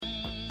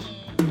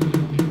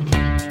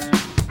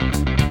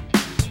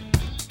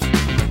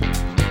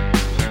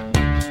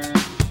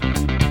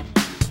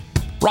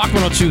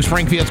Rock 102,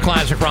 Springfield's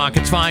Classic Rock.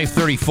 It's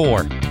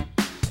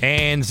 5:34.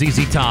 And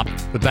ZZ Top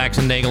with Bax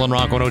and Nagel and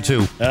Rock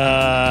 102.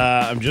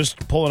 I'm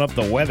just pulling up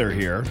the weather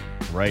here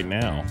right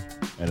now,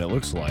 and it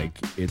looks like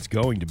it's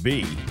going to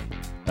be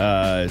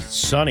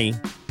sunny.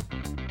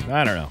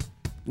 I don't know.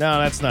 No,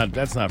 that's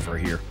not for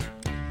here.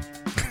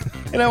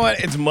 You know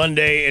what? It's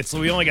Monday.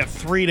 We only got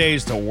 3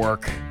 days to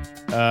work.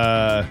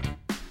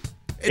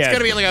 It's going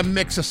to be like a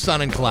mix of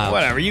sun and clouds.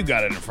 Whatever. You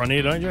got it in front of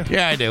you, don't you?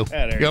 Yeah, I do.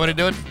 Yeah, you want me to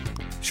do it?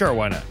 Sure,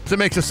 why not? It's a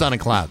mix of sun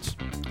and clouds.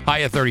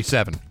 High at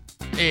 37.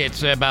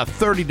 It's about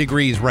 30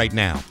 degrees right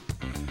now.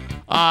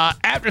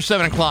 After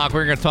 7 o'clock,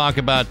 we're going to talk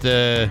about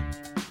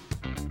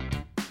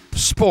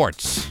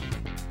sports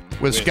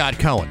with Scott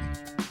Cohen.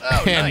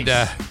 Oh, and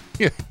nice.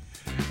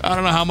 I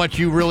don't know how much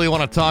you really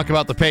want to talk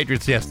about the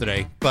Patriots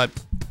yesterday, but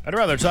I'd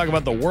rather talk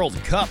about the World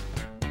Cup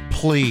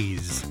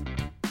please.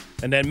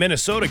 and that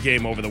Minnesota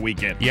game over the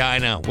weekend. Yeah, I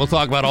know. We'll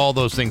talk about all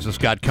those things with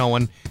Scott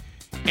Cohen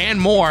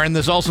and more. And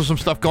there's also some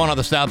stuff going on at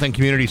the South End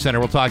Community Center.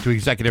 We'll talk to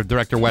Executive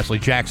Director Wesley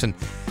Jackson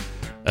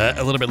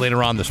a little bit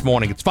later on this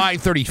morning. It's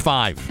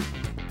 5:35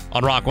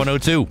 on Rock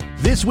 102.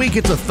 This week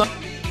it's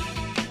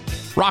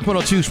Rock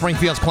 102,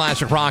 Springfield's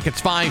Classic Rock.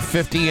 It's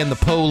 5:50 and the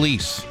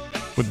Police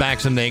with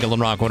Bax and Nagel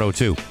and Rock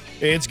 102.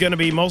 It's going to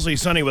be mostly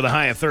sunny with a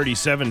high of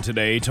 37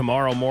 today.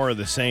 Tomorrow, more of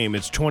the same.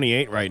 It's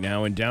 28 right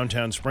now in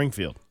downtown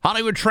Springfield.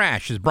 Hollywood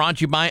Trash is brought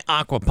to you by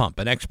Aqua Pump,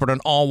 an expert on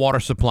all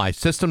water supply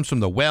systems from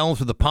the well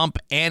to the pump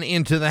and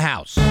into the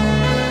house.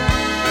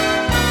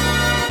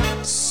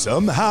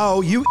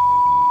 Somehow you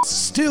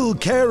still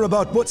care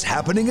about what's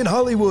happening in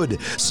Hollywood.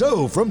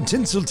 So from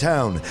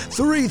Tinseltown,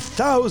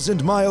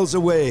 3,000 miles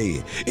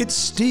away, it's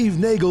Steve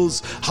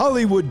Nagel's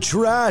Hollywood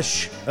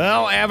Trash.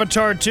 Well,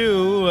 Avatar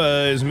 2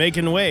 is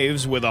making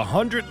waves with a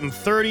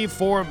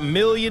 $134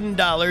 million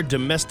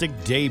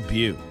domestic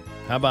debut.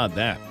 How about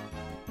that?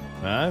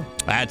 Huh?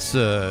 That's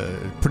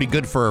pretty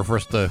good for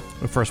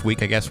first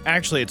week, I guess.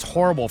 Actually, it's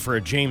horrible for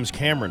a James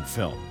Cameron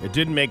film. It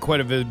didn't make quite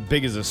as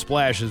big as a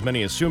splash as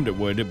many assumed it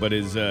would, but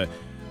his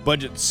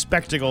budget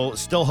spectacle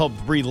still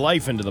helped breathe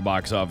life into the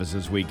box office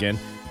this weekend.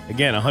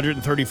 Again,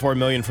 $134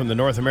 million from the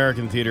North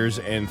American theaters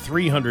and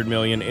 $300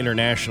 million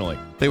internationally.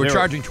 They were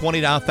charging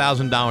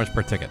 $20,000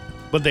 per ticket.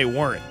 But they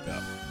weren't, though.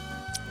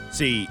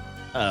 See,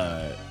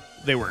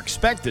 they were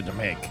expected to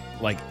make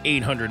like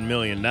 $800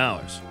 million.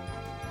 That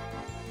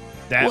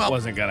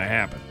wasn't going to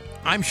happen.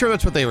 I'm sure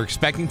that's what they were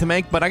expecting to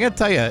make, but I got to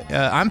tell you,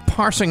 I'm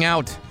parsing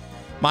out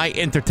my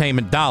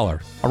entertainment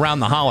dollar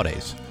around the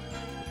holidays.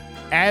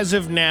 As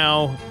of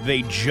now,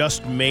 they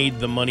just made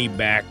the money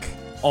back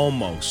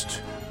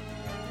almost.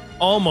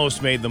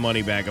 Almost made the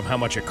money back of how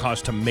much it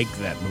cost to make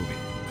that movie.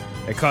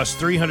 It cost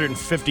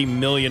 $350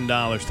 million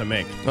to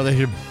make. Well,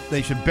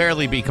 they should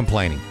barely be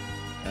complaining.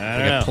 I They don't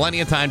got know. plenty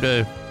of time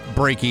to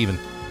break even.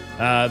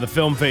 The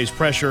film faced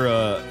pressure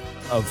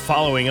of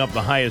following up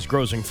the highest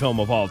grossing film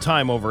of all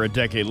time over a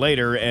decade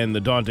later and the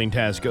daunting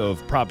task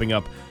of propping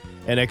up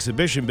an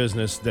exhibition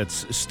business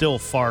that's still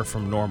far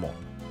from normal.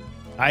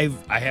 I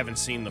haven't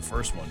seen the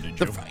first one, did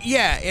you?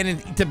 Yeah,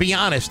 and to be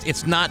honest,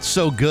 it's not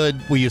so good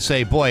where you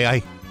say, boy,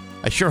 I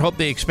sure hope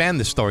they expand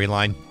this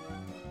storyline.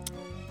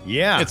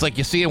 Yeah. It's like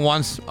you see it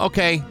once,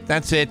 okay,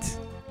 that's it.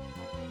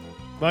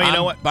 Well, you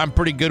know what? I'm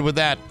pretty good with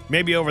that.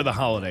 Maybe over the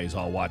holidays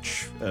I'll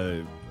watch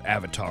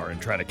Avatar and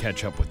try to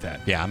catch up with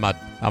that. Yeah, I'm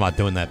not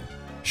doing that.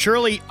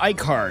 Shirley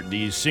Eichard,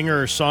 the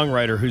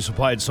singer-songwriter who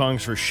supplied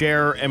songs for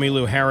Cher,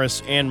 Emmylou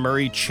Harris, Anne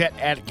Murray, Chet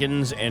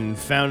Atkins, and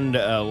found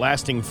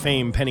lasting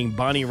fame penning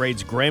Bonnie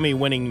Raitt's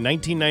Grammy-winning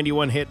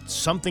 1991 hit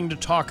Something to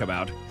Talk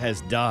About,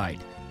 has died.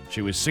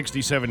 She was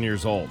 67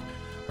 years old.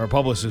 Her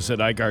publicist said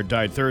Eichard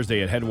died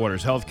Thursday at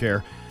Headwaters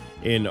Healthcare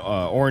in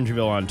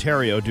Orangeville,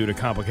 Ontario, due to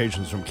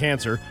complications from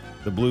cancer.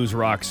 The blues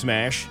rock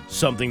smash,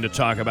 Something to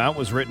Talk About,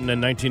 was written in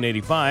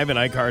 1985, and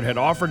Eichard had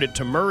offered it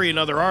to Murray and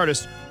other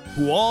artists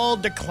who all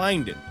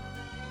declined it.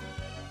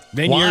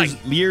 Then Why?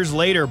 years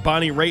later,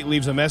 Bonnie Raitt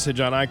leaves a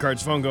message on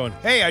Eichard's phone going,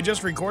 "Hey, I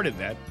just recorded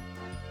that."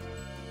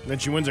 And then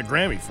she wins a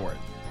Grammy for it.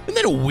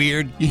 Isn't that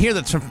weird? You hear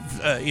that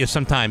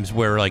sometimes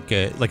where like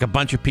a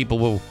bunch of people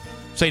will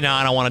say, no,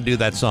 I don't want to do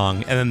that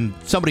song. And then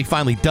somebody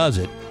finally does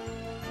it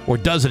or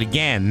does it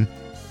again,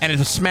 and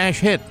it's a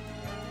smash hit.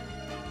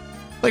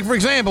 Like, for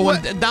example,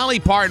 when Dolly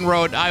Parton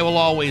wrote I Will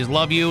Always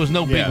Love You, it was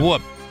no big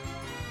whoop.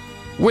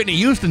 Whitney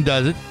Houston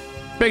does it.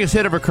 Biggest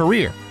hit of her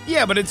career.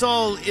 Yeah, but it's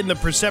all in the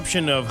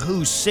perception of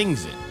who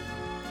sings it.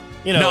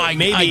 You know, No,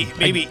 maybe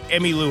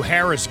Emmylou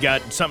Harris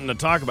got something to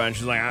talk about, and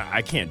she's like,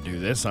 I can't do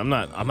this. I'm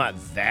not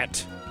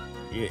that,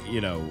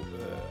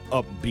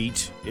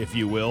 upbeat, if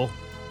you will.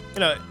 You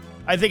know,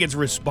 I think it's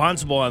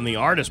responsible on the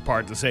artist's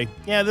part to say,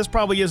 yeah, this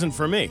probably isn't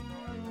for me.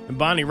 And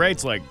Bonnie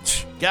Raitt's like,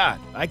 God,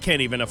 I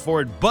can't even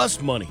afford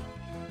bus money.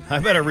 I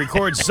better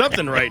record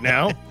something right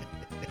now.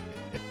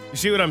 You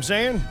see what I'm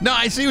saying? No,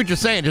 I see what you're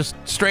saying. Just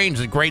strange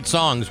that great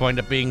songs wind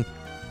up being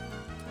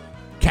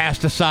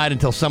cast aside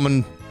until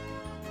someone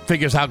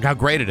figures out how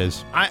great it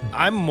is.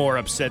 I'm more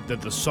upset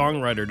that the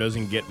songwriter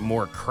doesn't get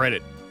more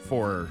credit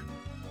for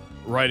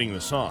writing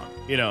the song.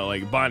 You know,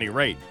 like Bonnie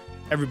Raitt.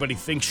 everybody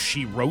thinks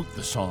she wrote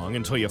the song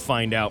until you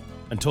find out,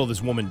 until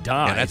this woman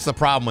dies. Yeah, that's the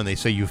problem when they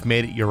say you've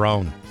made it your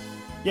own.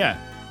 Yeah,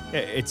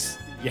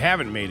 you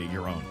haven't made it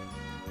your own.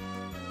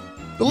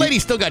 The lady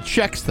still got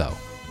checks, though.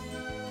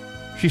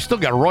 She's still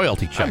got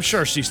royalty checks. I'm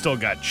sure she still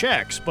got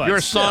checks, but you're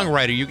a still.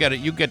 songwriter. You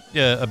get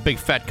a big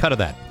fat cut of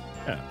that.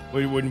 Yeah.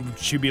 Wouldn't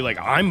she be like,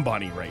 I'm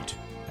Bonnie Raitt,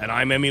 and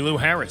I'm Emmylou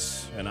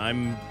Harris, and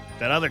I'm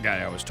that other guy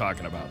I was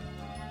talking about.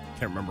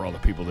 Can't remember all the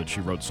people that she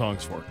wrote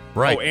songs for.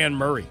 Right. Oh, Anne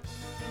Murray.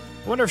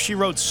 I wonder if she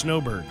wrote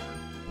Snowbird.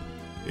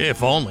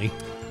 If only.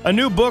 A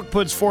new book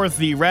puts forth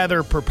the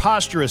rather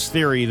preposterous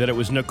theory that it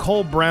was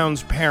Nicole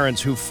Brown's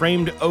parents who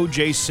framed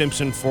O.J.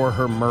 Simpson for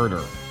her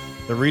murder.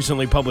 The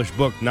recently published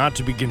book, not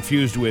to be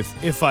confused with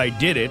If I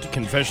Did It,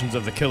 Confessions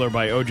of the Killer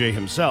by O.J.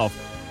 himself,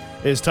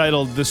 is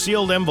titled The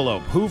Sealed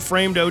Envelope, Who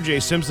Framed O.J.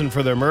 Simpson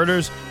for Their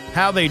Murders,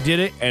 How They Did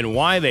It, and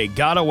Why They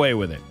Got Away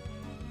with It.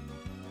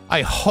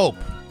 I hope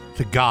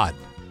to God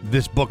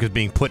this book is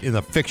being put in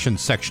the fiction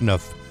section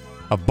of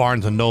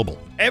Barnes & Noble.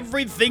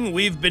 Everything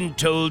we've been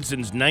told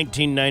since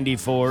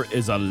 1994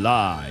 is a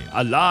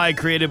lie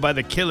created by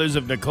the killers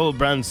of Nicole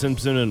Brown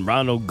Simpson and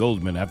Ronald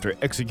Goldman after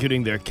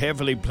executing their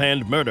carefully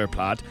planned murder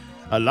plot,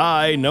 a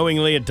lie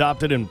knowingly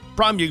adopted and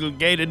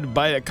promulgated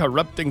by a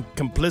corrupt and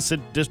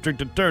complicit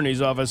district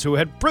attorney's office who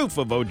had proof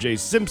of O.J.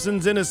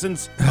 Simpson's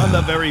innocence on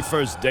the very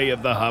first day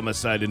of the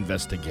homicide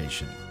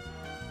investigation.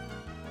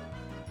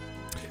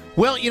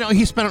 Well,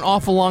 he spent an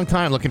awful long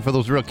time looking for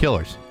those real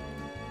killers.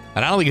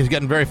 And I don't think he's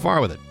gotten very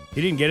far with it.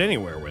 He didn't get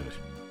anywhere with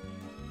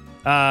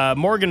it.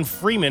 Morgan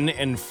Freeman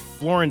and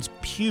Florence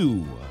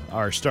Pugh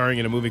are starring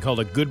in a movie called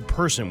A Good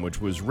Person, which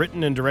was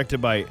written and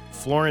directed by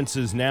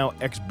Florence's now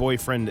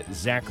ex-boyfriend,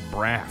 Zach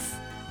Braff.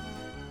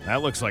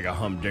 That looks like a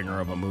humdinger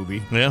of a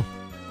movie. Yeah.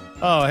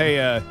 Oh, hey,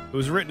 it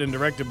was written and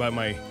directed by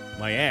my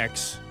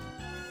ex.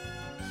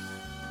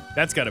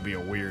 That's got to be a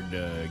weird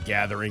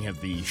gathering at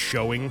the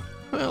showing.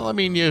 Well, I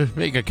mean, you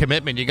make a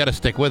commitment, you got to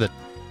stick with it.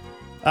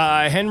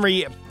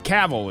 Henry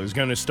Cavill is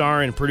going to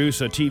star and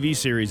produce a TV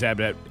series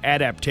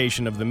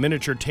adaptation of the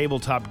miniature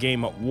tabletop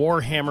game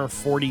Warhammer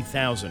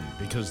 40,000,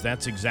 because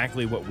that's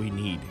exactly what we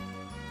need.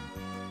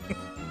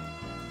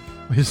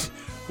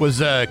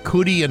 Was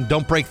Cootie and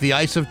Don't Break the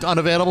Ice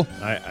unavailable?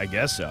 I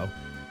guess so.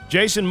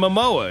 Jason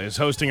Momoa is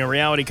hosting a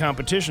reality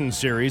competition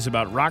series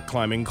about rock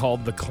climbing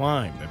called The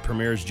Climb. It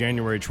premieres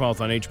January 12th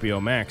on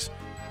HBO Max,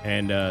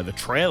 and the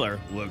trailer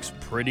looks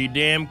pretty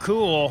damn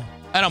cool.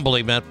 I don't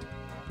believe that.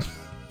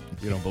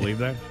 You don't believe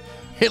that?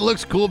 It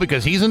looks cool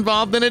because he's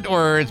involved in it,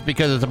 or it's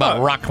because it's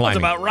about rock climbing? It's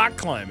about rock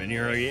climbing.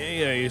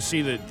 You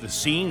see the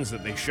scenes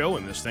that they show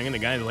in this thing, and the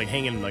guy's like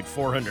hanging like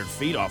 400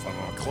 feet off of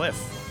a cliff.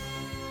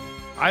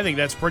 I think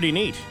that's pretty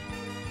neat.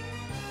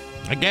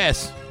 I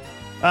guess.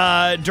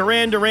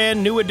 Duran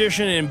Duran, New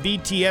Edition, and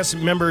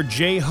BTS member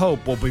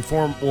J-Hope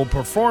will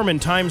perform in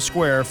Times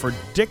Square for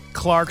Dick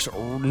Clark's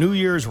New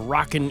Year's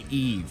Rockin'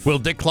 Eve. Will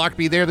Dick Clark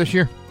be there this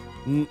year?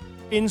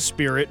 In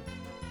spirit.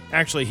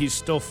 Actually, he's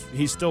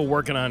still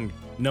working on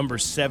number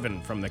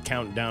 7 from the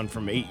countdown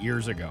from 8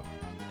 years ago.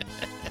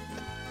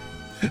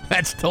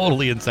 That's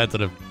totally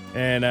insensitive.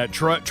 And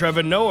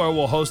Trevor Noah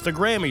will host the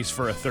Grammys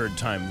for a third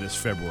time this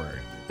February.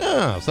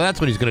 Oh, so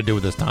that's what he's going to do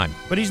with this time.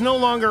 But he's no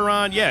longer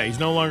on. Yeah, he's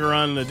no longer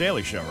on The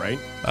Daily Show, right?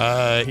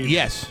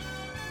 Yes.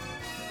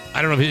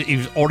 I don't know if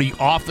he's already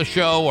off the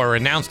show or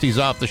announced he's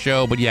off the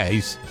show, but yeah,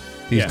 he's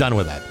done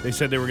with that. They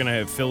said they were going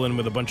to fill in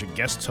with a bunch of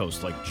guest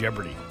hosts like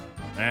Jeopardy.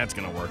 That's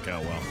going to work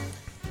out well.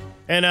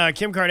 And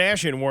Kim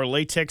Kardashian wore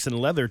latex and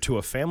leather to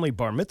a family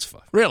bar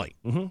mitzvah. Really?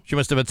 Mm-hmm. She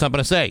must have had something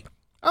to say.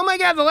 Oh my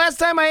God, the last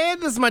time I ate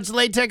this much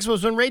latex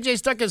was when Ray J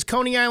stuck his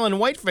Coney Island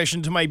whitefish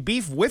into my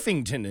beef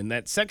Whiffington in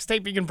that sex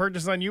tape you can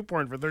purchase on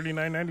YouPorn for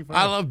 $39.95.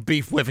 I love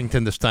beef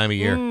Whiffington this time of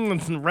year.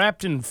 It's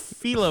wrapped in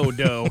phyllo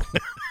dough.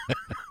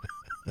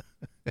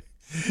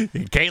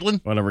 Caitlin?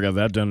 I never got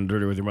that done and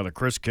dirty with your mother,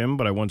 Chris Kim,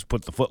 but I once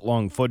put the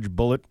foot-long fudge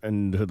bullet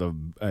into the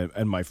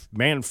and my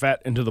man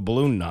fat into the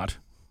balloon knot.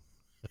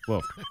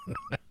 Well...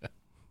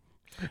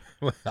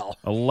 Well,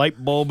 a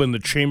light bulb in the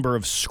chamber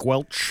of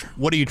squelch.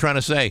 What are you trying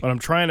to say? What I'm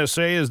trying to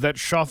say is that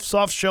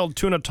soft-shelled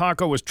tuna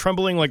taco was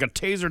trembling like a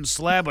tasered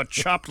slab of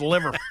chopped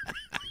liver.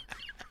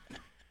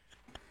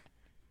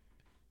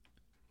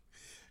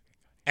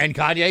 And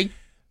Kanye?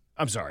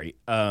 I'm sorry.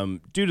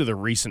 Due to the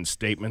recent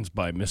statements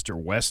by Mr.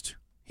 West,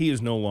 he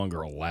is no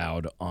longer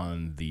allowed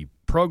on the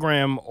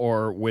program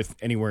or with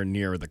anywhere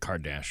near the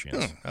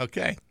Kardashians.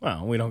 Okay.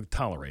 Well, we don't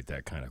tolerate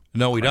that kind of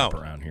No, we crap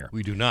don't. around here.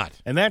 We do not.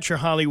 And that's your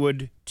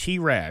Hollywood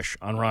T-Rash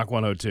on Rock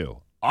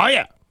 102. Oh,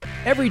 yeah.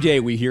 Every day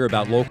we hear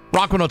about local...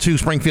 Rock 102,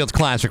 Springfield's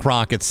Classic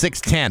Rock at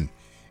 610.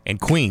 And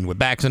Queen with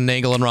Bax and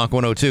Nagel and Rock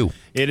 102.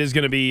 It is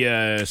going to be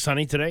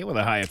sunny today with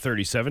a high of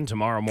 37.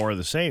 Tomorrow, more of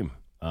the same.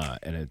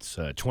 And it's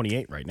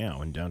 28 right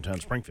now in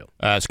downtown Springfield.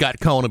 Scott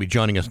Cohen will be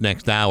joining us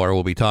next hour.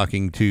 We'll be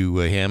talking to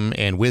him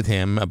and with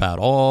him about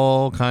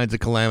all kinds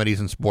of calamities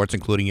in sports,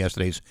 including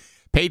yesterday's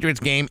Patriots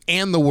game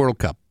and the World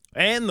Cup.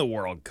 And the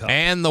World Cup.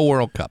 And the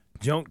World Cup.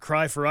 Don't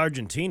cry for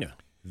Argentina.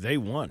 They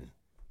won.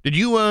 Did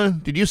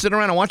you sit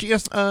around and watch it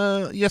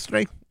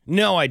yesterday?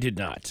 No, I did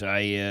not.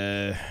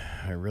 I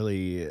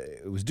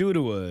it was due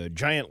to a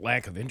giant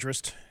lack of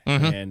interest,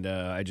 and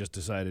I just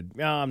decided,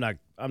 no, I'm not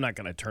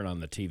going to turn on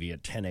the TV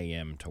at 10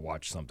 a.m. to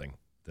watch something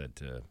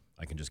that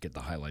I can just get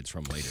the highlights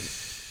from later.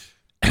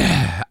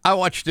 I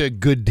watched a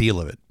good deal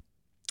of it.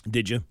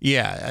 Did you?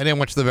 Yeah, I didn't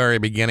watch the very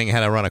beginning. I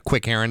had to run a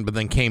quick errand, but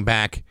then came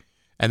back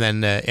and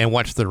then and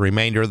watched the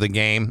remainder of the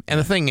game. And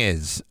the thing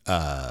is,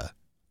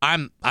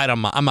 I'm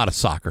not a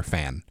soccer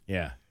fan.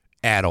 Yeah.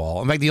 At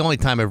all. In fact, the only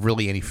time I've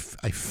really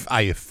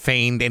I have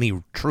feigned any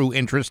true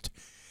interest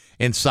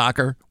in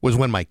soccer was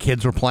when my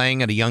kids were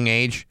playing at a young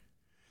age.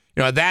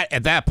 You know,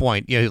 at that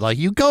point, you're like,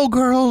 you go,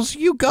 girls,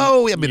 you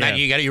go. I mean,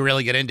 you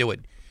really get into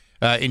it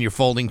in your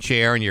folding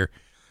chair and your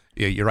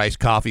iced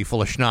coffee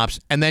full of schnapps,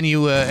 and then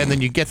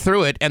you get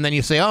through it, and then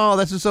you say, "Oh,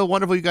 this is so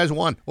wonderful, you guys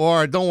won,"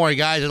 or "Don't worry,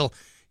 guys,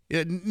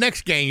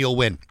 next game you'll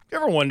win." You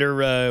ever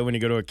wonder when you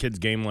go to a kid's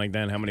game like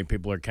that, how many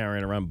people are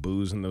carrying around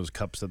booze in those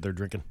cups that they're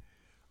drinking?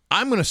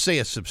 I'm going to say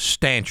a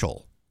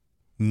substantial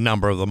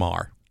number of them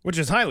are. Which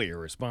is highly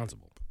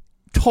irresponsible.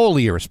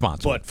 Totally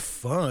irresponsible. But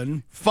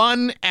fun.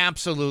 Fun,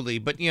 absolutely.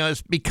 But,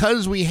 it's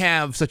because we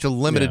have such a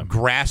limited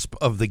grasp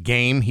of the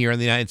game here in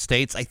the United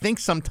States, I think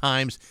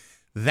sometimes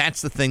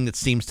that's the thing that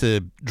seems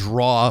to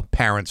draw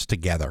parents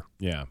together.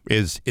 Yeah.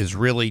 Is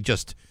really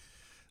just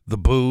the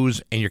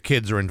booze and your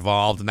kids are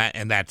involved,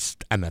 and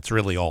that's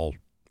really all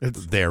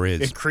there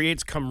is. It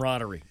creates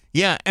camaraderie.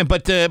 Yeah,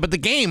 but the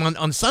game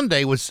on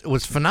Sunday was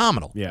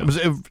phenomenal. Yeah.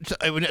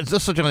 It was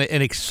just such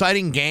an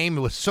exciting game.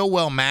 It was so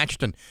well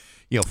matched, and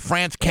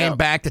France came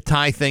back to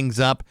tie things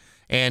up.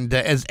 And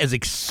as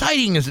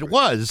exciting as it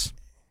was,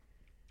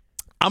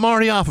 I'm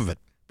already off of it.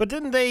 But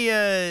didn't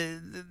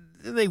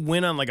they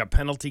win on like a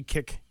penalty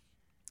kick?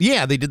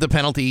 Yeah, they did the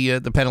penalty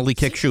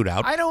kick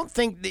shootout. I don't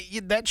think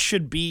that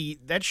shouldn't be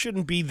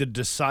the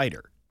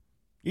decider.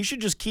 You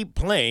should just keep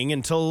playing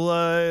until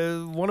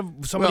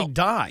somebody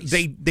dies.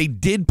 They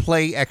did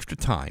play extra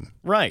time,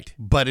 right?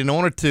 But in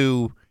order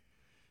to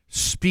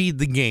speed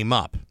the game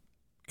up,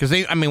 because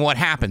what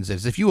happens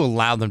is if you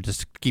allow them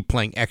to keep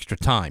playing extra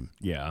time,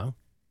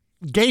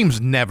 games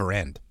never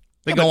end.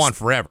 They go on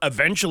forever.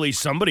 Eventually,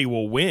 somebody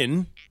will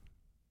win.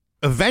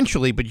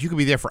 Eventually, but you could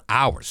be there for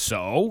hours.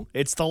 So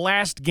it's the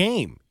last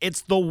game.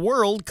 It's the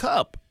World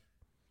Cup.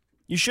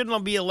 You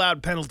shouldn't be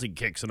allowed penalty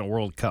kicks in a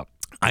World Cup.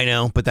 I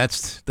know, but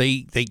that's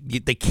they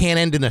can't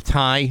end in a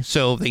tie,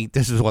 so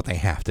this is what they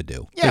have to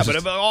do. Yeah, but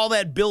about all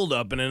that build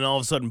up and then all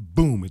of a sudden,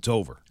 boom, it's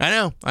over. I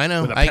know.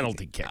 With a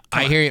penalty kick.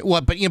 I hear you.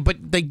 Well, but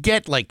they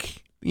get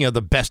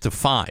the best of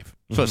 5,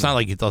 so it's not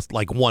like it's just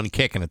like one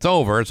kick and it's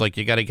over. It's like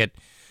you got to get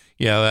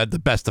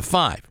the best of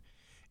 5,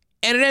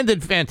 and it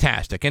ended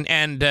fantastic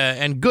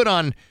and good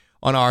on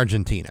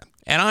Argentina.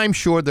 And I'm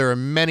sure there are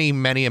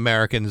many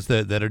Americans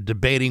that are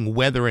debating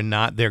whether or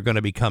not they're going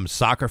to become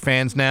soccer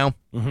fans now.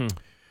 Mm-hmm.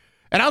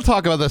 And I'll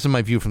talk about this in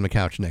my View from the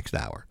Couch next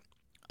hour.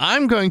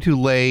 I'm going to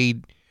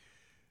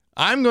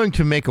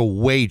make a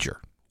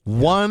wager,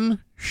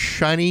 one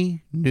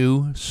shiny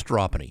new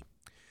strawpenny,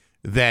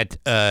 that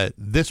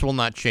this will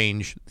not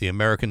change the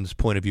Americans'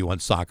 point of view on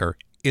soccer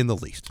in the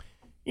least.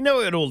 You know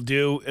what it'll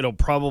do? It'll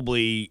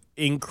probably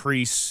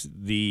increase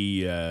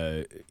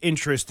the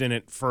interest in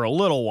it for a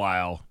little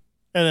while,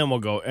 and then we'll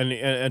go and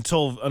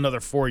until another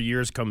 4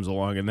 years comes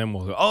along, and then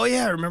we'll go, oh,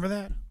 yeah, remember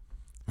that?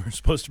 We're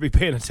supposed to be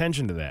paying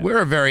attention to that. We're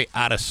a very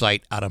out of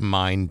sight, out of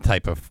mind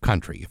type of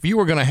country. If you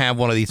were going to have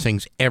one of these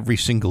things every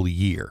single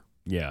year,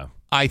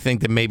 I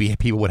think that maybe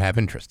people would have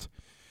interest.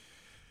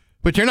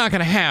 But you're not going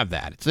to have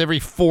that. It's every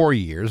 4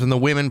 years, and the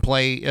women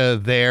play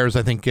theirs,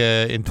 I think,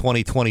 in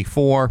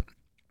 2024.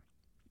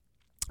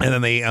 And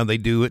then they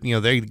do it,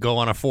 they go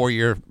on a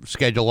 4-year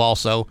schedule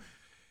also.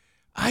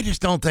 I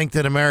just don't think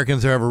that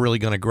Americans are ever really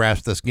going to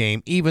grasp this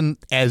game, even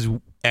as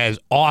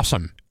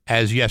awesome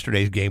as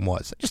yesterday's game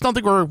was. I just don't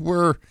think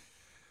we're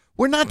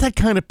not that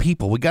kind of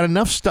people. We got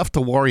enough stuff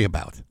to worry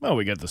about. Well,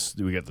 we got the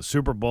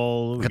Super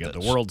Bowl, we got the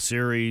World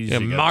Series,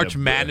 March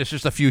Madness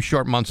just a few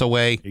short months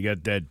away. You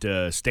got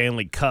that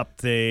Stanley Cup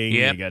thing.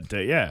 Yep.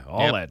 You got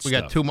all that stuff. We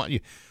got 2 months.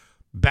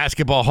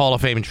 Basketball Hall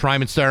of Fame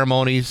enshrinement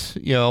ceremonies.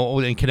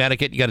 In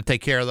Connecticut, you got to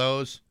take care of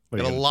those.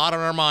 Got a lot on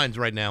our minds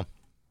right now.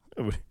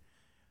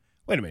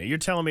 Wait a minute, you're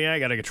telling me I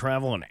got to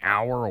travel an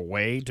hour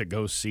away to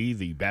go see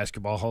the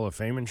Basketball Hall of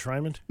Fame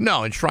enshrinement?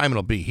 No, enshrinement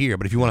will be here,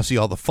 but if you want to see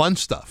all the fun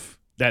stuff,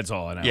 that's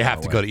all an hour you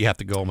have away. You have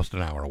to go almost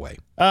an hour away.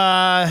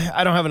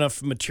 I don't have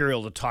enough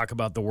material to talk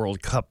about the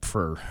World Cup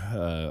for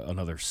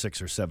another 6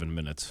 or 7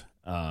 minutes.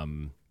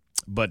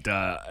 But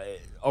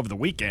over the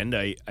weekend,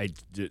 I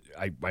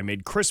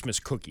made Christmas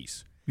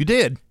cookies. You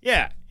did?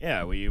 Yeah.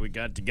 We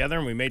got together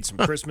and we made some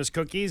Christmas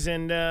cookies,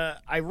 and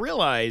I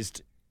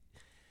realized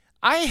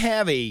I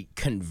have a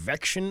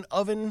convection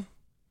oven.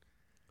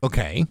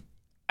 Okay.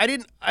 I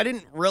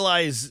didn't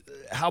realize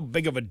how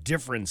big of a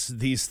difference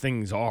these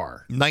things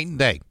are. Night and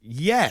day.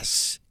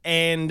 Yes,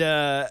 and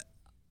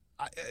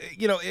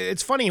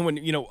it's funny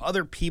when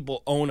other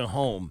people own a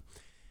home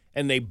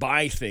and they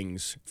buy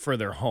things for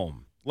their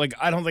home. Like,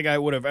 I don't think I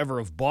would have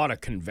ever bought a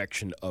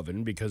convection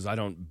oven because I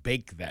don't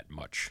bake that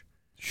much.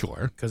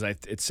 Sure. Because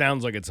it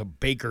sounds like it's a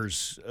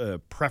baker's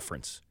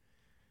preference.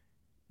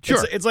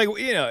 Sure. It's like,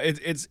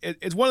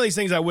 it's one of these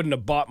things I wouldn't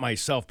have bought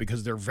myself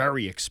because they're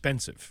very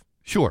expensive.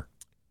 Sure.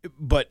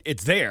 But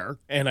it's there,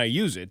 and I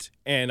use it,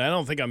 and I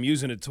don't think I'm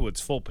using it to its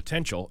full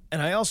potential,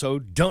 and I also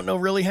don't know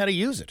really how to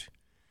use it.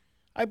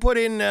 I put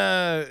in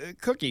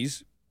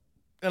cookies,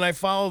 and I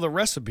follow the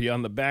recipe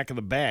on the back of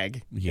the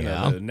bag,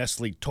 the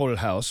Nestle Total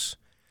House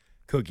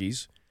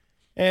cookies,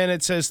 and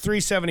it says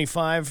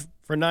 $3.75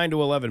 for 9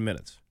 to 11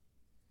 minutes.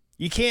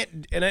 You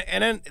can't,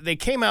 and then they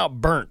came out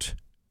burnt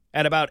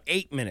at about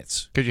 8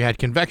 minutes. Because you had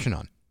convection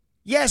on.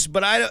 Yes,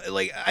 but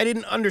I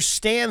didn't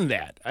understand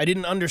that. I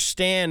didn't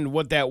understand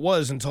what that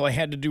was until I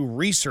had to do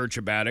research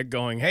about it,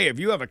 going, hey, if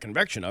you have a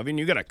convection oven,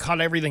 you got to cut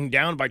everything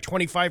down by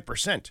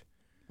 25%.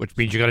 Which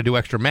means you got to do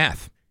extra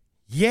math.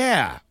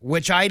 Yeah,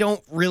 which I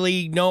don't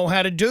really know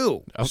how to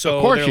do. Of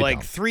So course they're you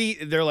like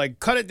don't. they're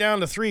like, cut it down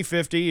to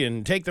 350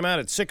 and take them out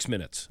at 6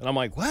 minutes. And I'm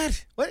like,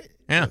 what? What?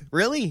 Yeah.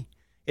 Really?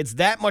 It's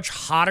that much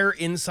hotter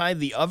inside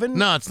the oven?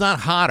 No, it's not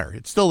hotter.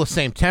 It's still the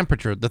same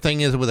temperature. The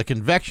thing is, with a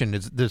convection,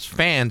 there's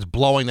fans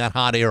blowing that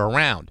hot air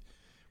around.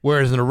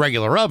 Whereas in a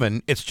regular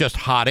oven, it's just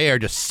hot air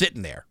just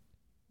sitting there.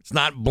 It's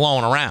not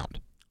blowing around.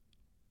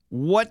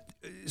 What?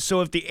 So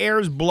if the air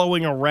is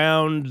blowing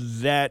around,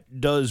 that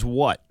does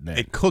what then?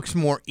 It cooks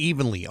more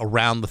evenly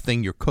around the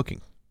thing you're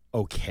cooking.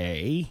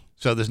 Okay.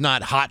 So there's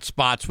not hot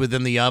spots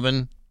within the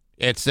oven.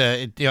 It's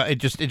it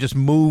just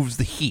moves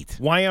the heat.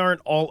 Why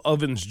aren't all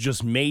ovens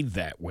just made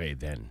that way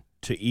then,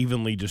 to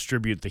evenly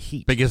distribute the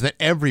heat? Because then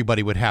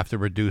everybody would have to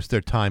reduce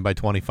their time by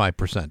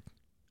 25%.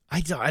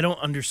 I don't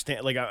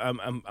understand. Like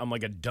I'm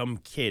like a dumb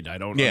kid. I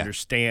don't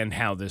understand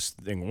how this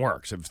thing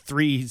works. If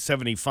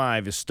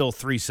 $3.75 is still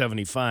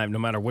 $3.75, no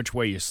matter which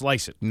way you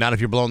slice it. Not if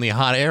you're blowing the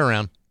hot air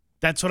around.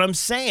 That's what I'm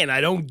saying.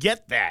 I don't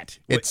get that.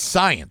 It's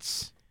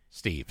science,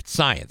 Steve. It's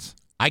science.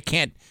 I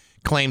can't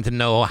claim to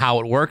know how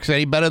it works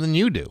any better than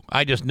you do.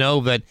 I just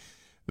know that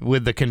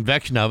with the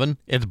convection oven,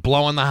 it's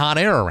blowing the hot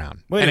air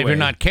around. And if you're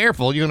not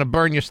careful, you're going to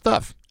burn your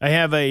stuff. I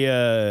had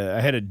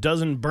a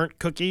dozen burnt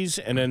cookies,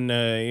 and then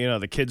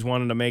the kids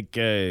wanted to make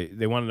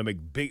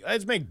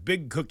let's make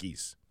big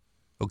cookies.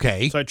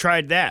 Okay. So I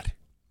tried that.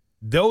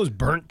 Those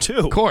burnt too.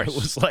 Of course.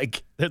 It's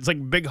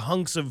like big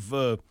hunks of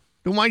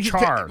Then why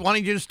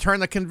don't you just turn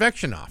the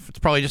convection off? It's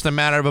probably just a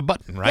matter of a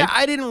button, right? Yeah,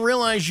 I didn't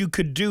realize you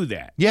could do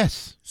that.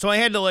 Yes. So I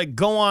had to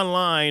go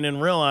online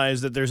and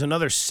realize that there's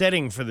another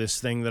setting for this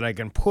thing that I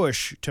can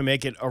push to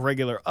make it a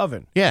regular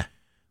oven. Yeah.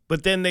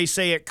 But then they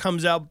say it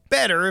comes out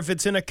better if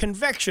it's in a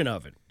convection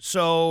oven.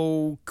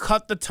 So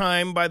cut the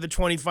time by the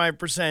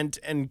 25%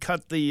 and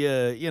cut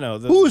the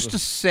Who's to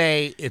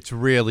say it's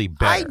really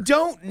better? I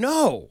don't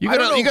know. You I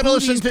don't know gotta who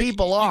listen these to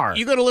people are.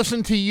 You got to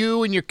listen to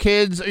you and your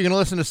kids, or you're going to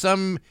listen to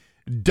some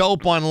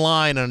dope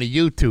online on a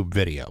YouTube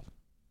video.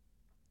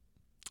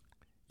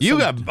 You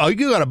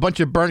got a bunch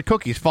of burnt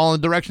cookies following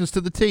directions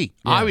to the T.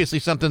 Yeah. Obviously,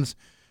 something's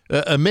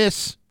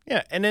amiss.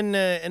 Yeah, and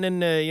then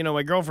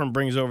my girlfriend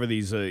brings over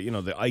these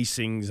the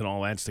icings and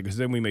all that stuff, because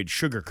then we made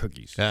sugar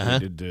cookies. Uh-huh.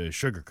 We did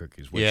sugar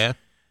cookies. Which, Yeah.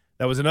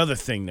 that was another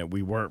thing that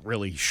we weren't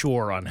really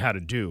sure on how to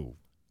do.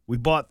 We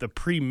bought the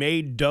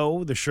pre-made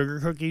dough, the sugar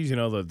cookies,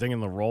 the thing in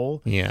the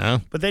roll. Yeah.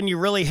 But then you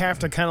really have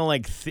to kind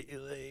of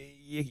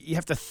you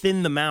have to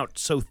thin them out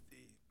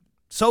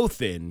so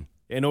thin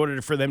in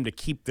order for them to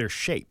keep their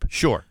shape.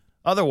 Sure.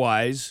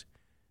 Otherwise,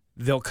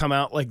 they'll come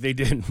out like they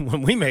did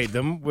when we made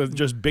them, with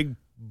just big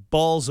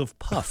balls of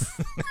puff.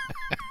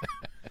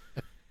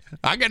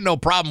 I got no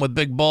problem with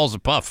big balls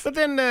of puff. But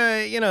then,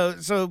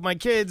 so my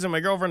kids and my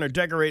girlfriend are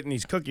decorating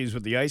these cookies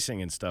with the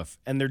icing and stuff,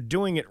 and they're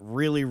doing it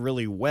really,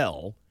 really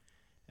well.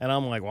 And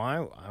I'm like,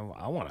 well,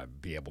 I want to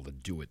be able to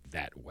do it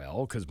that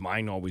well, because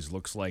mine always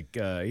looks like,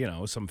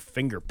 some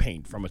finger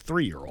paint from a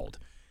 3-year-old.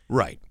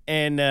 Right.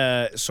 And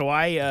so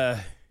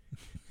I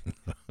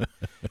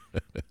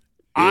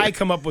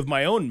come up with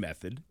my own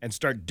method and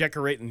start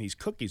decorating these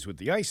cookies with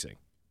the icing.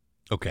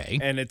 Okay.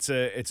 And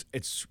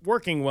it's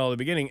working well at the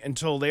beginning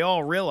until they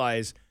all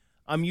realize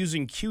I'm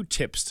using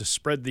Q-tips to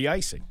spread the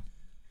icing.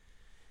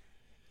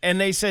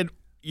 And they said,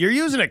 "You're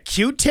using a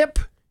Q-tip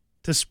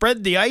to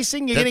spread the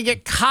icing? You're going to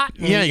get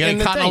cotton." Yeah, you're going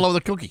to get cotton thing." all over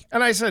the cookie.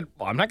 And I said,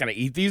 "Well, I'm not going to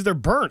eat these. They're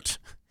burnt."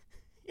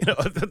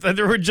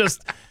 They were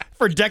just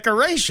for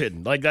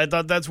decoration. Like, I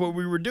thought that's what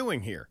we were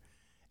doing here.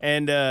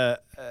 And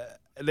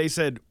they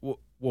said, "Well,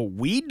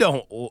 we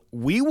don't.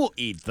 We will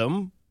eat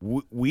them.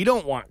 We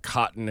don't want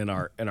cotton in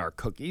our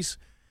cookies."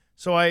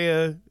 So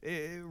I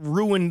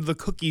ruined the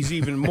cookies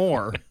even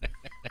more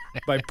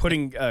by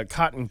putting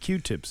cotton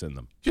Q-tips in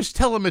them. Just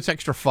tell them it's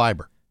extra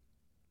fiber.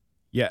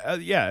 Yeah,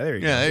 there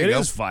you go. There you It go.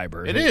 is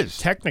fiber. It is.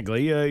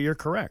 Technically, you're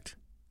correct.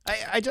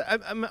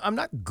 I'm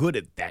not good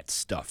at that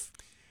stuff.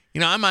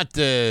 I'm not.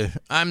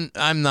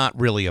 I'm not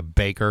really a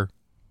baker,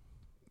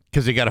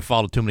 because you got to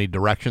follow too many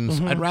directions.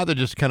 Mm-hmm. I'd rather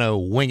just kind of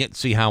wing it,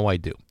 see how I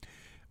do.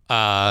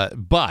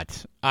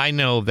 But I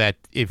know that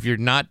if you're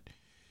not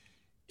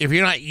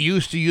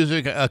used to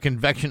using a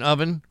convection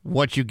oven,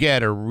 what you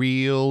get are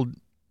real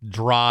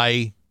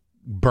dry,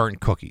 burnt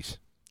cookies.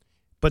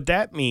 But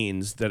that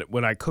means that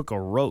when I cook a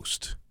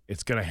roast, I'm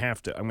going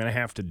to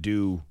have to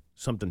do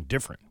something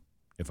different.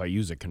 if I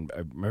use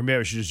maybe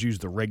I should just use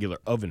the regular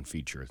oven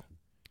feature.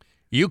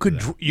 You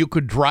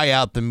could dry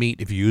out the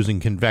meat if you're using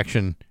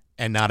convection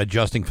and not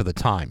adjusting for the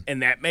time.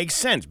 And that makes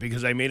sense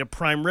because I made a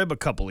prime rib a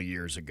couple of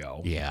years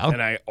ago. Yeah.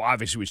 And I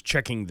obviously was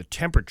checking the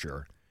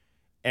temperature.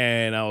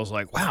 And I was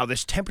like, wow,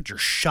 this temperature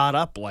shot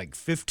up like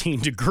 15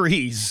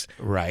 degrees.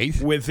 Right.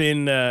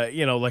 Within,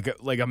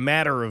 like a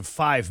matter of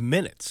 5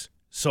 minutes.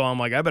 So I'm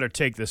like, I better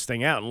take this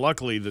thing out. And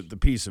luckily, the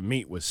piece of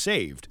meat was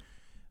saved.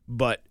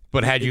 But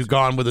had you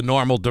gone with the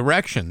normal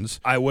directions,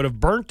 I would have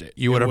burnt it.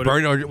 You would have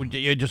burned, or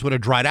you just would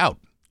have dried out.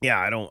 Yeah,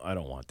 I don't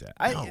want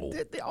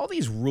that. All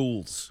these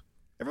rules.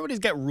 Everybody's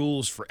got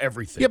rules for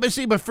everything. Yeah,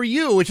 but for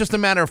you, it's just a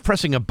matter of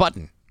pressing a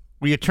button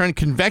where you turn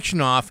convection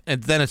off,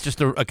 and then it's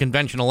just a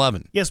conventional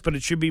oven. Yes, but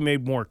it should be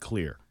made more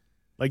clear.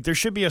 Like there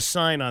should be a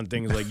sign on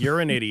things like "You're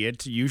an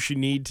idiot. You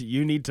need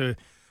to."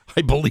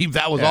 I believe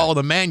that was all in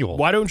the manual.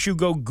 Why don't you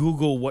go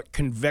Google what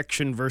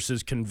convection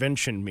versus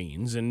convention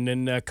means, and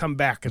then come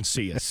back and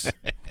see us?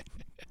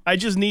 I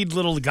just need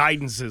little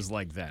guidances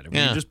like that.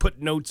 You just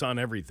put notes on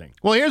everything.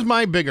 Well, here's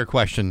my bigger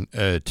question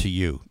to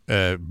you,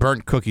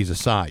 burnt cookies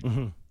aside.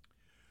 Mm-hmm.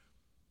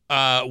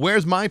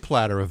 Where's my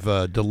platter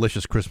of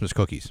delicious Christmas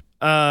cookies?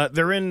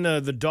 They're in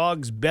the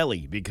dog's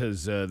belly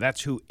because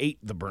that's who ate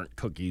the burnt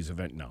cookies.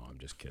 No, I'm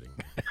just kidding.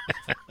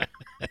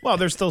 Well,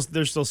 they're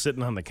still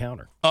sitting on the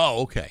counter.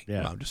 Oh, okay.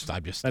 Yeah, well,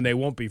 I'm just, and they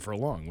won't be for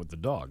long with the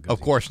dog. Of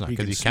course not,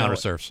 because he counter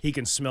surfs. He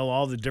can smell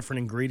all the different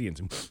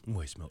ingredients.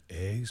 I smell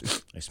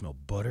eggs. I smell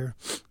butter.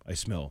 I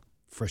smell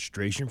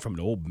frustration from an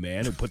old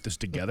man who put this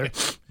together.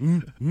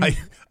 I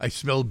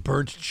smell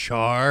burnt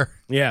char.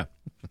 Yeah.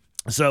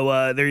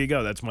 So there you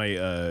go. That's my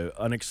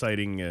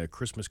unexciting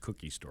Christmas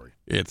cookie story.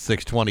 It's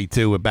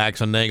 6:22 with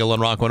Bax and Nagel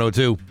on Rock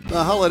 102.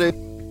 The holiday.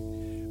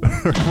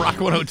 Rock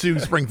 102,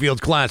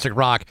 Springfield's classic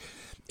rock.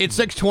 It's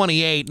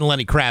 6:28 and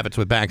Lenny Kravitz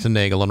with Bax and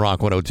Nagel on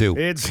Rock 102.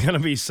 It's going to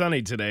be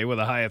sunny today with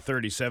a high of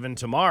 37.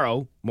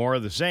 Tomorrow, more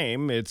of the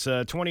same. It's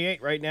 28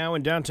 right now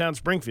in downtown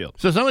Springfield.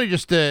 So somebody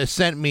just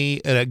sent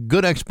me a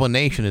good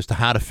explanation as to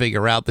how to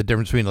figure out the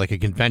difference between like a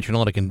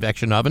conventional and a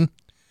convection oven.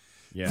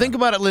 Yeah. Think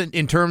about it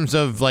in terms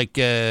of like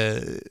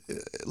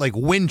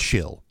wind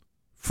chill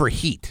for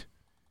heat.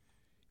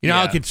 You know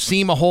how it could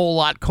seem a whole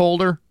lot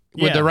colder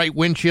with the right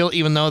wind chill,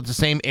 even though it's the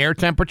same air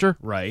temperature?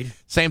 Right.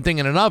 Same thing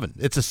in an oven.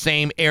 It's the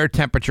same air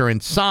temperature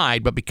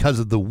inside, but because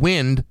of the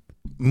wind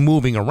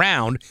moving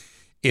around,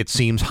 it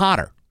seems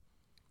hotter.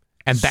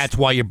 And that's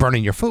why you're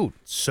burning your food.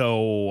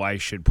 So I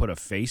should put a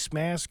face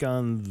mask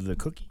on the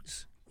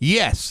cookies?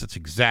 Yes, that's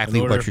exactly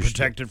in order what to you should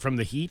protect it from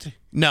the heat?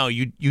 No,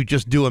 you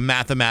just do a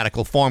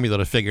mathematical formula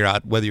to figure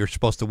out whether you're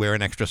supposed to wear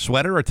an extra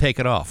sweater or take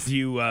it off. Do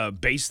you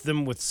base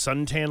them with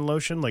suntan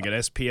lotion, like an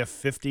SPF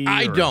 50?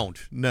 I don't,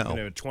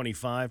 no.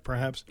 25,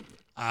 perhaps?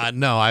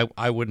 No,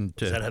 I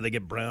wouldn't. Is that how they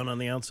get brown on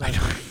the outside?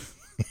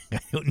 I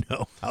don't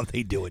know how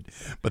they do it,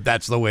 but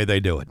that's the way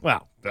they do it.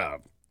 Well,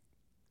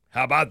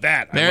 how about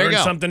that? There I you learn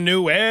go. something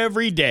new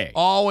every day.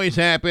 Always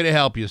happy to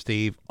help you,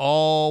 Steve.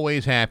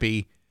 Always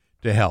happy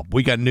to help.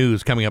 We got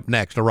news coming up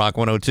next to Rock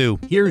 102.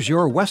 Here's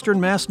your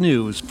Western Mass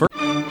news for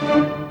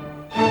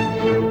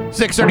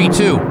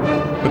 6:32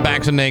 with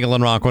Bax and Nagel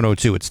on Rock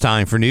 102. It's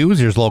time for news.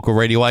 Here's local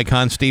radio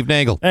icon Steve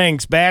Nagel.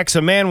 Thanks, Bax.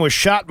 A man was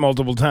shot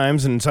multiple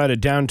times inside a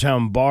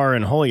downtown bar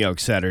in Holyoke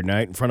Saturday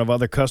night in front of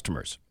other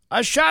customers.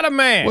 I shot a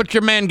man. What's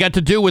your man got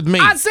to do with me?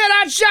 I said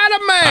I shot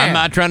a man. I'm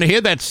not trying to hear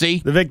that, see?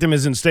 The victim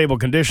is in stable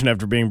condition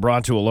after being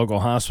brought to a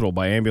local hospital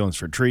by ambulance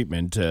for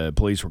treatment.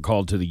 Police were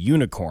called to the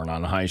Unicorn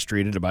on High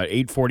Street at about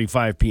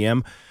 8:45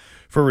 p.m.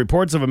 for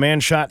reports of a man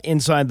shot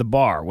inside the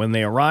bar. When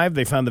they arrived,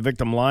 they found the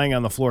victim lying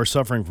on the floor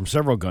suffering from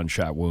several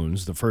gunshot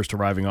wounds. The first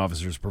arriving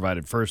officers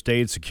provided first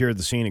aid, secured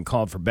the scene, and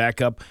called for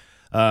backup.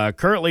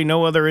 Currently,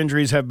 no other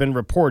injuries have been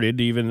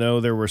reported, even though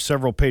there were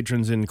several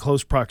patrons in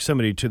close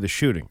proximity to the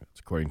shooting.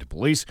 That's according to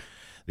police.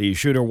 The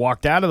shooter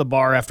walked out of the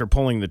bar after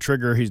pulling the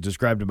trigger. He's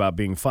described about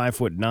being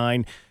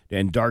 5'9"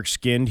 and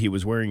dark-skinned. He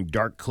was wearing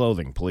dark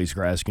clothing. Police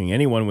are asking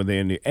anyone with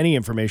any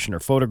information or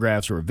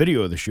photographs or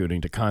video of the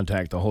shooting to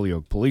contact the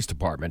Holyoke Police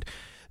Department.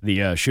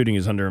 The shooting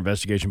is under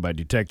investigation by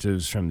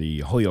detectives from the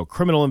Holyoke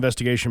Criminal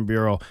Investigation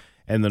Bureau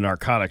and the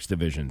Narcotics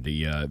Division.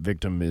 The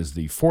victim is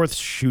the fourth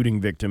shooting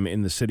victim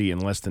in the city in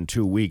less than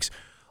 2 weeks.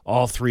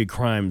 All three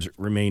crimes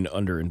remain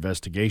under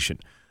investigation.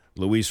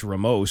 Luis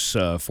Ramos,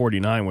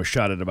 49, was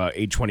shot at about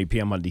 8:20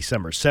 p.m. on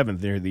December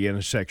 7th near the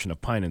intersection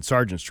of Pine and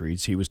Sargent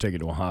Streets. He was taken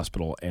to a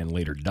hospital and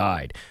later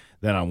died.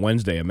 Then on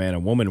Wednesday, a man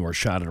and woman were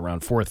shot at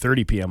around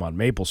 4:30 p.m. on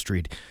Maple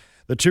Street.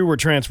 The two were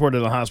transported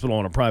to the hospital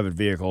in a private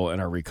vehicle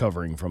and are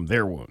recovering from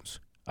their wounds.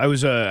 I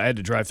had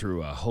to drive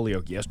through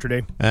Holyoke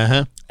yesterday,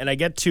 and I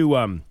get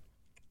to,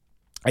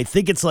 I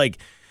think it's like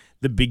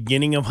the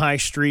beginning of High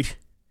Street.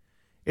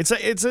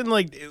 It's in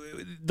like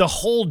the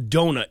whole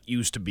donut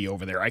used to be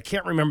over there. I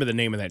can't remember the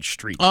name of that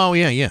street. Oh,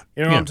 yeah. You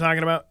know what I'm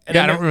talking about? And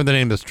I don't remember the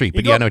name of the street,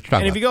 but I know what you're talking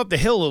and about. if you go up the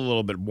hill a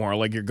little bit more,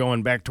 like you're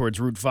going back towards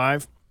Route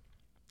 5,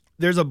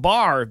 there's a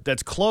bar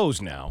that's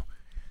closed now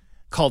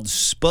called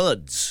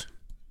Spuds.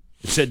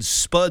 It said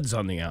Spuds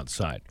on the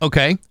outside.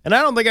 Okay. And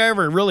I don't think I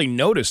ever really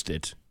noticed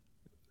it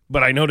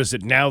But I notice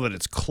it now that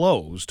it's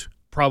closed,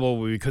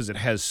 probably because it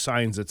has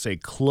signs that say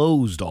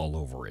closed all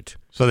over it.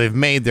 So they've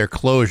made their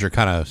closure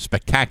kind of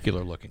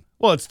spectacular looking.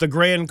 Well, it's the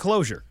grand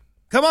closure.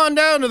 Come on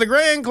down to the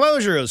grand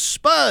closure of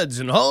Spuds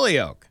in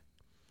Holyoke.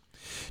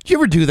 Do you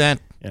ever do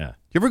that? Yeah.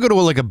 You ever go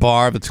to a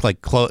bar that's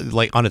like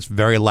on its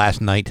very last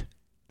night?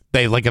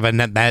 They've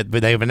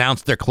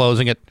announced they're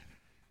closing it,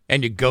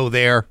 and you go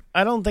there.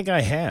 I don't think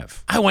I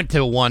have. I went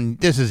to one.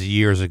 This is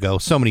years ago,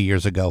 so many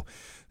years ago.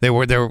 They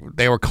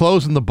were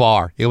closing the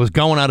bar. It was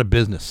going out of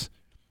business,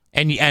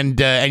 and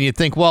you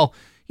think, well,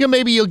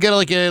 maybe you'll get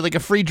like a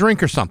free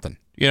drink or something,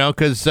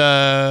 because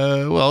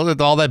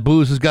all that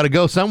booze has got to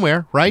go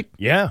somewhere, right?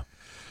 Yeah.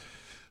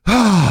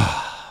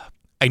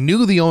 I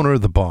knew the owner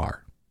of the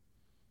bar,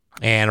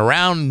 and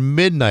around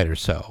midnight or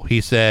so,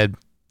 he said,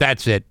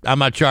 "That's it. I'm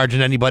not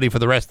charging anybody for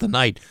the rest of the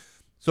night."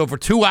 So for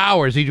 2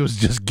 hours, he was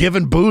just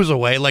giving booze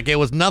away like it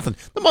was nothing.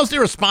 The most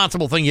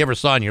irresponsible thing you ever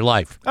saw in your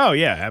life. Oh,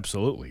 yeah,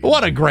 absolutely.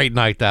 What a great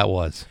night that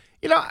was.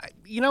 Now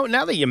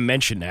that you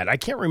mention that, I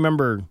can't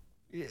remember.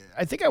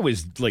 I think I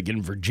was like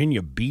in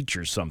Virginia Beach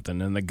or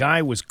something, and the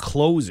guy was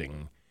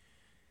closing.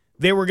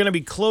 They were going to be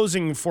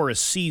closing for a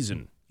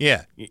season.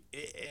 Yeah.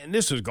 And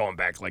this was going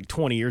back like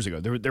 20 years ago.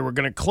 They were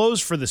going to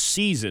close for the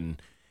season,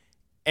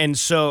 and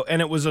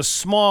it was a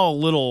small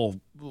little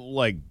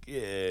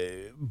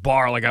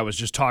bar like I was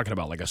just talking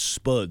about, like a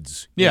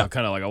Spuds.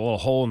 Kind of like a little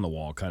hole in the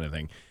wall kind of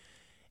thing.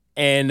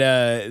 And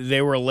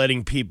they were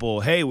letting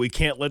people, hey, we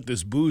can't let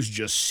this booze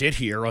just sit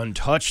here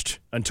untouched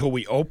until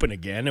we open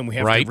again, and we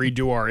have to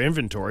redo our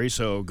inventory,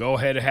 so go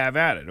ahead and have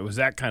at it. It was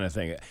that kind of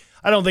thing.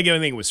 I don't think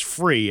anything was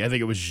free. I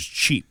think it was just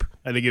cheap.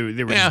 I think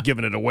they were just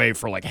giving it away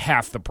for like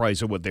half the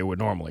price of what they would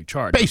normally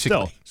charge.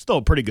 Basically. Still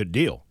a pretty good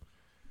deal.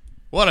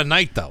 What a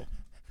night, though.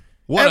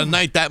 What a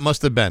night that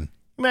must have been.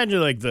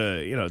 Imagine like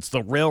it's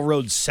the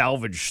railroad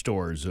salvage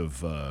stores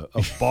of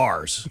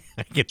bars.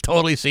 I can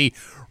totally see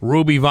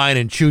Ruby Vine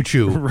and Choo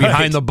Choo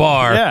behind the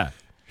bar. Yeah.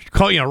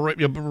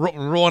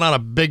 Rolling out a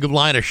big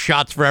line of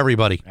shots for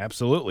everybody.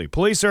 Absolutely.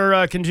 Police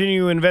are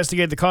continuing to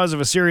investigate the cause of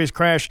a serious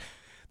crash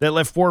that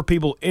left 4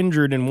 people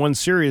injured and 1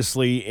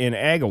 seriously in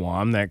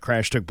Agawam. That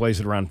crash took place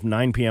at around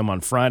 9 p.m. on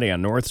Friday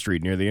on North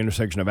Street near the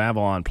intersection of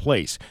Avalon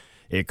Place.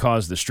 It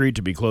caused the street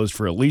to be closed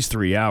for at least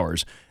 3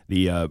 hours.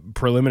 The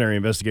preliminary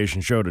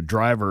investigation showed a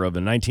driver of a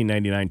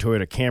 1999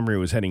 Toyota Camry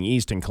was heading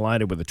east and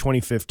collided with a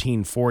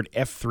 2015 Ford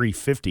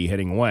F-350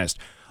 heading west.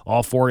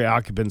 All 4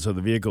 occupants of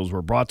the vehicles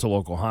were brought to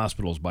local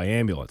hospitals by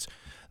ambulance.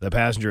 The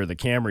passenger of the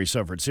Camry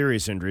suffered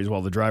serious injuries,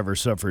 while the driver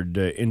suffered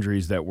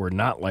injuries that were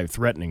not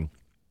life-threatening.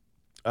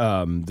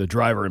 The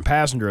driver and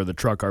passenger of the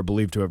truck are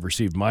believed to have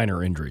received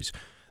minor injuries.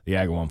 The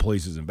Agawam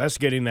Police is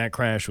investigating that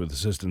crash with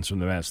assistance from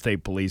the Mass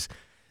State Police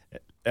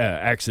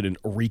Accident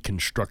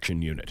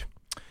Reconstruction Unit.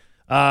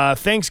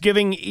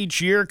 Thanksgiving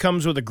each year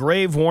comes with a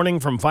grave warning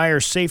from fire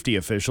safety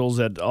officials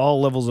at all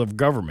levels of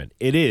government.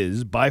 It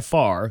is, by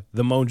far,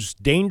 the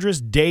most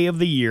dangerous day of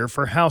the year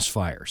for house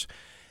fires.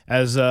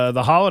 As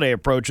the holiday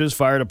approaches,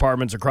 fire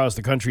departments across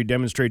the country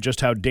demonstrate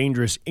just how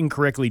dangerous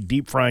incorrectly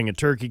deep frying a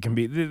turkey can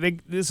be.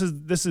 This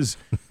is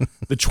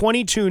the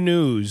 22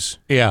 News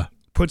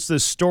puts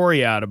this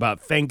story out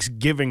about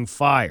Thanksgiving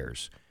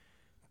fires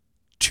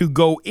to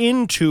go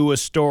into a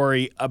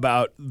story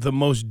about the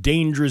most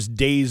dangerous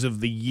days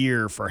of the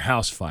year for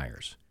house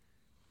fires.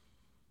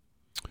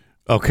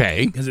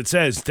 Okay. Because it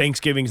says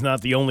Thanksgiving's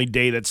not the only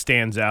day that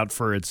stands out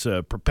for its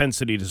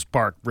propensity to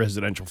spark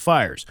residential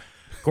fires.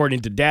 According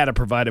to data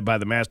provided by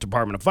the Mass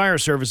Department of Fire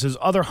Services,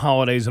 other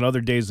holidays and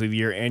other days of the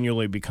year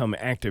annually become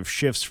active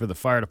shifts for the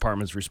fire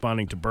departments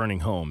responding to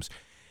burning homes.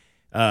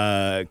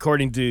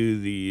 According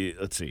to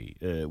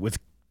the, with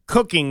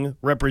cooking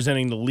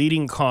representing the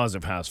leading cause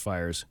of house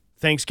fires,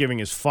 Thanksgiving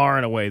is far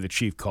and away the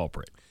chief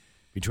culprit.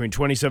 Between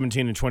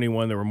 2017 and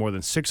 21, there were more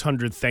than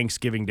 600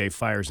 Thanksgiving Day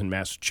fires in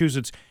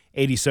Massachusetts,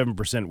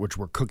 87% which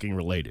were cooking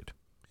related.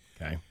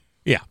 Okay?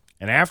 Yeah.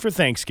 And after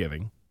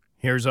Thanksgiving,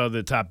 here's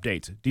the top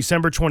dates.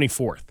 December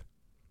 24th.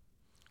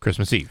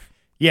 Christmas Eve.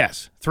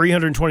 Yes.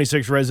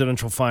 326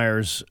 residential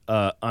fires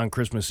on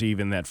Christmas Eve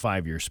in that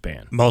 5-year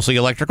span. Mostly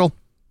electrical?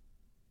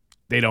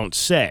 They don't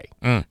say.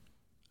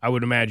 I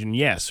would imagine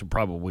yes, it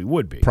probably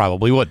would be.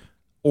 Probably would.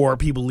 Or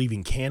people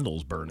leaving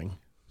candles burning.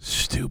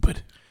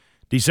 Stupid.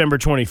 December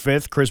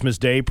 25th, Christmas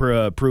Day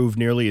proved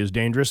nearly as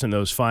dangerous. In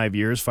those 5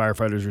 years,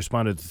 firefighters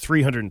responded to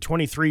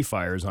 323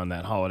 fires on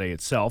that holiday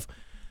itself.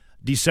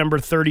 December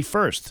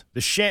 31st,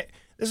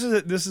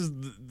 this is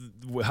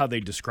how they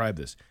describe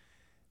this.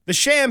 The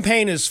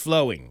champagne is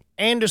flowing.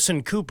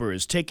 Anderson Cooper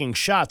is taking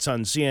shots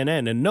on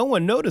CNN, and no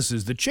one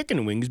notices the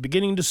chicken wings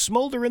beginning to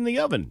smolder in the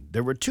oven.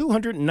 There were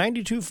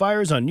 292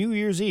 fires on New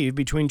Year's Eve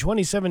between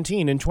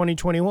 2017 and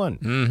 2021.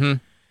 Mm-hmm.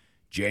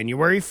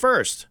 January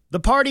 1st, the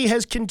party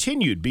has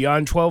continued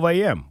beyond 12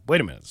 a.m.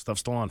 Wait a minute, stuff's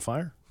still on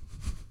fire?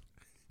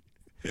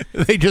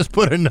 They just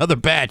put another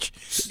batch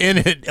in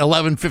at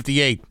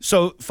 11:58.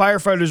 So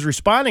firefighters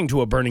responding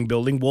to a burning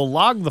building will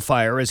log the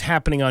fire as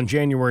happening on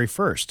January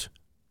 1st.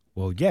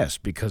 Well, yes,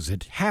 because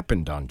it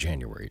happened on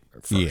January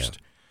 1st. Yeah.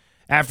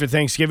 After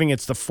Thanksgiving,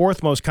 it's the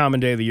fourth most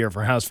common day of the year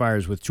for house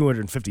fires, with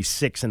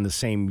 256 in the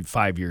same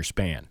 5-year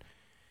span.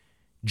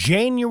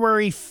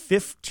 January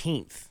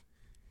 15th.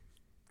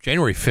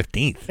 January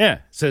 15th. Yeah,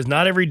 it says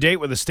not every date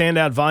with a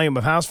standout volume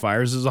of house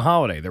fires is a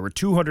holiday. There were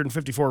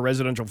 254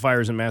 residential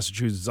fires in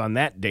Massachusetts on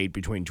that date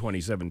between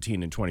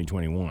 2017 and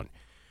 2021.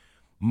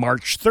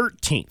 March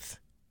 13th,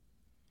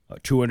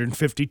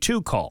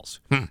 252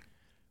 calls.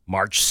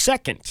 March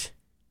 2nd,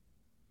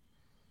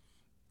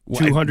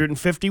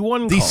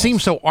 251 These calls. seem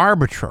so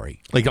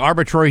arbitrary. Like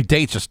arbitrary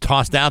dates just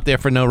tossed out there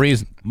for no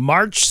reason.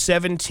 March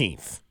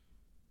 17th.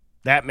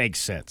 That makes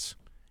sense.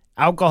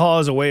 Alcohol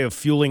is a way of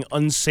fueling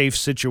unsafe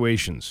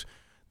situations.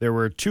 There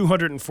were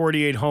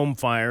 248 home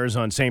fires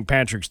on St.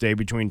 Patrick's Day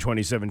between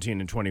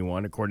 2017 and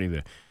 21, according to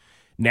the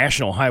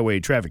National Highway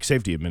Traffic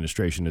Safety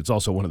Administration. It's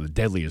also one of the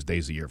deadliest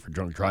days of the year for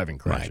drunk driving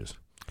crashes.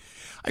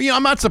 Right.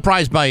 I'm not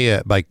surprised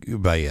by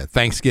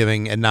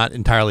Thanksgiving, and not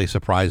entirely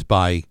surprised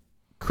by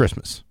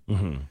Christmas.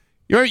 Mm-hmm.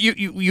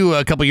 You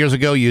a couple years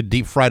ago, you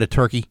deep fried a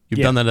turkey. You've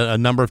done that a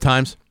number of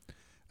times.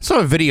 I saw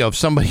a video of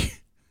somebody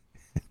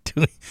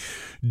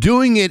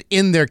doing it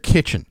in their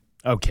kitchen.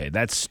 Okay,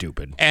 that's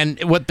stupid.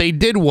 And what they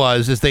did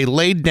is they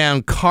laid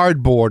down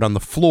cardboard on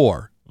the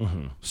floor.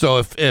 Mm-hmm. So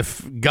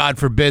if God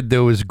forbid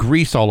there was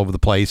grease all over the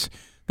place,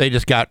 they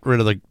just got rid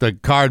of the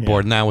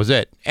cardboard and that was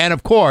it. And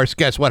of course,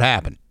 guess what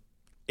happened?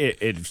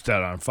 It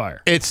set on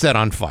fire. It set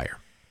on fire.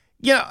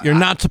 Yeah, You're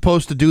not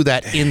supposed to do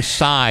that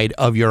inside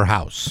of your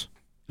house.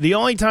 The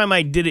only time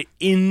I did it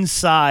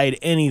inside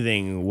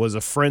anything was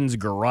a friend's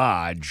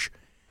garage.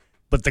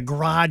 But the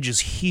garage is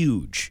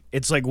huge.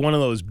 It's like one of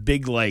those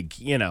big,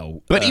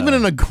 But even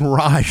in a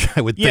garage,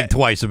 I would think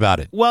twice about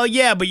it. Well,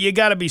 yeah, but you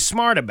got to be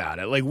smart about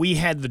it. Like, we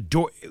had the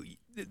door.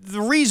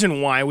 The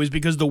reason why was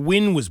because the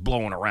wind was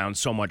blowing around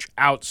so much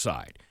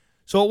outside.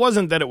 So it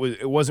wasn't that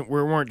it wasn't.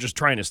 We weren't just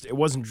trying to. It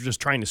wasn't just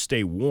trying to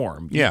stay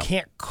warm. You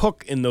can't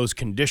cook in those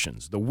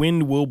conditions. The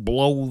wind will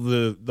blow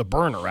the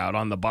burner out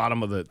on the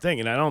bottom of the thing,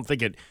 and I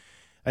think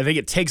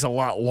it takes a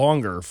lot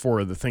longer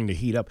for the thing to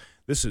heat up.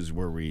 This is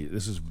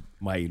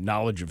my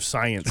knowledge of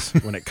science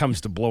when it comes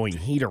to blowing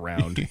heat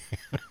around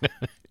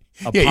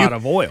a pot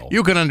of oil.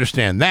 You can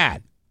understand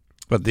that,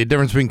 but the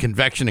difference between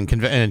convection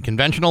and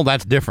conventional,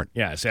 that's different.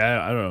 Yeah, see,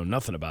 I don't know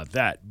nothing about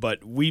that,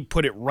 but we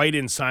put it right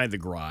inside the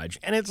garage,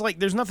 and it's like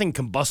there's nothing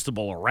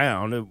combustible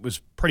around. It was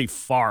pretty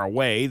far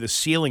away. The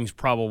ceiling's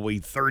probably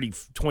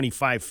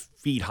 25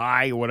 feet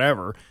high or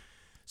whatever.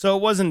 So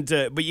it wasn't,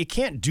 but you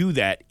can't do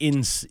that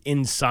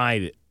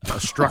inside a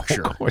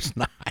structure. Of course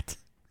not.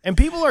 And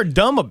people are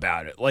dumb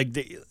about it.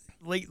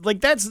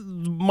 Like that's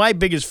my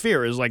biggest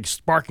fear is like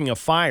sparking a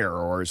fire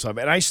or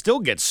something. And I still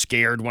get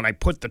scared when I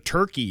put the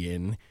turkey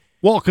in.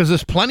 Well, because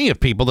there's plenty of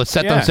people that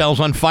set themselves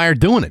on fire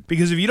doing it.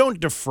 Because if you don't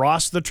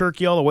defrost the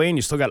turkey all the way and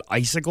you still got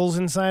icicles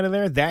inside of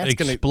there, it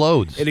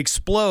explodes. It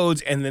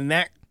explodes, and then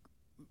that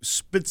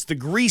spits the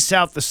grease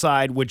out the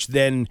side, which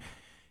then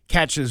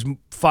catches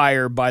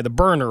fire by the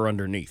burner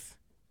underneath.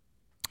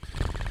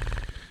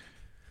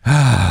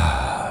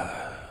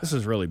 This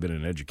has really been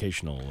an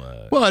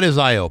educational... well, it is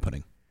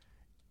eye-opening.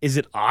 Is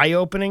it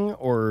eye-opening,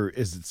 or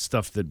is it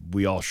stuff that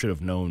we all should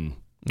have known?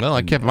 Well,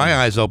 I kept my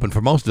eyes open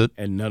for most of it.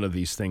 And none of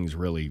these things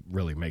really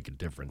make a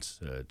difference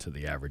to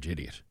the average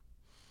idiot.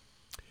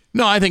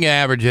 No, I think an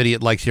average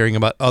idiot likes hearing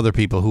about other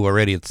people who are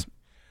idiots.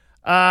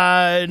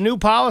 New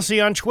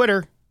policy on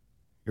Twitter.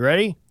 You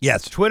ready?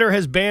 Yes. Twitter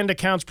has banned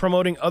accounts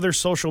promoting other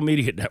social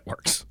media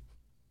networks.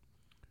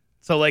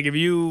 So, like, if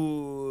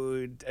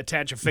you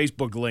attach a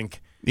Facebook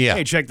link,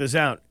 hey, check this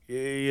out.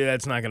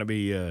 That's not going to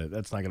be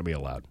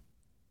allowed.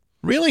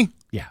 Really?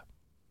 Yeah.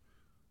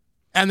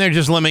 And they're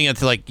just limiting it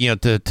to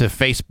to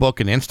Facebook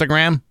and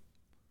Instagram?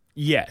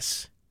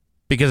 Yes.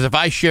 Because if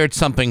I shared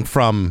something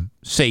from,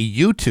 say,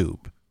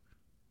 YouTube,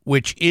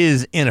 which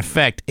is in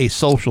effect a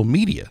social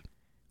media.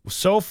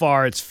 So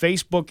far, it's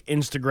Facebook,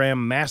 Instagram,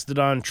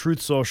 Mastodon,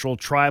 Truth Social,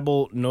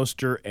 Tribal,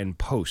 Nostr, and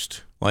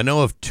Post. Well, I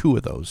know of 2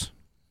 of those.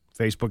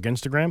 Facebook,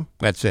 Instagram?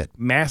 That's it.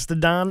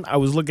 Mastodon? I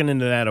was looking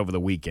into that over the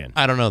weekend.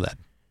 I don't know that.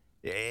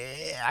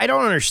 I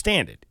don't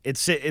understand it.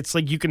 It's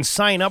like you can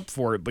sign up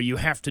for it, but you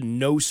have to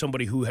know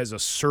somebody who has a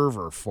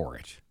server for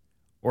it.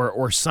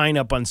 Or sign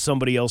up on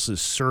somebody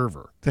else's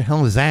server. The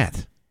hell is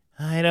that?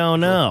 I don't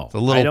know.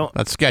 It's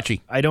that's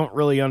sketchy. I don't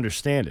really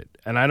understand it.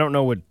 And I don't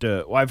know what...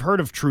 I've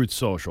heard of Truth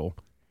Social.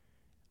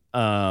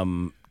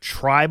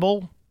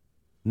 Tribal,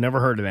 never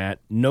heard of that.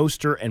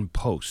 Nostr and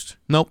Post.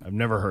 Nope. I've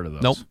never heard of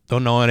those. Nope.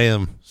 Don't know any of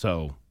them.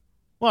 So,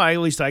 well, at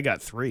least I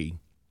got 3.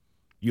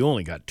 You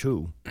only got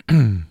 2.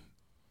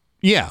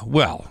 Yeah,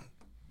 well,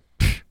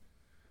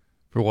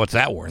 for what's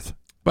that worth?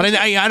 But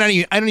I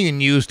don't even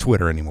use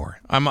Twitter anymore.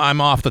 I'm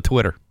off the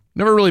Twitter.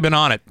 Never really been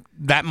on it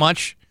that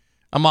much.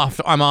 I'm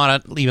on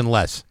it even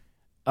less.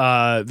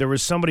 There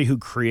was somebody who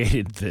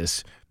created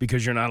this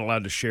because you're not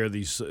allowed to share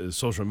these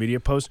social media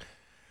posts.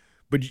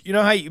 But you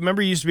know how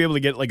remember you used to be able to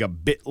get like a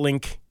bit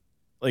link,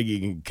 like you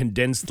can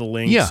condense the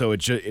link, so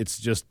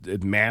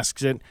it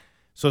masks it.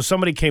 So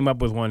somebody came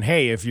up with one.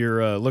 Hey, if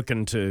you're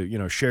looking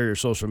to share your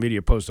social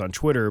media post on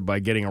Twitter by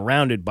getting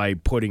around it by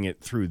putting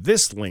it through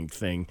this link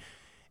thing,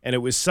 and it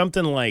was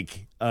something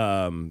like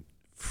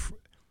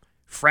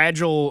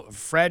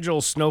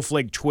fragile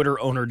snowflake Twitter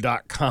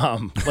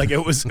owner.com. Like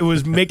it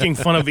was making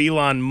fun of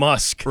Elon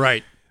Musk,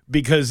 Right.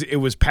 because it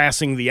was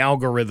passing the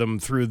algorithm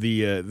through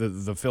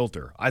the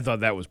filter. I thought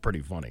that was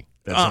pretty funny.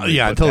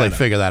 Until they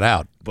figure that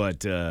out.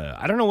 But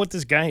I don't know what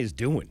this guy is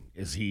doing.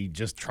 Is he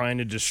just trying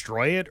to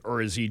destroy it,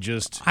 or is he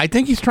just? I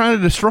think he's trying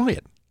to destroy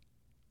it.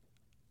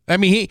 I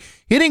mean, he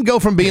didn't go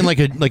from being like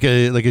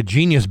a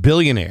genius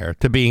billionaire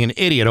to being an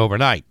idiot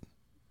overnight.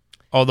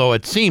 Although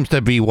it seems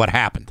to be what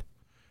happened.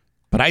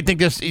 But I think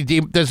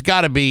there's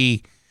got to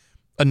be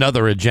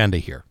another agenda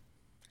here.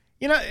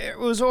 It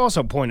was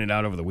also pointed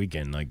out over the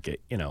weekend,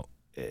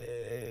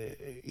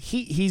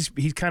 he's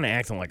kind of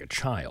acting like a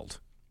child.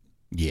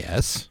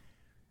 Yes.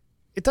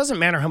 It doesn't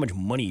matter how much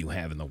money you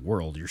have in the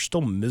world, you're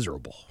still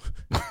miserable.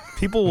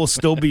 People will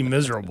still be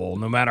miserable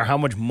no matter how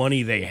much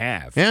money they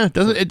have. Yeah,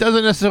 it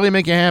doesn't necessarily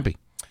make you happy.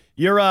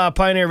 Your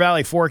Pioneer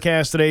Valley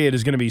forecast today, it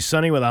is going to be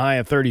sunny with a high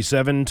of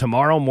 37.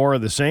 Tomorrow, more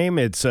of the same.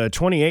 It's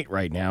 28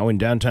 right now in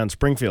downtown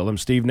Springfield. I'm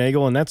Steve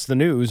Nagel, and that's the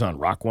news on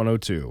Rock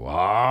 102.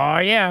 Oh,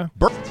 yeah.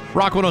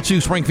 Rock 102,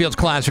 Springfield's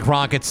Classic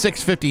Rock at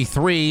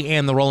 6:53,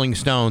 and the Rolling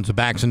Stones,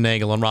 Bax and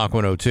Nagel on Rock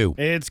 102.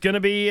 It's going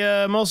to be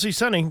mostly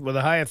sunny with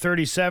a high of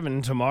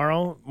 37.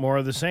 Tomorrow, more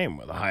of the same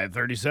with a high of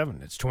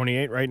 37. It's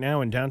 28 right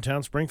now in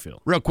downtown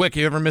Springfield. Real quick,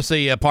 you ever miss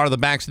a part of the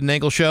Bax and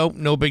Nagel show?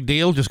 No big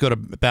deal. Just go to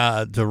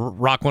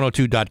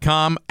rock102.com.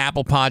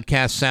 Apple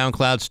Podcasts,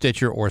 SoundCloud,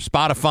 Stitcher, or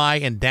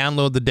Spotify, and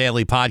download the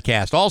daily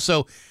podcast.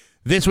 Also,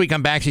 this week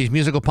on Baxi's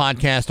musical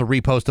podcast, a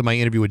repost of my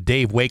interview with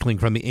Dave Wakeling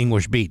from the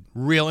English Beat.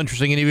 Real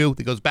interesting interview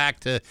that goes back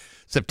to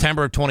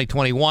September of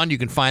 2021. You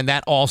can find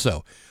that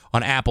also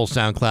on Apple,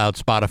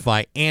 SoundCloud,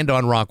 Spotify, and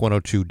on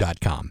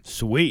rock102.com.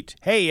 Sweet.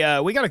 Hey,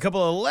 we got a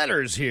couple of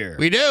letters here.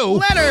 We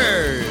do.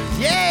 Letters!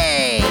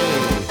 Yay!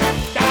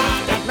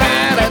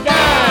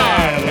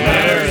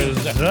 Letters.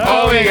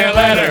 Oh, we get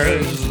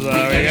letters. We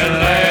get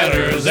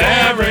letters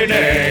every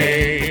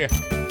day.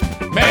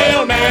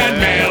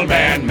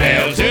 Mailman,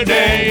 mail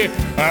today.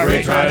 I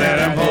reach right in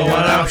and pull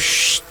one out.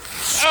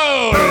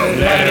 Oh,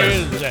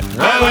 letters.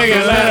 Oh, we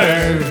get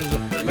letters.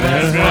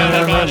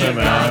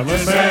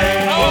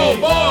 Oh,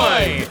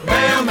 boy.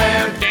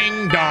 Mailman,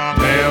 ding dong.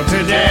 Mail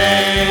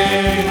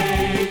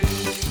today.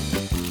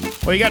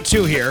 Well, you got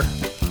two here.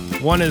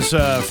 One is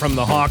from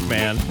the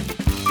Hawkman.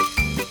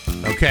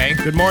 Okay.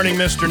 Good morning,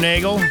 Mr.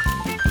 Nagel.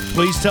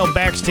 Please tell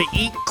Bax to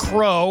eat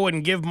crow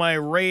and give my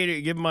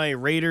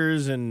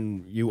Raiders,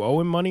 and you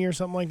owe him money or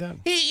something like that.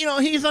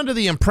 He's under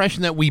the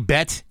impression that we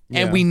bet,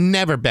 and we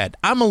never bet.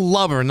 I'm a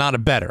lover, not a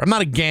better. I'm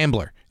not a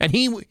gambler, and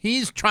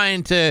he's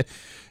trying to.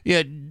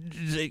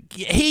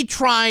 He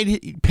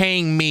tried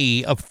paying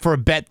me for a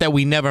bet that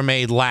we never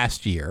made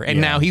last year,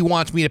 and now he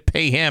wants me to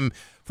pay him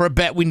for a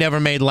bet we never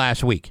made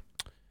last week.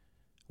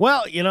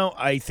 Well,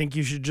 I think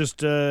you should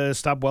just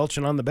stop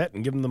welching on the bet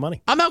and give him the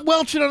money. I'm not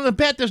welching on the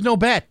bet. There's no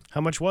bet. How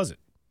much was it?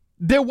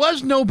 There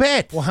was no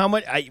bet. Well, how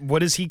much?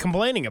 What is he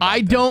complaining about?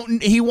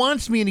 He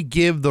wants me to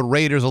give the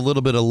Raiders a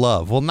little bit of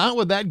love. Well, not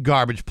with that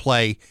garbage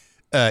play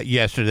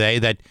yesterday.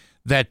 That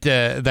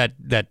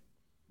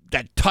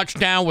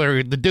touchdown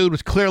where the dude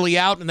was clearly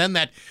out, and then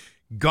that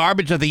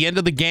garbage at the end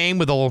of the game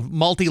with the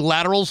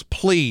multilaterals.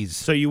 Please.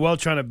 So you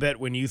welch on a bet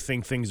when you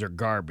think things are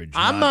garbage.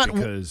 I'm not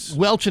because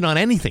welching on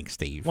anything,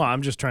 Steve. Well,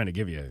 I'm just trying to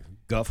give you a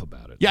guff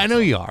about it. Yeah, I know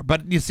you are.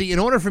 But you see, in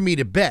order for me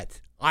to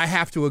bet, I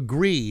have to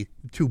agree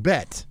to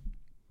bet.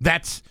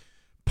 That's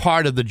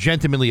part of the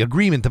gentlemanly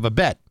agreement of a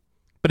bet.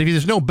 But if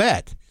there's no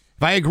bet,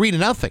 if I agree to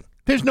nothing,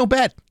 there's no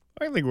bet.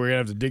 I think we're going to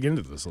have to dig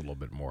into this a little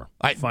bit more.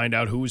 Find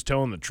out who's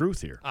telling the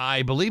truth here.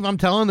 I believe I'm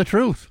telling the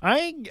truth.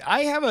 I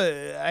have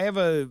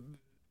a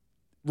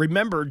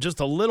remember just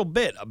a little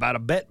bit about a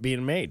bet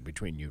being made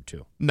between you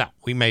two. No,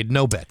 we made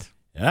no bet.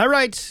 All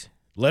right.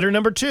 Letter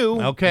number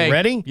 2. Okay.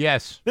 Ready?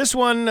 Yes. This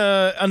one,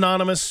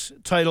 anonymous,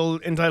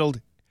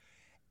 entitled,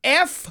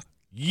 F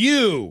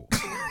you.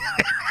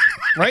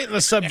 Right in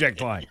the subject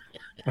line.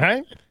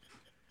 Right?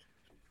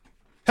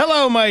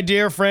 Hello, my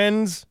dear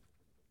friends.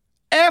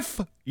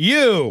 F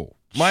you.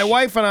 My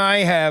wife and I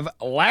have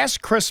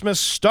Last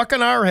Christmas stuck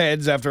in our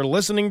heads after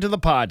listening to the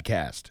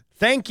podcast.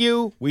 Thank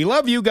you. We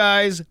love you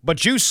guys,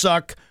 but you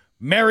suck.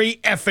 Merry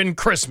effing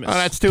Christmas. Oh,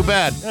 that's too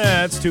bad.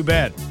 That's too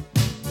bad.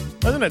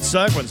 Doesn't it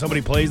suck when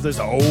somebody plays this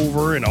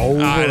over and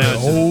over and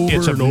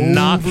it's over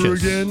obnoxious. over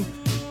again?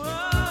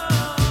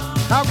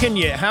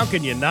 How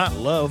can you not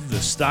love the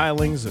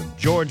stylings of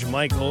George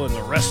Michael and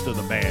the rest of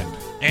the band?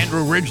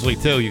 Andrew Ridgely,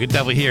 too. You can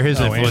definitely hear his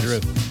influence. Andrew.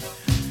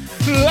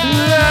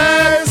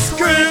 Last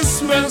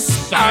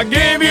Christmas, I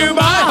gave you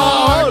my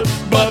heart,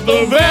 but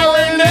the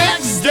very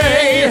next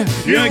day,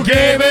 you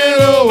gave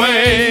it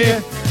away.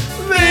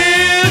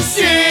 This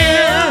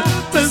year,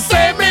 to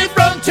save me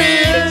from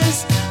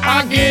tears,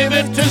 I give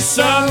it to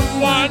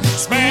someone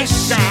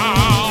special.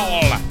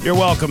 You're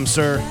welcome,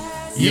 sir.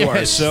 You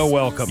are so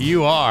welcome.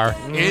 You are,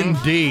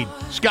 indeed.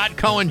 Scott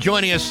Cohen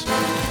joining us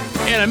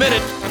in a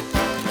minute.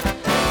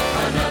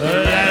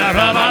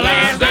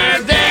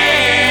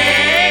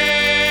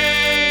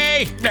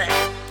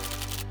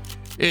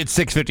 It's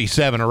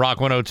 6:57 at Rock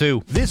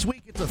 102. This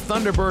week it's a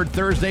Thunderbird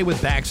Thursday with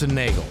Bax and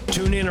Nagel.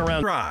 Tune in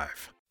around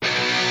Drive.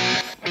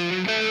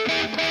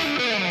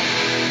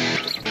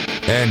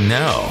 And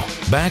now,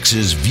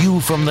 Bax's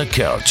View from the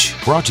Couch,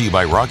 brought to you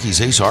by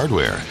Rocky's Ace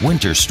Hardware,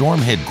 Winter Storm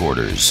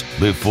Headquarters,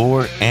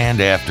 before and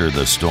after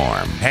the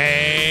storm.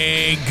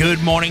 Hey,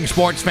 good morning,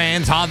 sports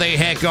fans. How the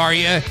heck are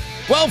you?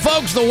 Well,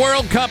 folks, the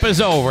World Cup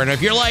is over, and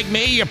if you're like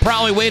me, you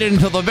probably waited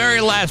until the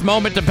very last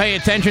moment to pay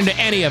attention to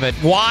any of it.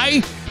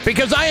 Why?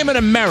 Because I am an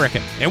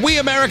American, and we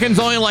Americans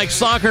only like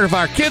soccer if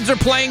our kids are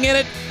playing in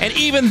it, and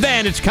even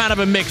then, it's kind of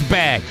a mixed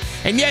bag.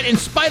 And yet, in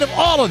spite of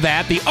all of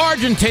that, the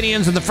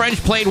Argentinians and the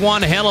French played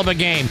one hell of a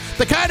game.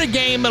 The kind of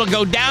game that'll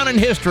go down in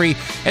history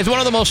as one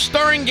of the most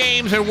stirring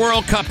games in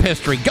World Cup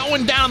history.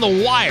 Going down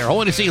the wire,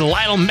 only to see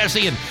Lionel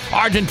Messi and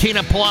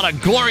Argentina pull out a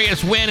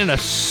glorious win in a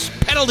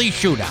penalty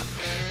shootout.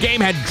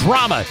 Game had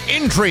drama,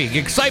 intrigue,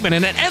 excitement,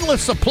 and an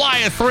endless supply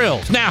of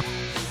thrills. Now,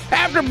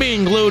 after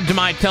being glued to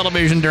my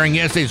television during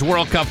yesterday's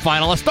World Cup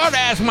final, I started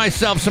asking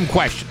myself some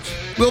questions.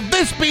 Will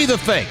this be the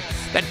thing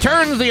that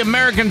turns the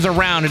Americans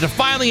around into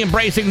finally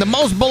embracing the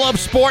most beloved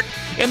sport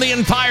in the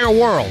entire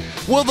world?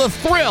 Will the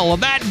thrill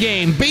of that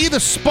game be the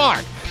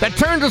spark that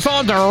turns us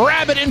on to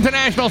rabid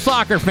international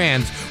soccer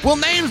fans? Will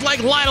names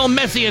like Lionel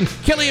Messi and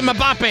Kylian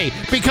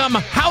Mbappe become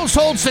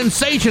household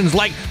sensations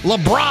like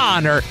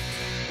LeBron or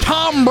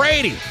Tom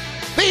Brady?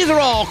 These are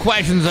all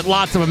questions that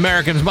lots of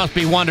Americans must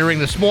be wondering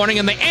this morning,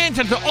 and the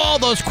answer to all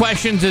those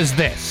questions is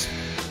this: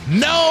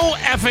 no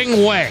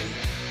effing way.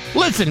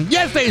 Listen,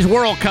 yesterday's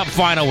World Cup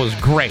final was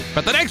great,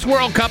 but the next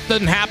World Cup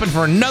doesn't happen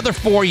for another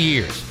 4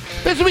 years.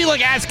 This would be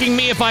like asking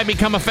me if I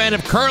become a fan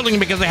of curling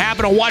because I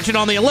happened to watch it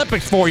on the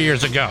Olympics 4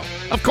 years ago.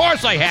 Of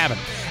course I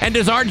haven't. And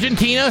does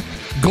Argentina's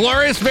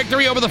glorious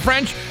victory over the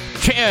French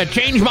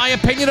change my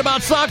opinion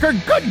about soccer?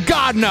 Good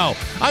God, no.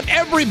 I'm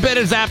every bit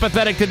as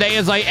apathetic today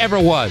as I ever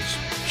was.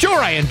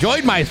 Sure, I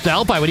enjoyed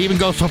myself. I would even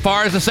go so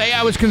far as to say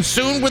I was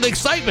consumed with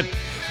excitement.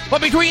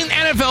 But between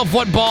NFL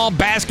football,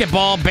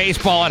 basketball,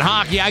 baseball, and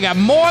hockey, I got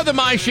more than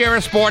my share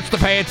of sports to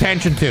pay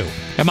attention to.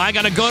 Am I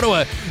going to go to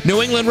a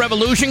New England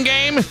Revolution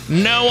game?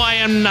 No, I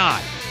am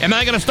not. Am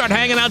I going to start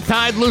hanging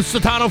outside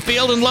Lusitano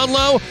Field in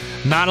Ludlow?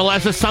 Not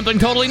unless it's something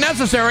totally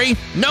necessary.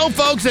 No,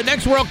 folks, the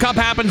next World Cup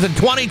happens in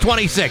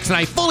 2026, and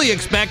I fully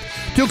expect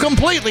to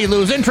completely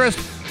lose interest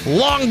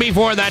long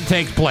before that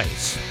takes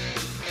place.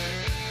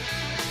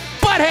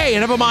 But hey,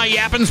 enough of my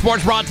yapping.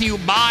 Sports brought to you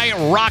by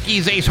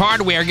Rocky's Ace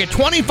Hardware. Get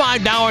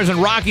 $25 in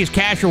Rocky's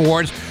cash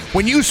rewards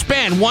when you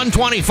spend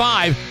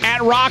 $125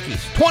 at Rocky's.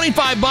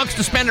 $25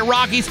 to spend at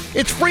Rocky's.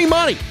 It's free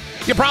money.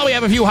 You probably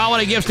have a few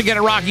holiday gifts to get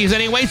at Rocky's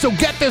anyway, so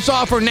get this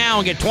offer now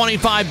and get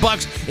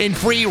 $25 in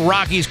free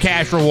Rocky's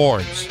cash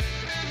rewards.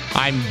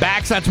 I'm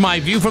back. That's my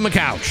view from the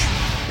couch.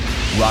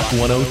 Rock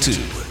 102,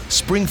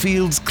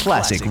 Springfield's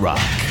classic rock.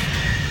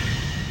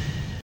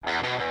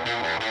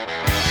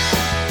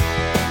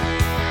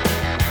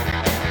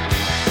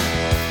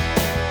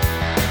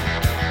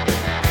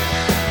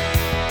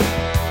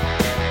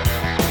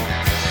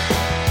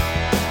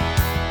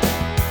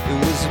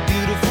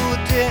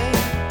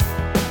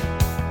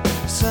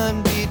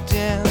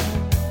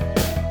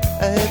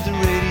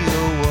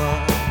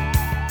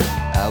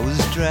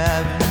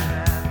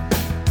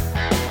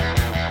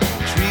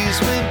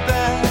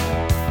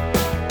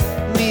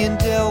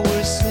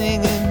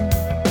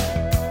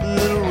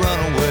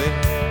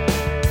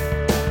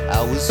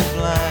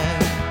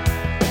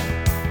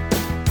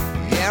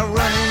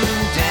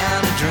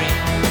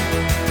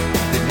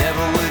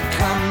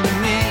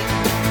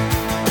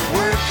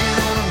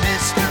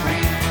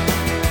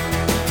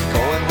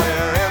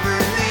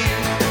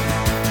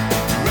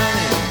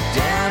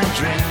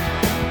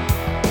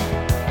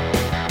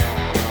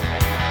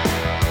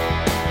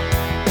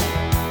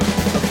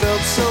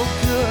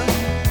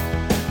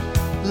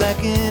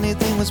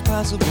 Anything was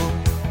possible.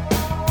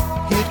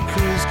 Hit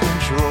cruise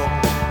control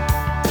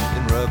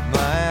and rub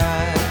my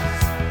eyes.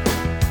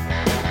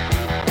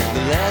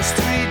 The last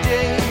 3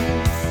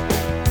 days,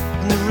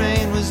 and the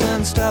rain was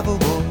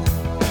unstoppable.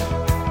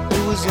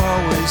 It was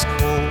always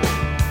cold,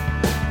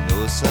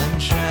 no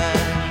sunshine.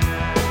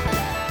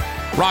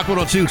 Rock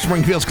 102,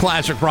 Springfield's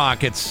classic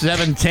rock. It's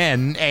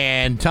 7:10,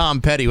 and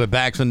Tom Petty with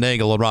Bax and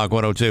Nagel at Rock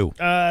 102.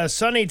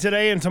 Sunny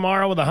today and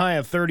tomorrow with a high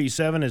of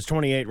 37. It's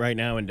 28 right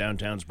now in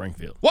downtown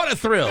Springfield. What a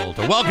thrill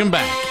to welcome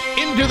back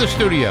into the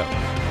studio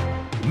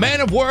a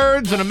man of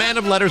words and a man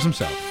of letters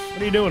himself.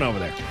 What are you doing over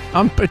there?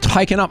 I'm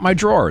hiking up my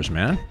drawers,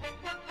 man.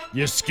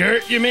 Your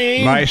skirt, you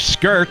mean? My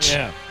skirt.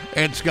 Yeah.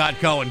 And Scott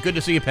Cohen. Good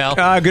to see you, pal.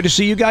 Good to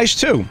see you guys,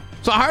 too.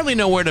 So I hardly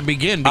know where to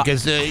begin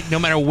because no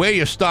matter where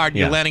you start,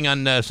 you're landing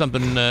on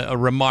something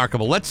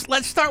remarkable.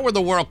 Let's start with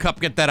the World Cup.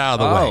 Get that out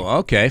of the way. Oh,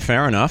 okay.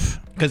 Fair enough.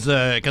 Because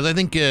I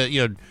think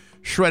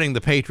shredding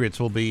the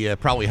Patriots will be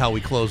probably how we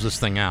close this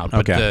thing out.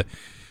 But, Okay.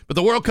 But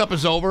the World Cup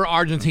is over.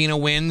 Argentina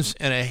wins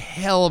in a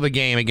hell of a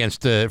game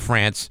against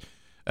France.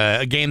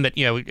 A game that,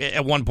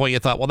 at one point you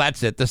thought, well,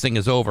 that's it. This thing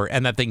is over.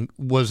 And that thing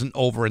wasn't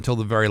over until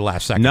the very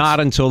last second. Not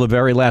until the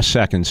very last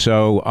second.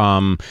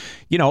 So,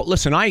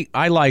 listen,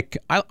 I like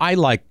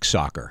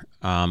soccer.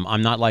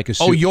 I'm not like a.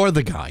 Oh, you're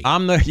the guy.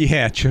 I'm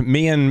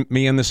me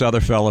and this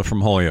other fella from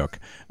Holyoke,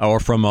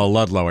 or from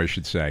Ludlow, I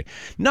should say.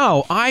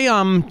 No,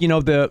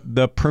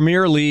 the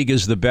Premier League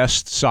is the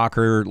best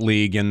soccer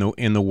league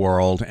in the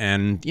world,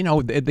 and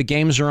the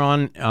games are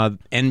on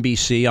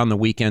NBC on the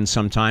weekend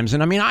sometimes,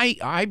 and I mean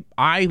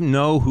I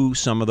know who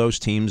some of those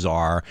teams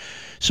are,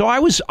 so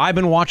I've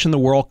been watching the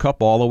World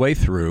Cup all the way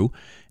through,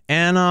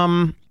 and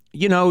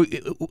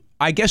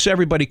I guess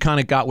everybody kind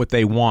of got what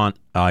they want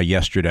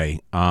yesterday.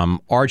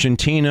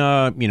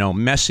 Argentina,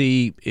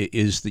 Messi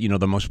is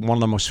one of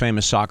the most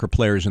famous soccer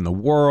players in the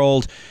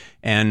world,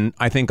 and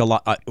I think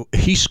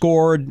he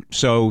scored,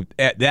 so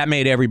that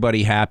made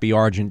everybody happy.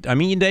 I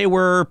mean, they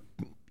were.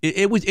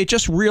 It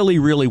just really,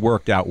 really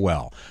worked out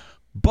well.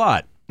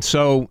 But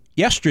so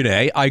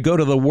yesterday, I go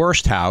to the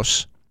Worst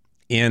House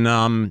in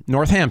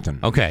Northampton.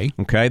 Okay,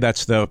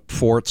 that's the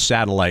Fort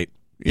Satellite.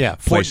 Yeah,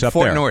 place up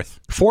Fort there. North.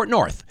 Fort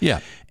North.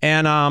 Yeah.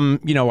 And,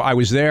 I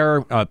was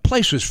there.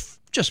 Place was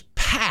just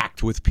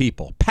packed with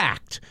people.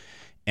 Packed.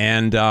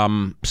 And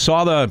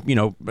saw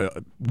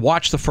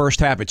watched the first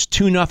half. It's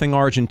 2-0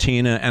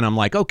 Argentina. And I'm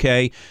like,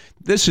 okay,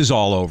 this is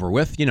all over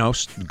with.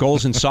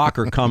 Goals in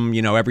soccer come,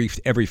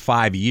 every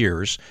 5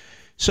 years.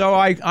 So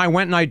I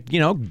went and I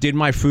did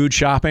my food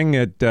shopping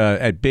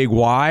at Big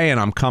Y. And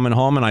I'm coming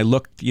home and I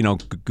looked,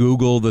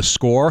 Google the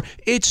score.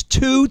 It's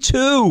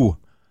 2-2.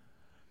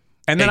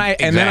 And then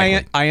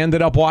I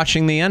ended up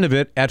watching the end of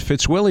it at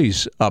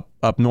Fitzwilliams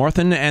up north,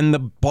 and the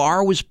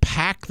bar was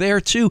packed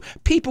there too.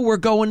 People were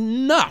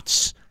going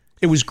nuts.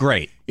 It was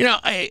great.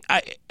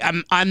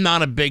 I'm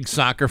not a big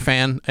soccer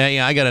fan.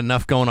 I got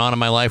enough going on in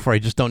my life where I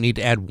just don't need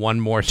to add one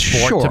more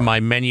sport to my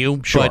menu.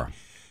 Sure. But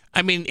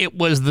I mean, it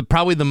was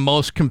probably the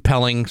most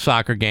compelling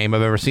soccer game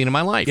I've ever seen in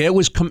my life. It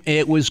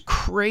was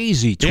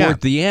crazy toward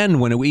the end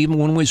when it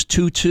was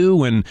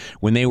 2-2 and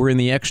when they were in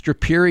the extra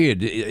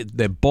period.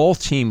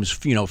 Both teams,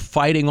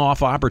 fighting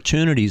off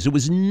opportunities. It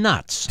was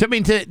nuts. I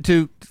mean,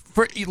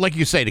 for, like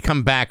you say, to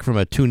come back from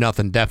a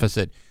 2-0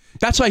 deficit.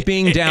 That's like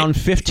being down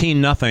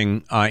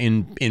 15-0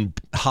 in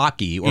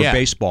hockey or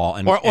baseball,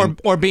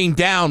 or being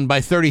down by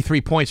 33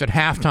 points at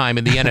halftime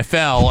in the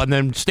NFL, and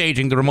then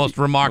staging the most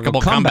remarkable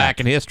comeback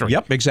in history.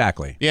 Yep,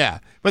 exactly. Yeah,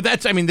 but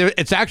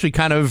it's actually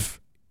kind of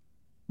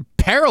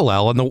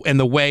parallel in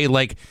the way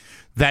like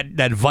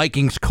that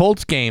Vikings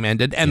Colts game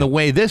ended, and the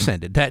way this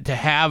ended. That to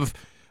have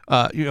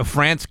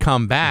France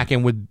come back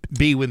and would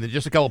be with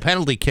just a couple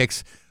penalty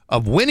kicks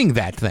of winning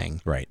that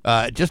thing. Right.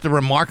 Just a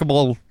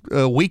remarkable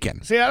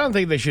weekend. See, I don't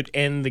think they should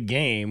end the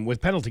game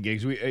with penalty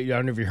kicks. I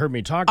don't know if you heard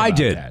me talk about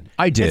that.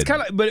 I did. It's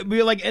kind of, but it'd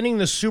be like ending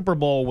the Super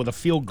Bowl with a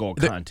field goal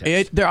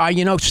contest.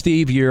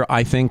 Steve,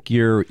 I think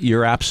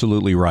you're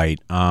absolutely right.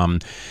 In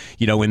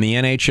the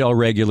NHL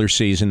regular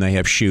season, they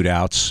have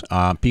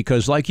shootouts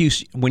because,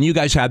 when you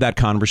guys had that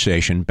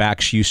conversation,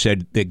 Bax, you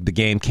said the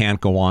game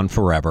can't go on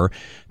forever.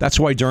 That's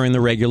why during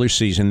the regular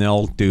season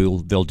they'll do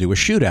a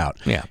shootout.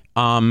 Yeah.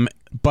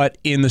 But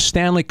in the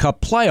Stanley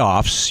Cup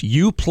playoffs,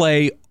 you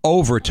play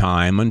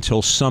overtime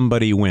until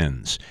somebody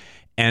wins.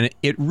 And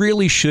it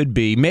really should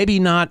be, maybe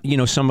not,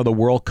 some of the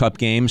World Cup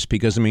games,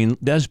 because,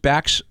 as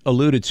Bax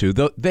alluded to,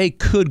 they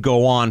could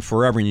go on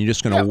forever and you're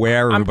just going to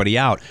wear everybody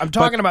out. I'm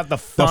talking about the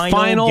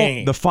final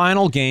game. The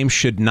final game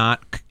should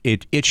not,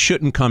 it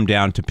shouldn't come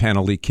down to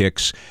penalty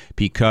kicks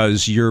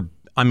because you're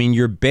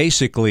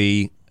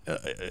basically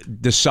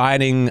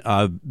deciding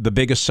the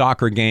biggest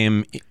soccer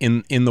game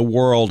in the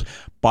world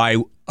by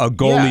a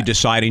goalie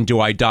deciding, do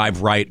I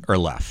dive right or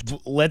left?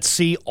 Let's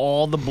see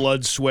all the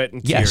blood, sweat,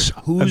 and tears.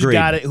 Yes, who's agreed.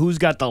 got it? Who's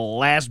got the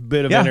last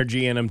bit of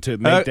energy in them to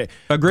make the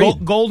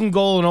golden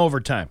goal in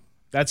overtime?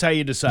 That's how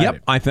you decide.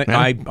 Yep, I think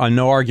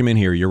no argument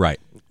here. You're right.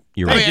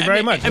 Thank you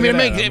very much. It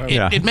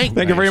makes.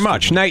 Thank you very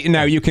much. Now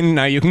you can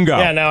go.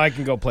 Yeah, now I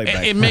can go play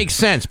back. It makes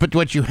sense, but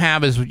what you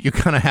have is you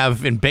kind of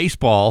have in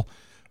baseball.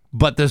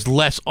 But there's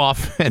less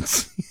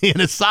offense in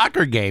a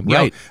soccer game.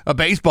 Right. A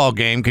baseball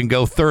game can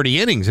go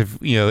 30 innings, if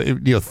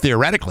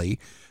theoretically.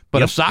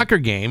 But a soccer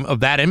game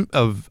of that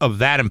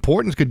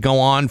importance could go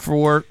on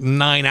for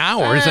 9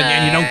 hours,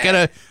 and you don't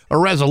get a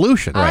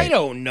resolution. I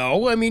don't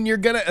know. You're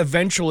going to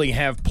eventually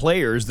have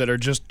players that are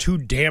just too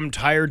damn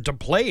tired to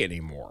play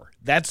anymore.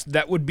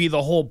 That would be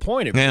the whole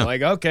point. If you're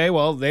like, okay,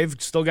 well, they've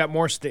still got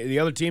more. The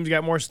other team's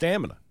got more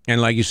stamina. And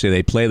like you say,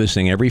 they play this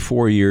thing every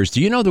 4 years.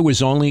 Do you know there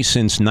was only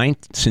since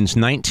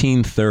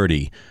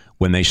 1930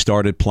 when they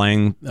started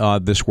playing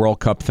this World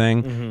Cup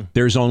thing? Mm-hmm.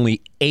 There's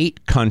only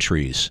 8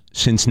 countries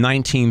since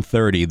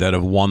 1930 that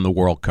have won the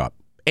World Cup.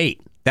 8.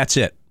 That's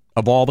it.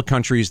 Of all the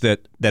countries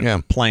that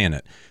play in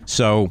it.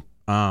 So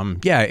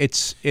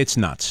it's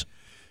nuts.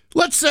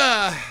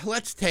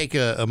 Let's take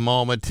a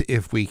moment,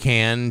 if we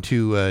can,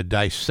 to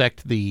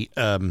dissect the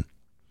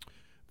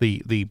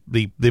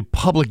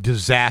public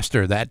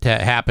disaster that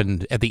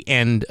happened at the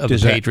end of the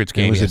Patriots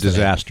game. It was yesterday. a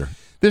disaster.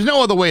 There's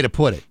no other way to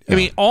put it.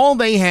 Yeah. All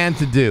they had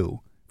to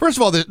do First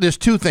of all, there's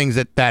two things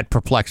that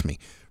perplex me.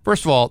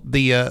 First of all,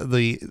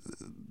 the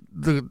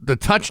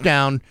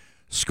touchdown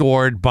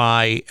scored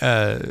at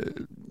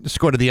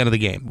the end of the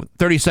game,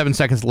 37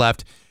 seconds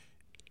left.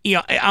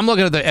 I'm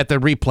looking at the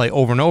replay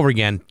over and over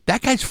again.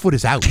 That guy's foot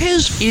is out.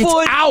 His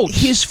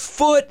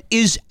foot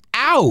is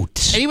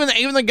out. And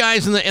even the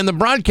guys in the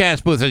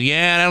broadcast booth said,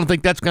 "Yeah, I don't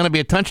think that's going to be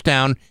a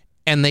touchdown."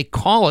 And they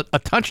call it a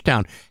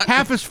touchdown.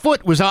 Half his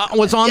foot was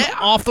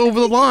off over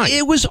the line.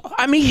 It was.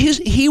 I mean,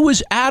 he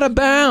was out of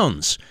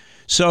bounds.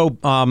 So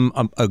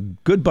a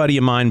good buddy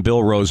of mine,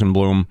 Bill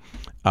Rosenblum,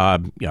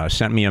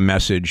 sent me a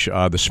message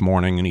this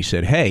morning, and he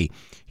said, "Hey,"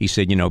 he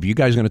said, "if you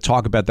guys are going to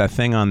talk about that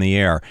thing on the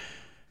air,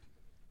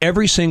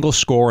 every single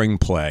scoring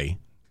play.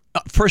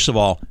 First of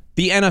all,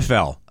 the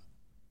NFL,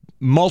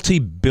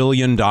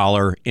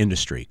 multi-billion-dollar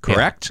industry,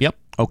 correct? Yeah. Yep.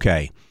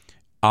 Okay.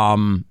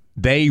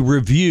 They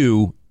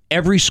review."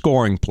 Every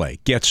scoring play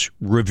gets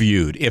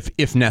reviewed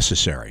if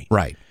necessary.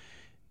 Right.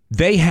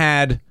 They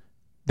had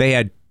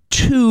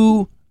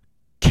 2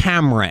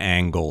 camera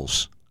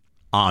angles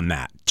on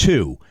that.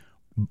 2.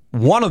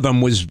 One of them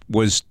was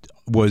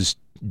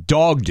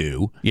dog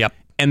do. Yep.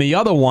 And the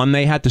other one,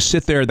 they had to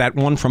sit there, that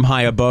one from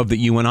high above that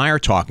you and I are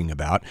talking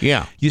about.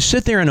 Yeah. You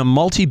sit there in a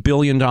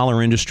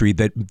multi-billion-dollar industry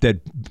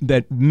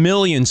that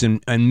millions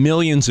and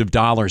millions of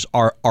dollars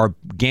are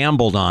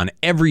gambled on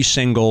every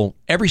single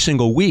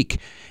week.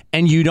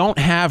 And you don't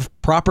have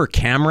proper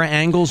camera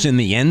angles in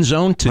the end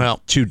zone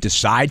to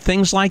decide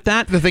things like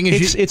that. The thing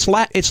is,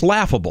 it's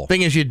laughable.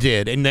 Thing is, you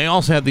did, and they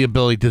also have the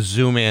ability to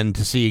zoom in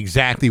to see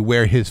exactly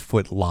where his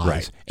foot lies.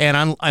 Right.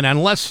 And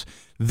unless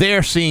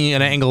they're seeing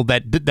an angle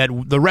that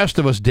the rest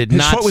of us did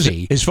not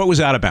see, his foot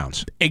was out of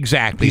bounds.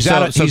 Exactly. He's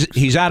out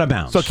of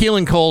bounds. So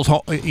Keelan Cole's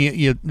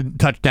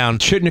touchdown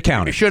shouldn't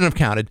have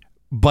counted,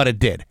 but it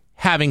did.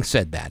 Having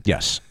said that,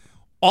 yes,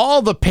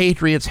 all the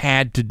Patriots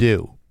had to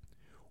do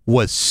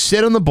was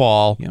sit on the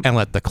ball and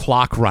let the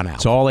clock run out.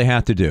 That's all they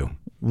had to do.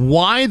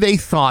 Why they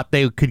thought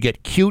they could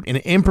get cute and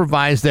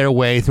improvise their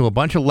way through a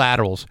bunch of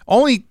laterals.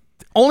 Only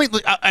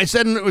I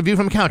said in a review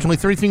from the couch, only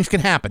 3 things can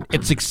happen.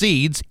 It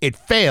succeeds, it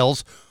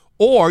fails,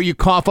 or you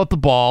cough up the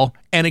ball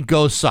and it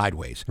goes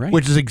sideways,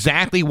 which is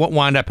exactly what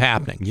wound up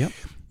happening. Yep.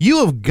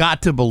 You have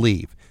got to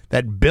believe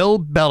that Bill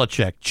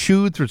Belichick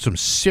chewed through some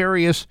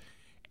serious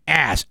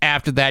ass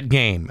after that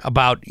game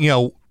about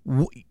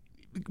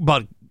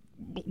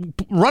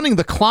running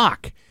the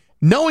clock,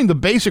 knowing the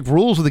basic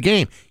rules of the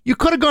game. You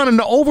could have gone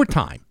into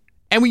overtime,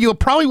 and you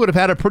probably would have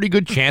had a pretty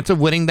good chance of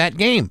winning that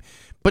game.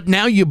 But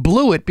now you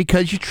blew it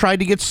because you tried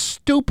to get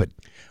stupid.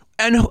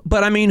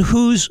 But I mean,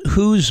 whose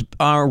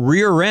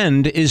rear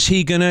end is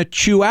he going to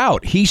chew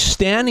out? He's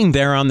standing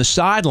there on the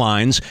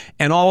sidelines,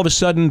 and all of a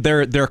sudden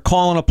they're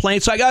calling a play.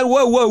 It's like,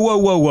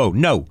 whoa,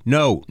 no,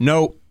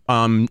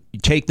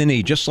 take the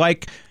knee, just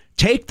like.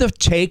 Take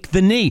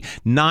the knee.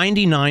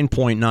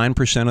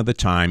 99.9% of the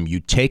time, you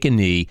take a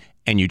knee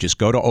and you just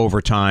go to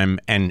overtime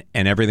and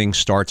everything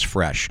starts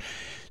fresh.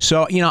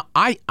 So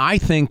I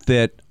think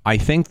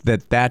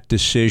that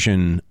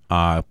decision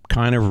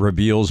kind of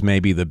reveals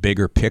maybe the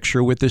bigger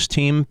picture with this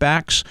team,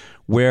 Bax,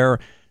 where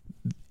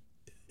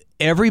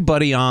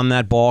everybody on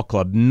that ball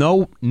club,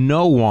 no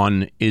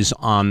one is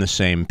on the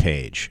same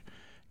page.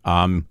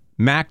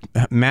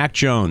 Mac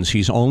Jones,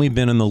 he's only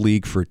been in the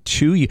league for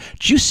 2 years.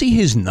 Did you see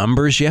his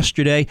numbers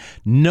yesterday?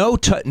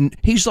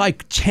 He's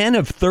like 10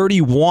 of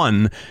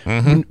 31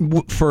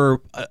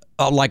 for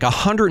like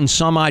 100 and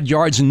some odd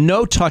yards.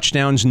 No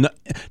touchdowns.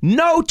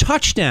 No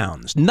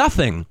touchdowns.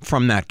 Nothing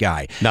from that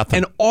guy. Nothing.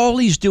 And all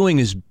he's doing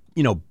is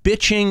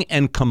bitching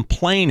and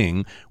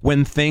complaining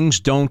when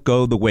things don't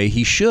go the way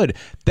he should.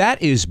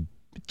 That is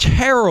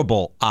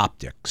terrible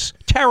optics.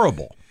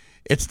 Terrible.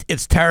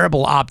 It's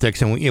terrible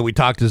optics, and we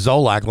talked to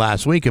Zolak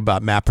last week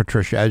about Matt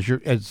Patricia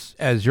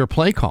as your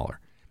play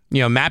caller.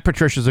 Matt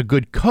Patricia's a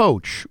good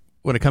coach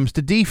when it comes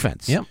to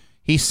defense. Yep.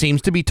 He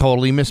seems to be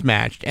totally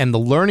mismatched, and the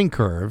learning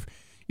curve.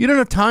 You don't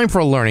have time for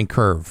a learning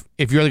curve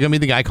if you're going to be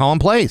the guy calling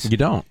plays. You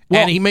don't.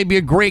 And he may be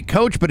a great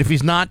coach, but if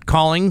he's not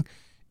calling,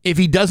 if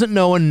he doesn't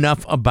know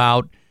enough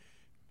about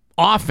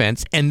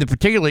offense, and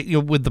particularly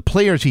with the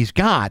players he's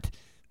got.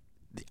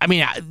 I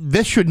mean,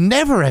 this should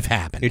never have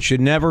happened. It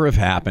should never have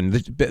happened.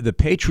 The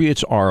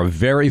Patriots are a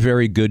very,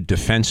 very good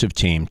defensive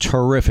team,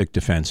 terrific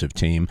defensive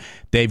team.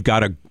 They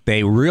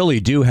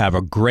really do have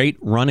a great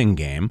running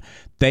game.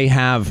 They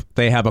have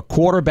a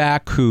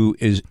quarterback who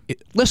is,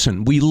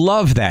 listen, we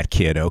love that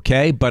kid,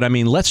 okay? But I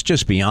mean, let's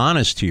just be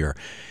honest here.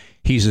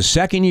 He's a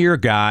second-year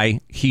guy.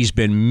 He's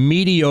been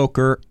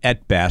mediocre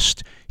at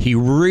best. He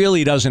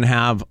really doesn't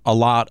have a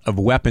lot of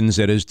weapons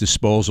at his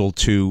disposal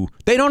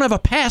they don't have a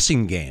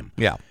passing game.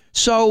 Yeah.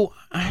 So,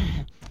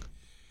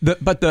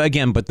 but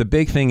the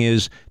big thing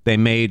is they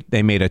made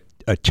a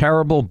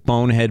terrible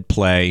bonehead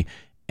play,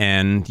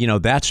 and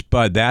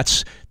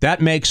that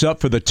makes up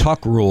for the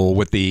tuck rule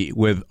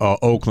with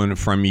Oakland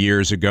from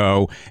years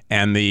ago,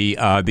 and the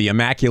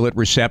immaculate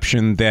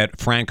reception that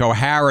Franco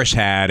Harris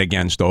had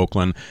against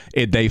Oakland.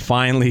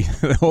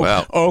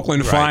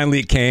 Oakland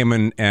finally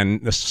came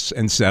and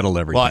settled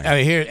everything.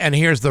 Well,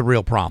 here's the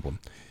real problem.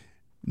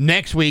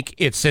 Next week,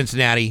 it's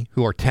Cincinnati,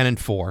 who are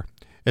 10-4.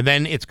 And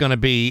then it's going to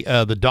be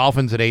the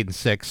Dolphins at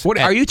 8-6. What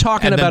are you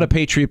talking about? A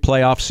Patriot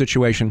playoff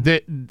situation?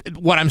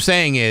 What I'm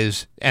saying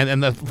is,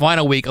 and the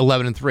final week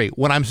 11-3.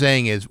 What I'm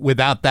saying is,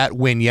 without that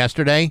win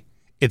yesterday,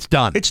 it's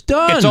done. It's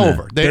done. It's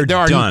over. They're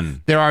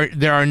done. There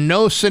are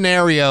no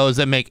scenarios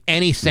that make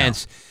any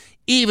sense. No.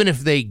 Even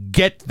if they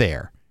get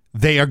there,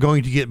 they are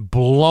going to get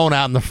blown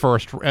out in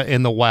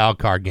the wild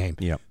card game.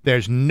 Yep.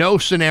 There's no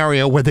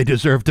scenario where they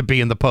deserve to be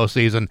in the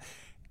postseason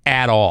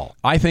at all.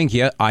 I think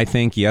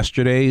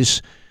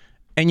yesterday's.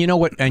 And you know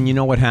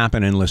what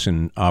happened? And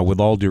listen, with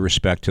all due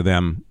respect to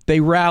them,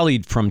 they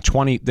rallied from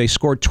 20. They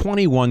scored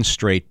 21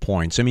 straight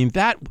points. I mean,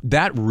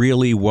 that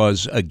really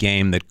was a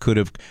game that could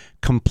have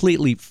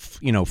completely,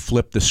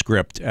 flipped the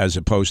script as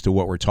opposed to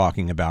what we're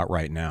talking about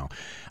right now.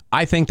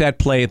 I think that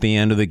play at the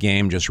end of the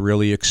game just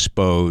really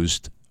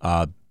exposed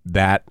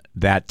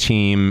that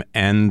team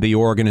and the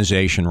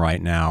organization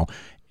right now,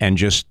 and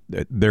just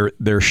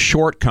their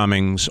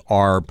shortcomings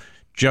are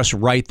just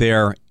right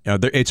there.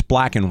 It's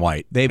black and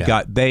white. They've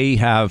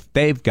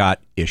got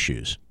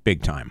issues,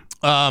 big time.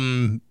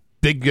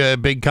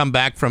 Big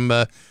comeback from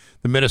the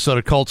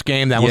Minnesota Colts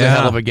game. That was a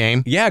hell of a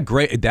game. Yeah,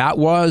 great. That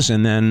was,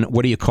 and then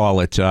what do you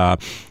call it?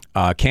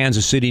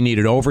 Kansas City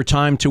needed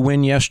overtime to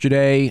win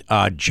yesterday.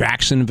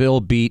 Jacksonville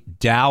beat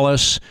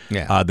Dallas.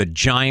 Yeah. The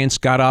Giants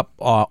got up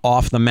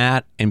off the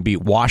mat and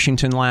beat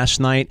Washington last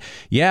night.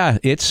 Yeah,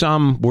 it's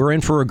we're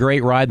in for a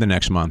great ride the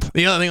next month.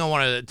 The other thing I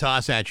wanted to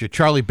toss at you,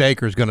 Charlie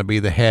Baker is going to be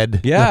the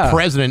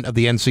president of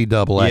the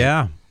NCAA.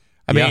 Yeah.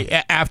 I mean,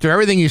 after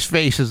everything he's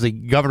faced as the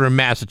governor of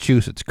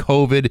Massachusetts,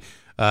 COVID,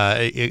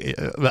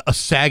 a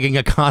sagging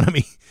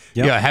economy,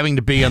 having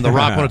to be on the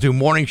Rock 102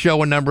 morning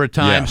show a number of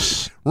times.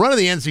 Yes. Running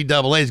the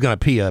NCAA is going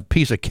to be a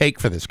piece of cake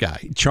for this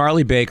guy.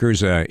 Charlie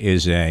Baker's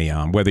is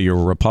whether you're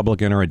a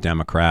Republican or a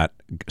Democrat,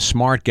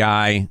 smart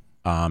guy.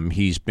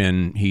 He's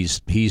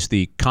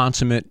the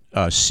consummate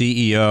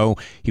CEO.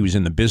 He was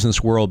in the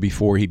business world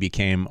before he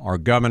became our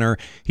governor.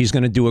 He's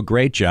going to do a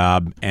great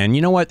job. And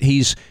you know what?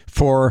 He's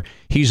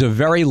a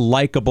very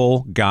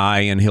likable guy,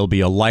 and he'll be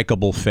a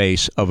likable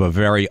face of a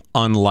very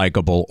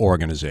unlikable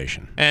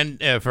organization.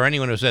 And for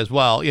anyone who says,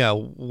 well,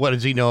 what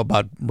does he know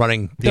about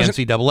running the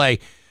NCAA?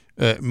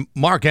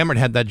 Mark Emmert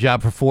had that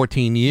job for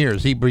 14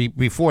 years.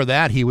 Before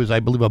that, he was, I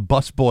believe, a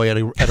busboy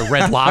at a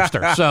Red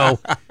Lobster. So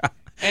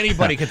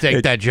anybody can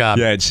take that job.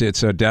 Yeah, it's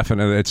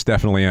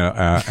definitely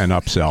an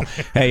upsell.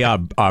 Hey,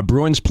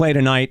 Bruins play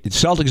tonight.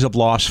 Celtics have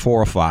lost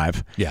 4 or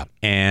 5. Yeah,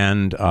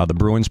 and the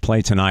Bruins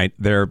play tonight.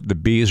 The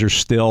Bees are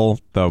still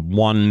the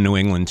one New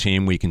England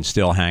team we can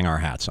still hang our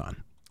hats on.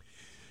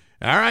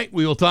 All right,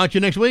 we will talk to you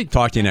next week.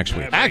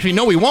 Actually,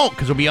 no, we won't,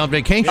 because we'll be on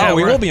vacation. Oh,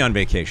 we will be on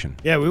vacation.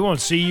 Yeah, we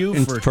won't see you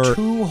for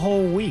 2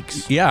 whole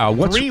weeks. Yeah,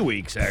 3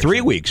 weeks, actually.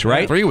 3 weeks,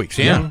 right? 3 weeks,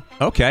 yeah.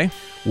 Okay.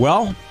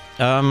 Well,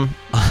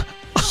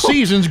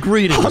 season's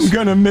greetings. I'm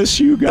going to miss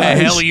you guys.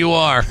 The hell you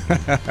are.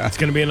 It's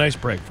going to be a nice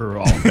break for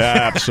all.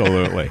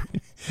 Absolutely.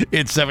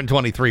 It's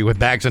 7:23 with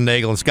Bax and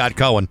Nagel and Scott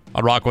Cohen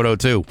on Rock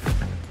 102.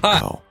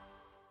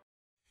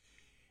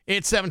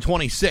 It's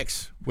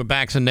 7:26 with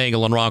Bax and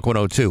Nagel on Rock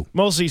 102.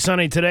 Mostly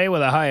sunny today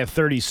with a high of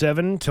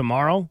 37.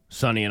 Tomorrow,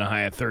 sunny and a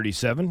high of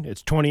 37.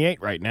 It's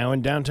 28 right now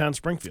in downtown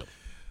Springfield.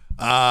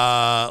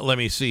 Let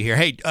me see here.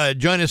 Hey,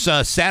 join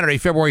us Saturday,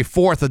 February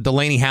 4th at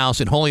Delaney House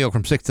in Holyoke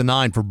from 6 to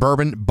 9 for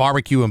Bourbon,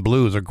 Barbecue, and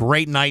Blues. A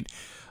great night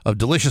of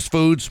delicious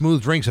food,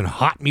 smooth drinks, and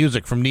hot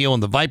music from Neil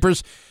and the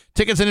Vipers.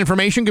 Tickets and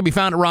information can be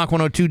found at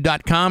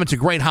rock102.com. It's a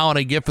great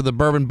holiday gift for the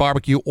bourbon,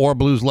 barbecue, or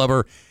blues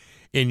lover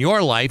in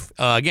your life.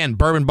 Again,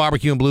 Bourbon,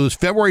 Barbecue, and Blues,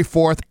 February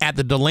 4th at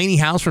the Delaney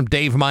House from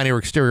Dave Miner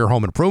Exterior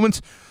Home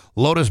Improvements,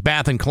 Lotus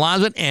Bath and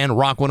Closet, and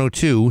Rock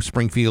 102,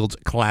 Springfield's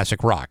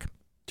Classic Rock.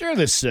 Do you know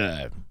this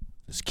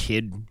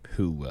kid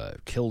who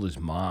killed his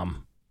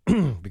mom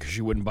because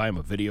she wouldn't buy him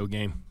a video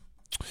game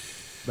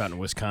out in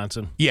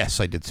Wisconsin? Yes,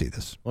 I did see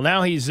this. Well,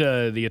 now he's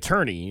the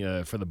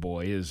attorney for the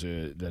boy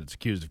that's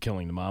accused of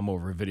killing the mom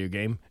over a video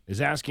game is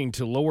asking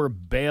to lower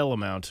bail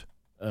amount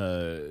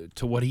to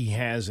what he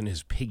has in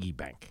his piggy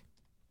bank.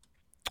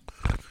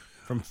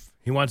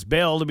 He wants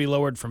bail to be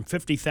lowered from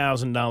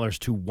 $50,000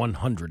 to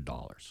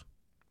 $100.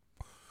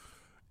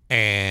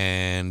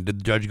 And did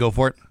the judge go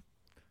for it?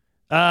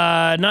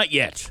 Not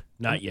yet.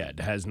 Not yet. It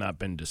has not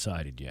been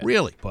decided yet.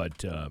 Really?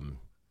 But I'm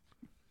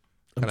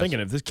thinking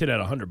if this kid had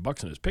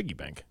 $100 in his piggy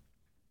bank,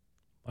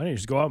 why didn't he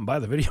just go out and buy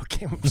the video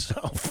game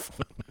himself?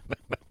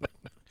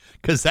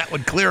 Because that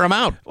would clear him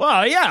out.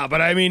 Well, yeah,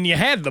 but I mean, you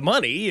had the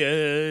money.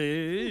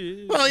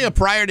 Well, yeah,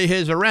 prior to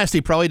his arrest,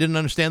 he probably didn't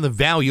understand the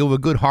value of a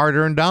good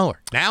hard-earned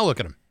dollar. Now look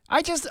at him.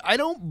 I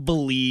don't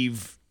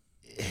believe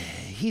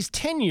he's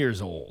 10 years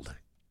old.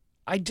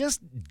 I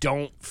just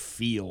don't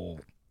feel,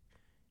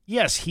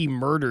 yes, he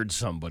murdered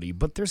somebody,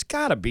 but there's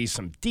got to be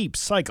some deep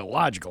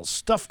psychological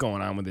stuff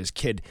going on with this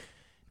kid.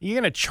 You're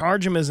going to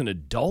charge him as an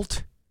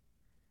adult?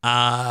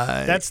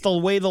 That's the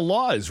way the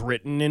law is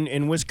written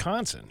in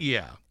Wisconsin.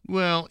 Yeah.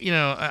 Well,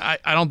 I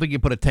don't think you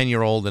put a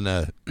 10-year-old in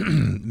a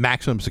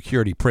maximum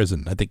security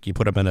prison. I think you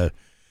put him in a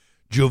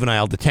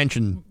juvenile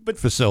detention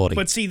facility.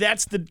 But see,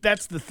 that's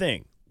the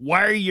thing.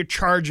 Why are you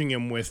charging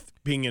him with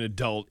being an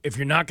adult if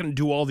you're not going to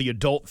do all the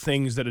adult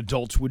things that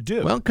adults would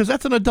do? Well, because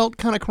that's an adult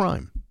kind of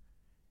crime.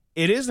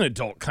 It is an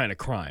adult kind of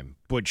crime,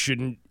 but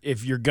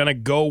if you're going to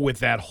go with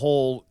that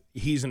whole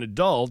he's an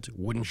adult,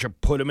 wouldn't you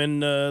put him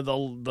in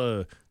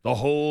the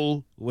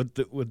hole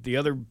with the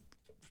other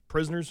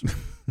prisoners?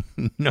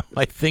 No,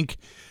 I think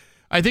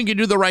you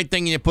do the right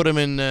thing and you put him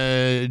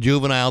in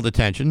juvenile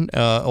detention.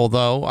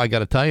 Although I got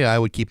to tell you, I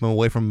would keep him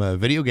away from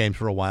video games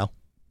for a while.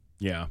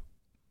 Yeah.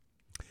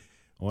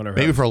 I wonder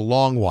maybe for a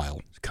long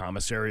while.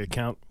 Commissary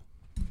account.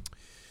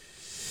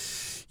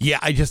 Yeah,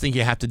 I just think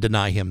you have to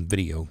deny him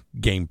video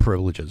game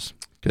privileges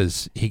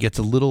because he gets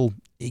a little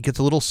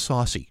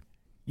saucy.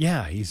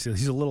 Yeah, he's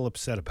a little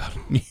upset about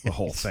the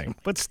whole thing.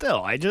 But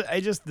still, I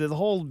just the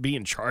whole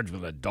being charged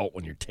with an adult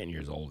when you're 10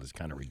 years old is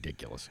kind of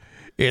ridiculous.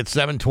 It's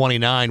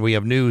 7:29. We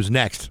have news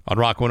next on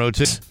Rock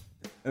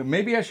 102.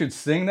 Maybe I should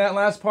sing that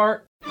last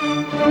part.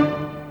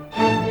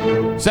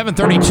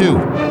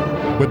 7:32.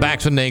 With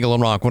Bax and Nagel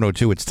on Rock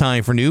 102, it's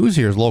time for news.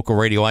 Here's local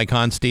radio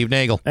icon Steve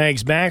Nagel.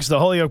 Thanks, Max. The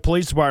Holyoke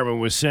Police Department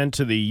was sent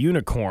to the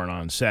Unicorn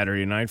on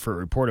Saturday night for a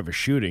report of a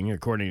shooting.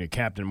 According to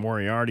Captain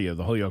Moriarty of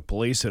the Holyoke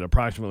Police, at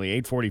approximately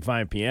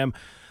 8:45 p.m.,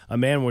 a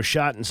man was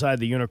shot inside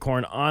the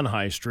Unicorn on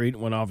High Street.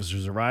 When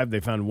officers arrived, they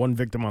found one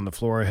victim on the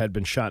floor had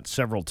been shot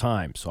several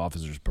times.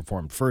 Officers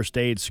performed first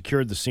aid,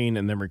 secured the scene,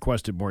 and then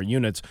requested more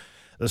units.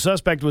 The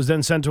suspect was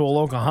then sent to a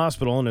local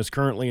hospital and is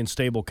currently in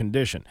stable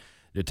condition.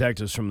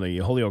 Detectives from the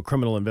Holyoke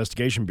Criminal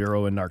Investigation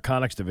Bureau and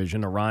Narcotics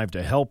Division arrived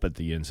to help at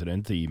the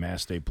incident. The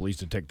Mass State Police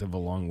detective,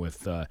 along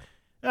with,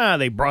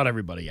 they brought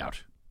everybody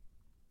out.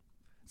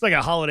 It's like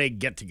a holiday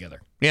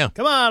get-together. Yeah.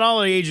 Come on,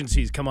 all the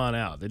agencies, come on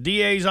out. The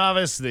DA's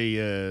office,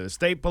 the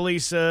State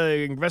Police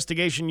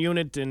Investigation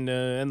Unit, and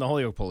the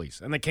Holyoke Police,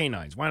 and the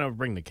canines. Why not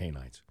bring the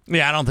canines?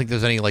 Yeah, I don't think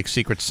there's any,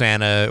 Secret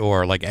Santa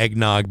or,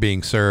 eggnog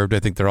being served. I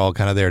think they're all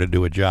kind of there to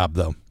do a job,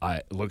 though.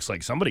 It looks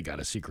like somebody got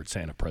a Secret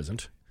Santa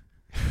present.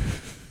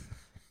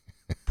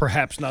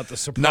 Perhaps not the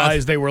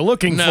surprise they were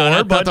looking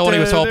for, but not what he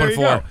was hoping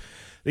for. Go.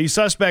 The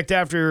suspect,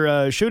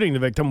 after shooting the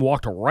victim,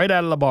 walked right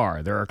out of the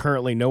bar. There are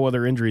currently no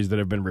other injuries that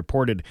have been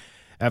reported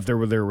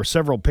after there were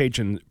several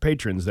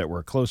patrons that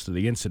were close to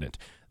the incident.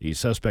 The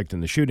suspect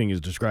in the shooting is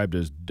described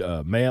as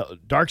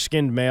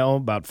dark-skinned male,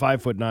 about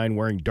 5'9",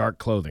 wearing dark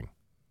clothing.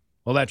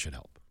 Well, that should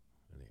help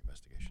in the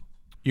investigation.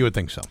 You would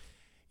think so.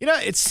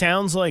 It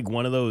sounds like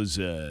one of those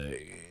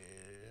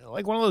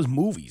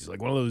movies,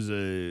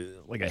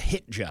 like a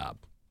hit job.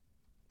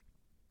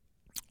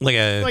 Like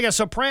a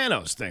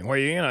Sopranos thing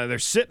where, they're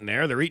sitting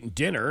there, they're eating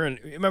dinner. And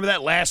remember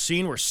that last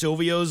scene where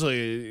Silvio's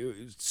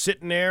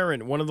sitting there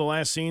in one of the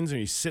last scenes and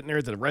he's sitting there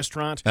at the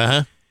restaurant?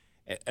 Uh-huh.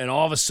 And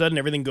all of a sudden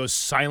everything goes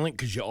silent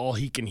because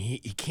he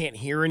can't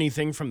hear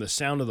anything from the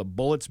sound of the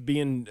bullets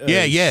being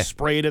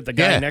sprayed at the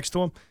guy next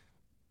to him.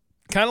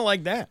 Kind of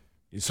like that.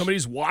 Somebody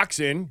just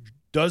walks in,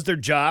 does their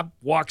job,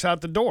 walks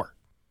out the door.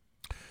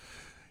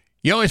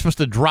 You're always supposed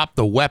to drop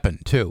the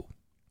weapon, too.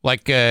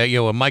 Like,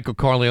 when Michael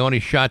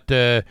Corleone shot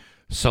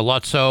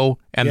Saluzzo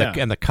and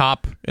the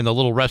cop in the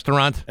little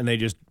restaurant. And they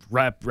just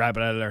wrap it out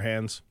of their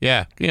hands.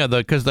 Yeah,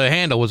 because the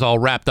handle was all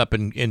wrapped up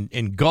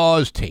in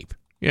gauze tape.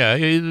 Yeah,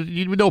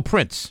 you no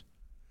prints.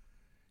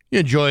 You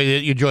enjoy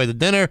the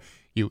dinner.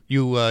 You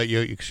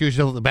excuse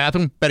yourself to the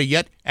bathroom. Better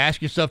yet,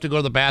 ask yourself to go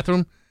to the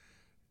bathroom.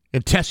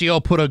 And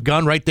Tessio put a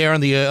gun right there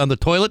on the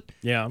toilet.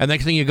 Yeah. And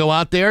next thing you go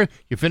out there,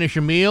 you finish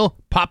your meal,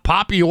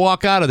 pop, you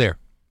walk out of there.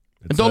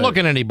 And don't look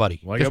at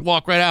anybody. Just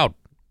walk right out.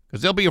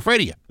 Because they'll be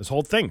afraid of you. This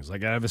whole thing is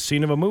like I have a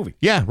scene of a movie.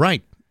 Yeah,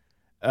 right.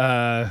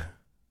 Well,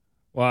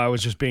 I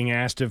was just being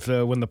asked if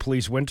when the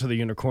police went to the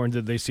Unicorn,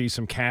 did they see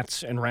some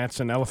cats and rats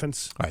and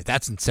elephants? All right,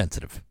 that's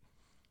insensitive.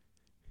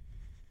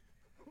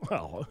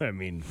 Well, I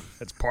mean,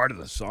 that's part of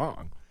the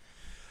song.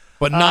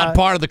 But not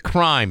part of the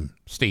crime,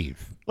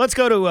 Steve. Let's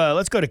go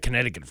to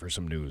Connecticut for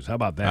some news. How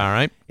about that? All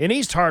right. In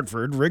East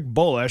Hartford, Rick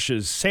Bolesh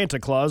is Santa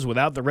Claus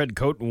without the red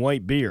coat and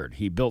white beard.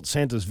 He built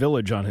Santa's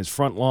Village on his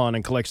front lawn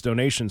and collects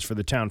donations for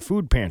the town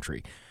food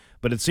pantry.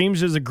 But it seems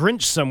there's a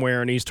Grinch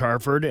somewhere in East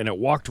Hartford, and it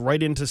walked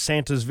right into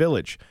Santa's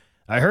Village.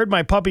 I heard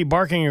my puppy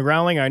barking and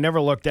growling. I never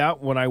looked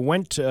out. When I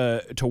went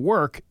to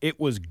work, it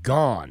was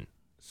gone,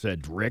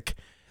 said Rick.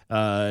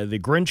 The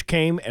Grinch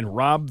came and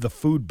robbed the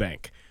food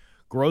bank.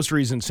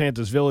 Groceries in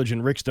Santa's Village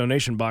and Rick's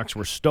donation box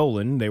were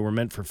stolen. They were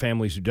meant for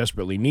families who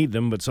desperately need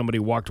them, but somebody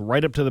walked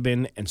right up to the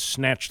bin and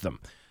snatched them.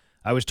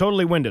 I was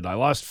totally winded. I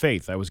lost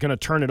faith. I was going to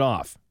turn it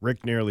off.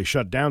 Rick nearly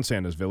shut down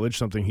Santa's Village,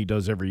 something he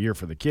does every year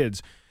for the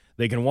kids.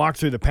 They can walk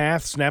through the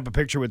path, snap a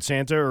picture with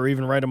Santa, or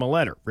even write him a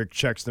letter. Rick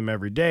checks them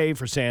every day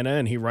for Santa,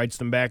 and he writes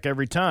them back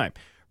every time.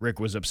 Rick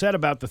was upset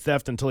about the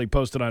theft until he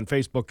posted on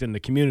Facebook, and the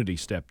community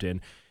stepped in.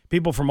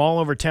 People from all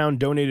over town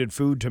donated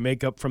food to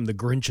make up from the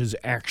Grinch's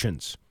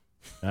actions.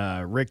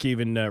 Rick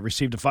even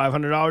received a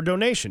 $500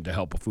 donation to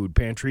help a food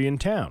pantry in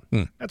town.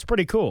 That's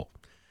pretty cool.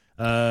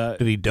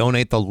 Did he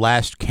donate the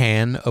last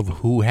can of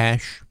Who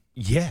Hash?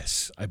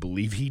 Yes, I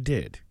believe he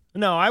did.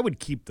 No, I would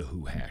keep the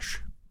Who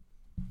Hash.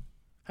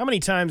 How many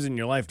times in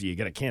your life do you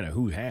get a can of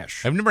Who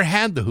Hash? I've never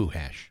had the Who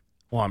Hash.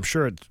 Well, I'm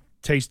sure it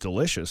tastes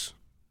delicious.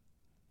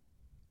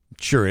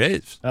 Sure it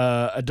is.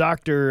 A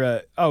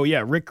doctor,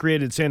 Rick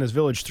created Santa's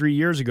Village 3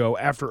 years ago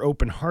after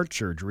open heart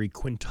surgery,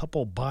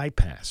 quintuple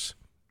bypass.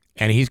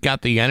 And he's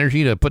got the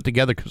energy to put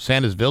together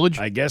Santa's Village?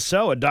 I guess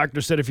so. A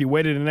doctor said if he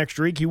waited an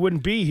extra week, he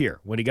wouldn't be here.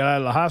 When he got out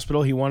of the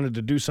hospital, he wanted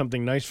to do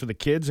something nice for the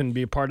kids and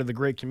be a part of the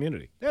great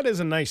community. That is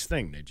a nice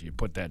thing that you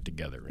put that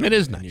together. It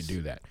is nice. And you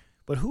do that.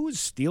 But who is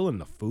stealing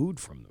the food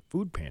from the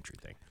food pantry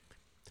thing?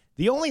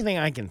 The only thing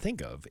I can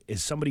think of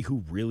is somebody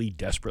who really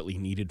desperately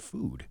needed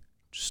food.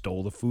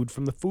 Stole the food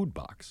from the food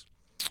box.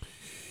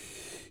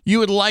 You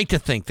would like to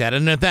think that.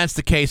 And if that's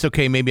the case,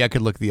 okay, maybe I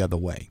could look the other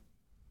way.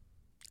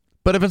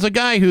 But if it's a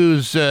guy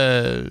who's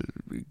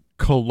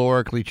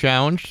calorically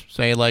challenged,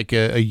 say like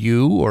a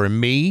you or a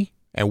me,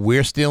 and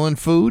we're stealing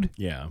food,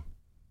 yeah,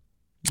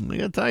 I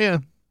gotta tell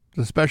you, it's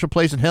a special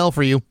place in hell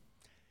for you.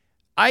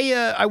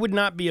 I would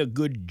not be a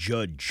good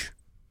judge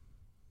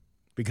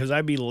because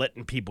I'd be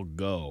letting people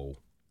go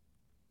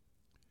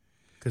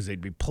because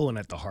they'd be pulling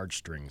at the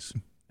heartstrings.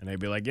 And they'd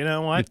be like, you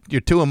know what?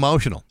 You're too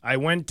emotional. I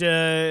went,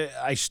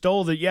 I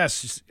stole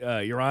yes,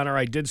 Your Honor,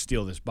 I did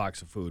steal this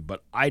box of food,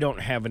 but I don't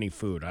have any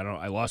food.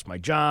 I lost my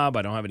job.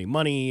 I don't have any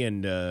money,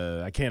 and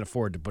I can't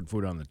afford to put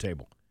food on the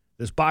table.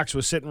 This box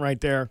was sitting right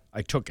there.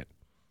 I took it.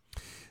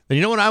 And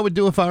you know what I would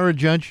do if I were a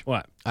judge?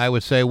 What? I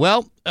would say,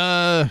 well,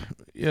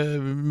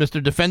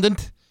 Mr.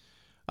 Defendant,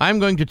 I'm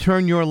going to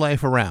turn your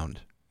life around.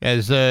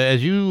 As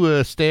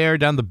you stare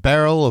down the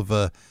barrel of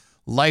a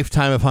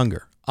lifetime of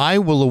hunger, I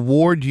will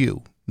award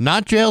you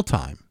not jail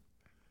time,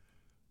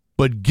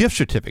 but gift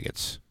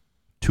certificates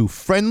to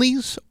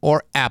Friendly's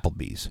or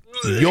Applebee's.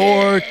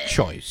 Your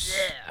choice.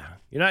 Yeah.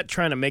 You're not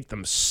trying to make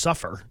them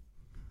suffer.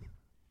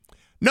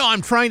 No,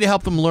 I'm trying to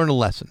help them learn a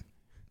lesson.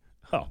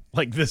 Oh,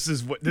 like this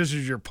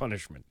is your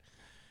punishment.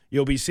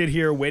 You'll be sit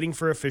here waiting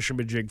for a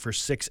fisherman jig for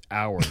 6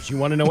 hours. You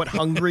want to know what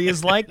hungry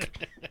is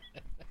like?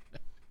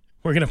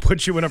 We're going to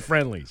put you in a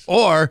Friendly's.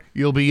 Or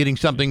you'll be eating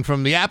something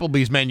from the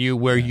Applebee's menu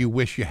where you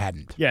wish you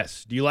hadn't.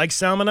 Yes. Do you like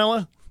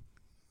salmonella?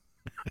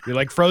 You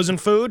like frozen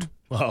food?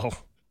 Well,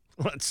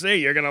 let's see.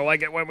 You're going to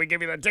like it when we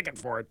give you the ticket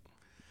for it.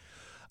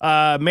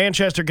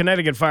 Manchester,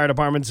 Connecticut Fire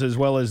Departments, as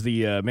well as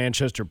the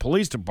Manchester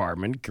Police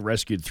Department,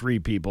 rescued 3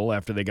 people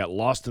after they got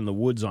lost in the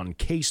woods on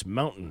Case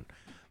Mountain.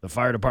 The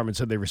fire department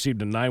said they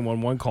received a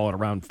 911 call at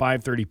around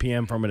 5:30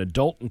 p.m. from an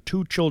adult and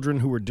 2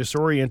 children who were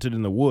disoriented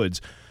in the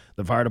woods.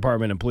 The fire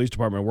department and police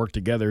department worked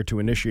together to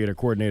initiate a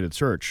coordinated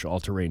search.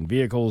 All-terrain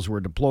vehicles were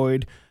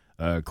deployed.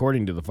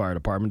 According to the fire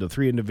department, the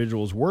 3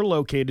 individuals were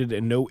located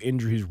and no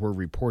injuries were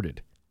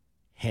reported.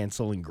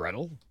 Hansel and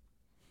Gretel?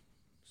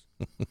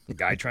 The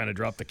guy trying to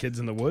drop the kids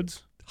in the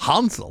woods?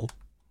 Hansel?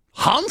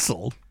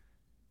 Hansel?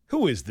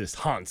 Who is this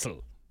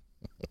Hansel?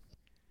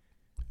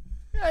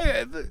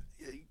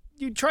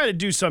 You try to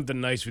do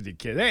something nice with your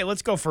kid. Hey,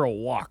 let's go for a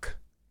walk.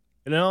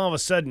 And then all of a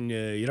sudden,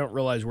 you don't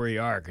realize where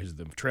you are because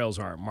the trails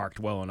aren't marked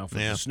well enough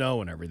with the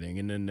snow and everything.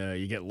 And then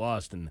you get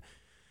lost. And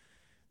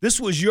this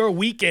was your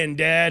weekend,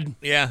 Dad.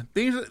 Yeah,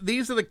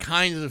 these are the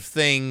kinds of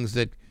things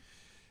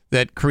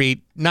that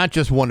create not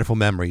just wonderful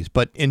memories,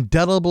 but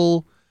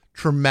indelible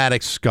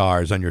traumatic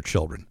scars on your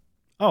children.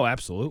 Oh,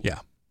 absolutely. Yeah.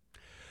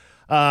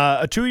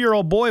 A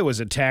 2-year-old boy was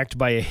attacked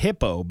by a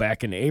hippo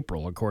back in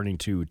April, according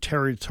to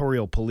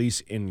territorial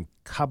police in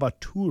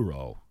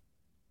Cabaturo.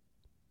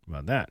 How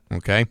about that?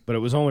 Okay. But it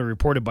was only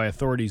reported by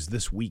authorities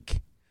this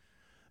week.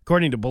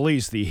 According to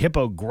police, the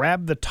hippo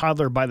grabbed the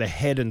toddler by the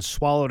head and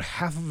swallowed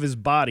half of his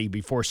body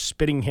before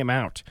spitting him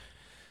out.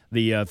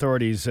 The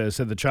authorities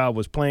said the child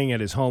was playing at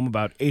his home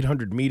about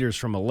 800 meters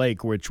from a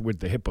lake which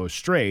the hippo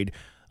strayed.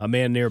 A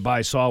man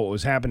nearby saw what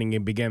was happening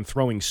and began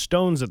throwing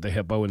stones at the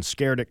hippo and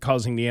scared it,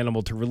 causing the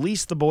animal to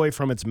release the boy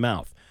from its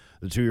mouth.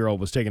 The 2-year-old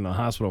was taken to the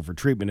hospital for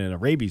treatment and a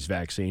rabies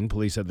vaccine.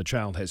 Police said the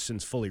child has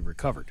since fully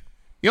recovered.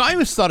 You know, I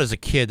always thought as a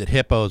kid that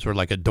hippos were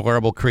like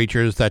adorable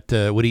creatures that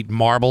would eat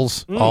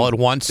marbles all at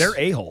once. They're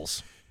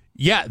a-holes.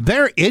 Yeah,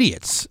 they're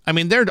idiots. I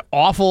mean, they're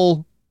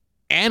awful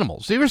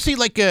animals. You ever see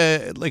like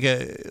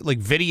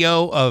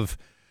video of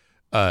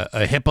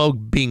a hippo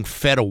being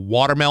fed a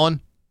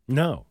watermelon?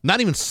 No.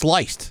 Not even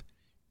sliced.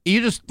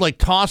 You just like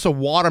toss a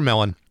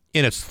watermelon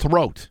in its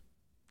throat.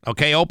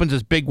 Okay, opens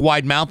its big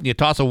wide mouth and you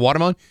toss a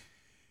watermelon.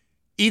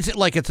 Eats it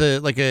like it's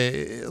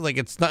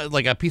not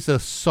like a piece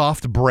of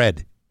soft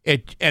bread.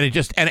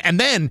 And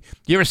then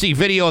you ever see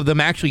video of them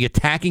actually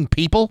attacking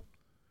people?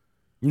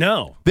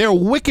 No. They're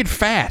wicked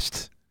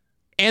fast.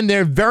 And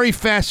they're very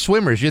fast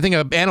swimmers. You think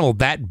an animal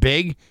that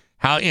big,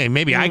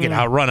 maybe I can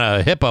outrun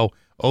a hippo.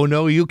 Oh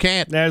no, you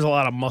can't. There's a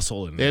lot of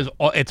muscle in there.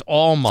 It's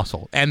all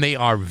muscle, and they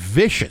are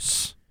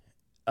vicious.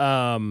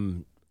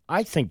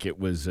 I think it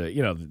was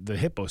the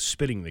hippo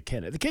spitting the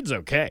kid. The kid's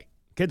okay.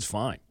 Kid's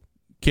fine.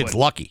 Kid's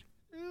lucky.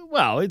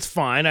 Well, it's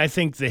fine. I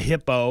think the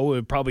hippo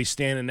would probably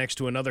standing next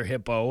to another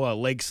hippo,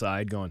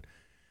 lakeside, going,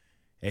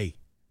 "Hey,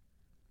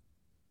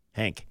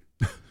 Hank,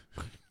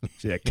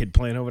 see that kid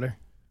playing over there?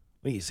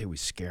 What do you say we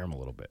scare him a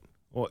little bit?"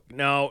 Oh,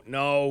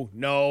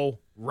 no,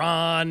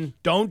 Ron,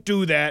 don't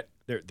do that.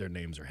 Their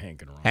names are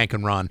Hank and Ron. Hank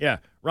and Ron. Yeah,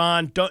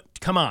 Ron,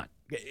 come on.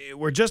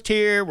 We're just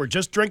here. We're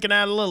just drinking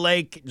out of the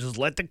lake. Just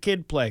let the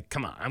kid play.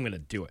 Come on, I'm gonna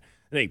do it.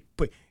 And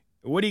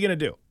what are you gonna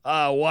do?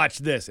 Watch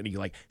this. And he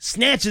like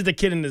snatches the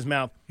kid in his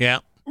mouth. Yeah.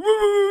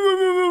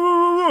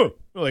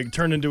 Like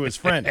turned into his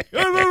friend.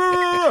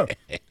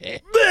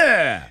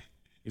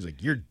 He's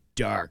like, you're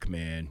dark,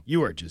 man.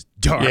 You are just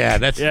dark. Yeah,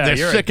 they're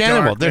you're sick a dark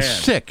animal. They're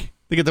man. sick.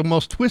 They get the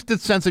most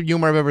twisted sense of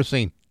humor I've ever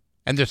seen,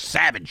 and they're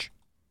savage.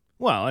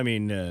 Well, I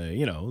mean,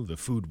 the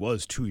food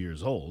was 2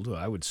 years old.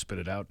 I would spit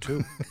it out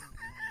too.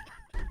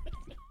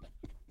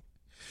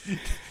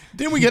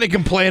 Didn't we get a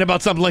complaint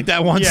about something like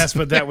that once? Yes,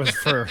 but that was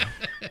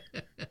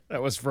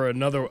for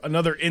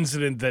another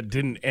incident that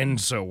didn't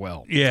end so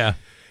well. Yeah.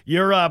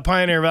 Your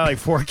Pioneer Valley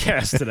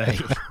forecast today.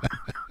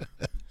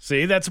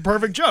 See, that's a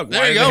perfect joke.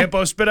 There Why you did go. the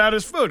hippo spit out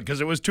his food?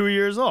 Because it was 2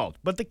 years old.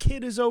 But the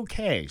kid is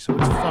okay, so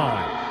it's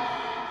fine.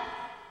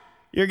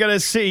 You're going to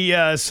see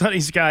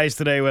sunny skies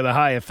today with a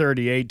high of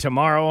 38.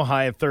 Tomorrow,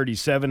 high of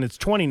 37. It's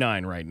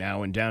 29 right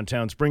now in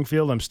downtown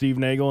Springfield. I'm Steve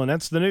Nagel, and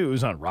that's the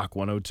news on Rock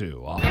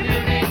 102.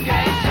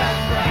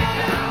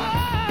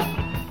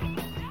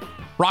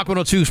 Rock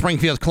 102,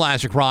 Springfield's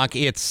Classic Rock.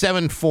 It's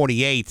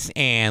 7:48,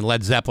 and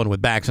Led Zeppelin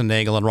with Bax and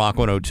Nagel on Rock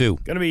 102.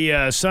 Going to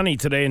be sunny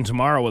today and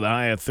tomorrow with a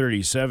high of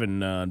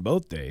 37 on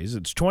both days.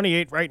 It's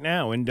 28 right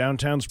now in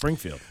downtown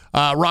Springfield.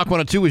 Rock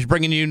 102 is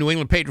bringing you New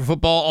England Patriot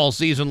football all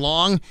season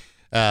long.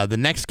 The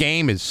next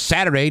game is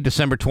Saturday,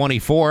 December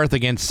 24th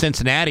against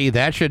Cincinnati.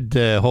 That should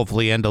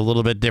hopefully end a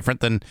little bit different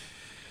than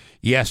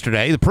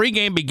yesterday. The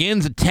pregame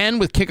begins at 10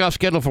 with kickoff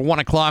scheduled for 1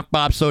 o'clock.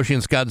 Bob Sochi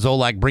and Scott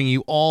Zolak bring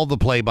you all the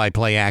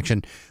play-by-play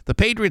action. The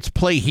Patriots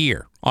play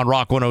here on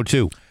Rock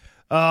 102.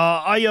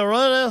 Are you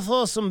ready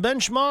for some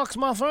benchmarks,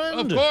 my friend?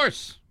 Of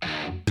course.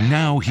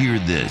 Now hear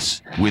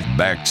this with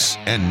Bax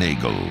and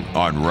Nagel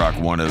on Rock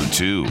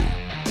 102.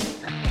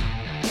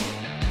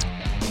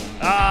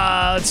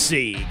 Let's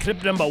see.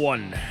 Clip number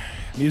 1.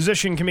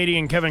 Musician,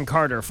 comedian Kevin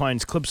Carter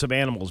finds clips of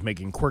animals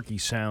making quirky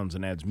sounds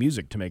and adds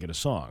music to make it a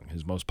song.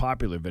 His most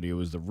popular video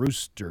is the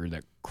rooster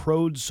that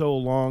crowed so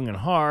long and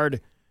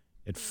hard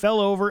it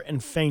fell over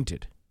and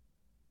fainted.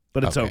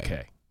 But it's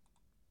okay.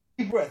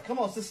 Deep breath. Come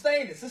on,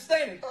 sustain it.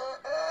 Sustain it.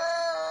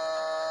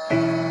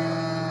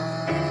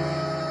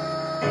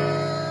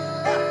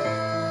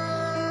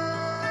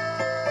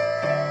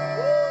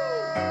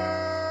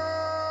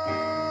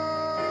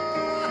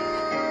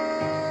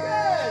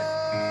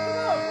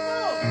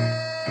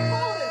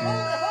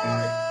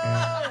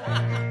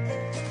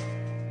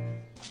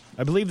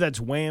 I believe that's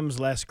Wham's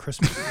Last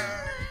Christmas.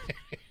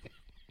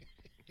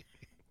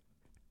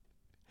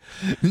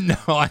 No,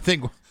 I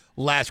think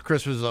Last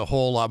Christmas is a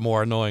whole lot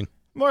more annoying.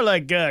 More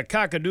like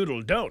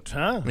cock-a-doodle don't,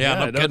 huh?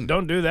 Yeah, no kidding.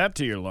 Don't do that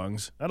to your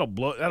lungs. That'll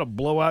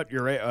blow out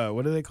your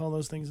what do they call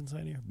those things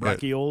inside you?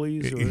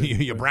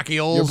 Brachioles? Your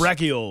brachioles? Your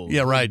brachioles.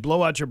 Yeah, right.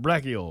 Blow out your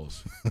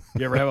brachioles.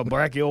 You ever have a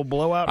brachiole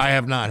blowout? I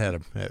have not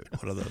had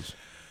one of those.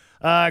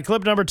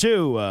 Clip number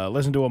 2.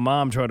 Listen to a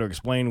mom try to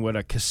explain what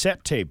a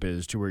cassette tape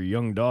is to her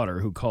young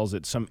daughter, who calls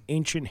it some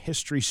ancient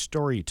history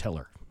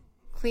storyteller.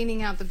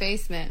 Cleaning out the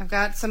basement. I've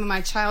got some of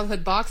my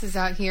childhood boxes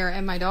out here,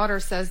 and my daughter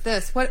says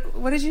this.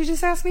 What did you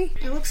just ask me?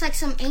 It looks like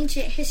some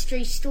ancient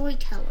history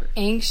storyteller.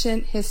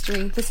 Ancient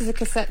history. This is a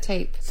cassette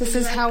tape. This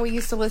is how we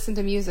used to listen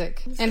to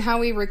music and how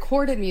we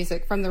recorded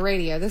music from the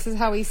radio. This is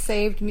how we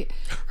saved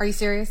Are you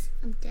serious?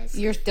 I'm dead serious.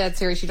 You're dead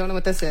serious. You don't know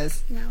what this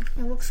is? No.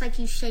 It looks like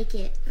you shake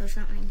it or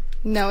something.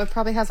 No, it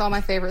probably has all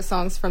my favorite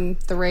songs from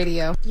the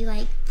radio.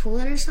 You pull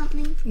it or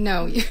something?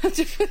 No, you have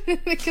to put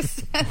it in a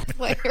cassette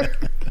player.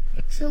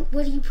 So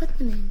what do you put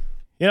them in?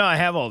 You know, I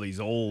have all these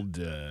old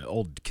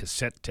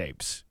cassette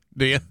tapes.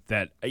 Do you?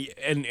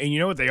 And you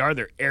know what they are?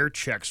 They're air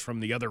checks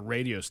from the other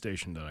radio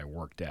station that I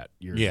worked at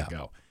years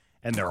ago.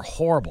 And they're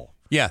horrible.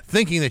 Yeah,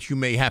 thinking that you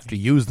may have to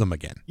use them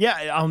again.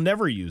 Yeah, I'll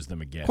never use them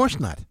again. Of course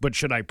not. But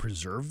should I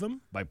preserve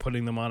them by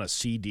putting them on a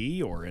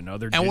CD or in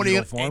other And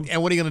digital form?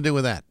 And what are you going to do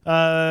with that?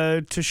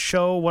 To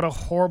show what a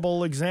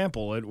horrible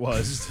example it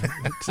was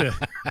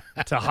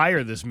to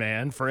hire this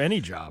man for any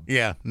job.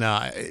 Yeah,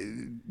 no,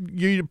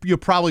 you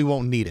probably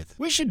won't need it.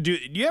 We should do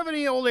you have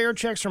any old air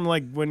checks from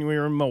when we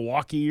were in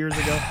Milwaukee years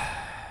ago?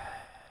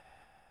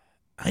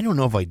 I don't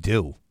know if I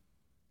do,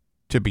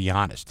 to be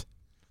honest.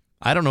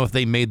 I don't know if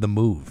they made the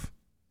move.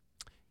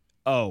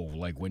 Oh,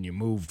 like when you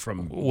moved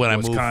from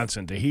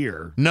Wisconsin to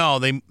here? No,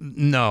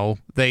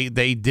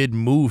 they did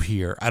move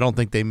here. I don't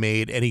think they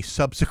made any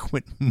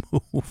subsequent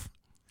move.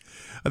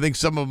 I think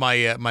some of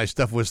my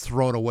stuff was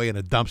thrown away in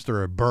a dumpster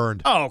or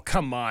burned. Oh,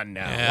 come on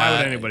now! Why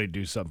would anybody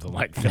do something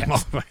like that?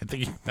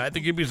 I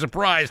think you'd be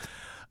surprised.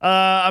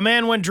 A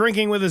man went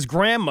drinking with his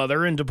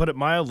grandmother, and to put it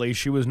mildly,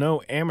 she was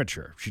no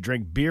amateur. She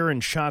drank beer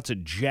and shots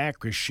of Jack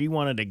because she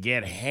wanted to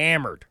get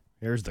hammered.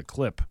 Here's the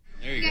clip.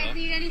 There you guys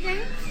need anything?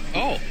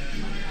 Oh.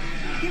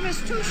 Give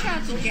us 2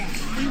 shots of Jack.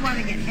 We want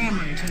to get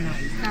hammered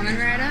tonight. Coming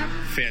right up.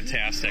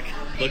 Fantastic.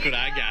 Look what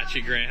I got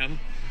you, Graham.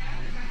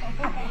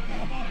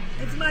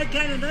 It's my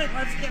kind of night.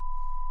 Let's get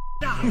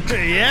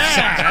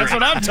Yeah, that's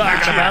what I'm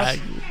talking about.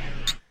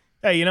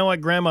 Hey, you know what?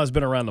 Grandma's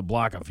been around the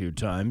block a few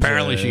times.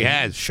 Apparently she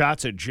has.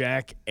 Shots at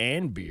Jack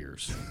and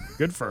beers.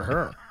 Good for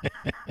her.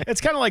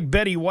 It's kind of like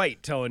Betty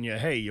White telling you,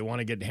 hey, you want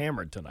to get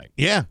hammered tonight.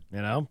 Yeah.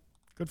 You know?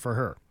 Good for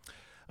her.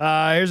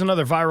 Here's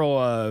another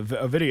viral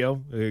video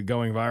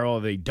going viral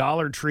of a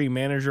Dollar Tree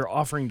manager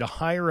offering to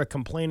hire a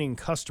complaining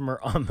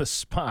customer on the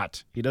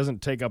spot. He doesn't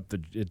take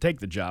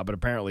the job, but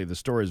apparently the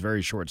store is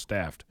very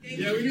short-staffed.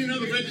 Yeah, we need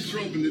another register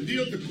open. The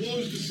deal to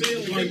close the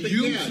sale. Are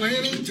you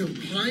planning to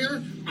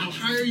hire? I'll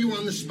hire you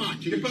on the spot.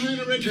 Get behind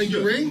the register. Can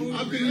you ring?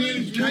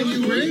 Can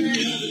you ring?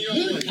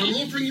 Look, I'm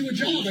offering you a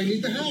job. I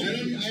need the help.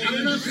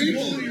 I'm not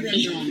people right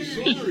now. I'm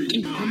sorry.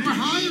 I'm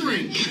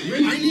hiring.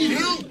 I need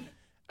help.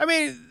 I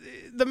mean,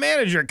 the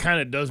manager kind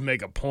of does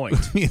make a point.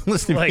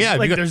 Listen,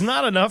 there's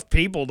not enough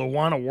people to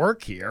want to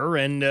work here,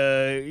 and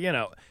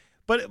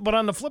but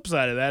on the flip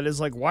side of that is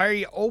like, why are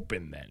you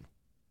open then?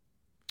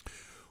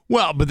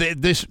 Well, but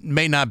this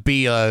may not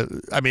be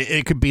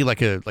it could be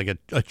like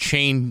a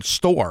chain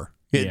store.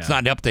 It's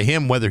not up to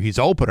him whether he's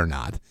open or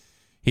not.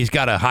 He's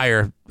got to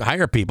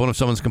hire people, and if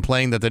someone's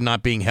complaining that they're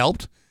not being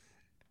helped,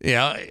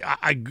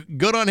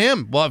 good on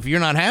him. Well, if you're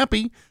not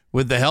happy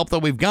with the help that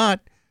we've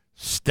got,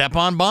 step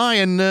on by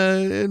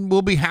and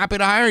we'll be happy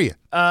to hire you.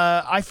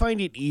 I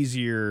find it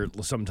easier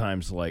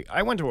sometimes. Like,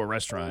 I went to a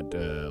restaurant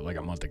like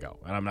a month ago,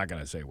 and I'm not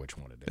going to say which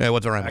one it is. Yeah,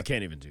 what's around? I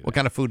can't even do that. What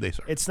kind of food they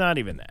serve? It's not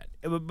even that.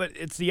 But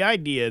it's the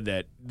idea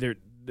that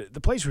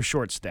the place was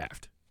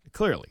short-staffed.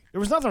 Clearly. There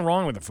was nothing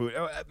wrong with the food.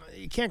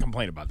 You can't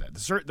complain about that.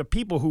 The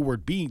people who were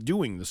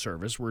doing the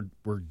service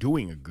were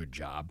doing a good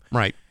job.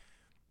 Right.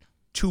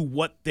 To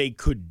what they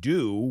could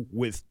do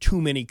with too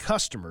many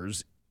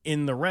customers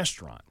in the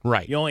restaurant.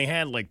 Right. You only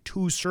had like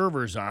 2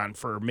 servers on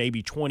for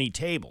maybe 20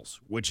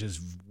 tables, which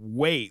is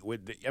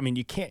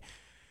you can't.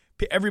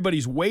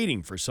 Everybody's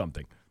waiting for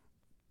something.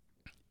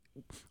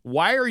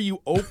 Why are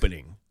you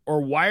opening,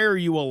 or why are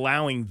you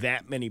allowing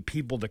that many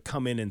people to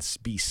come in and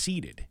be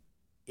seated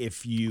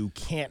if you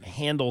can't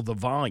handle the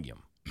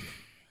volume?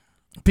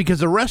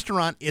 Because a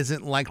restaurant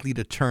isn't likely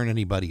to turn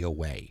anybody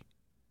away.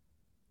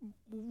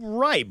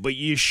 Right, but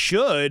you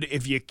should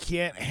if you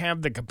can't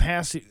have the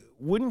capacity.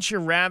 Wouldn't you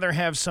rather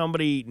have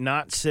somebody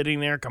not sitting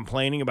there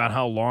complaining about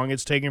how long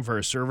it's taking for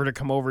a server to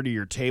come over to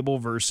your table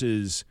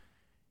versus,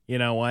 you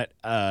know what,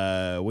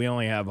 we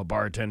only have a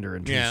bartender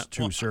and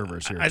two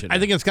servers here today. I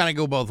think it's got to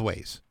go both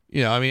ways.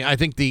 I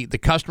think the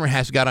customer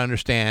has got to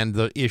understand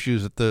the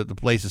issues that the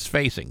place is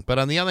facing. But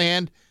on the other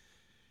hand,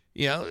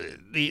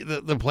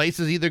 the place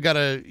has either got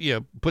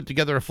to put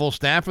together a full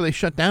staff or they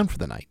shut down for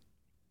the night.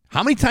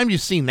 How many times have you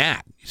seen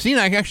that? You've seen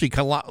that actually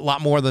a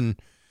lot more than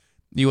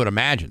you would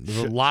imagine. There's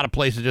a lot of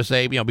places just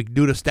say,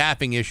 due to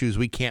staffing issues,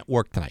 we can't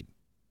work tonight.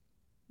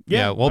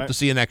 Yeah, we'll hope to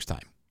see you next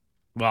time.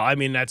 Well, I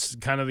mean, that's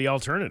kind of the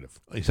alternative.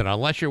 He said,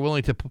 unless you're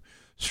willing to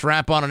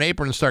strap on an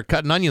apron and start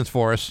cutting onions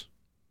for us,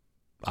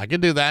 I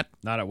could do that.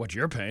 Not at what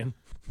you're paying.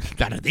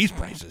 Not at these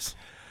prices.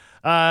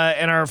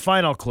 And our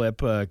final clip,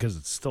 because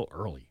it's still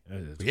early.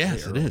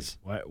 Yes, it is.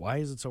 Why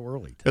is it so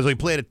early? Because we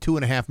played a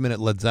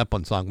 2.5-minute Led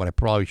Zeppelin song, but I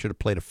probably should have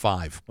played a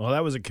 5. Well,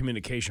 that was a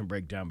communication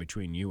breakdown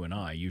between you and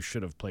I. You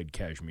should have played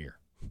Kashmir.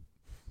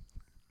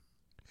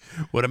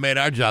 Would have made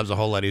our jobs a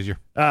whole lot easier.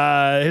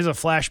 Here's a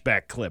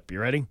flashback clip. You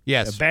ready?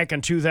 Yes. Back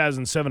in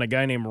 2007, a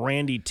guy named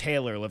Randy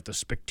Taylor left a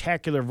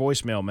spectacular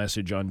voicemail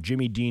message on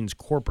Jimmy Dean's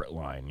corporate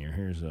line.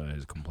 Here's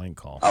his complaint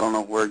call. I don't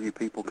know where you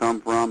people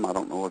come from. I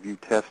don't know if you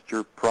test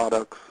your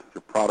products.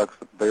 Your products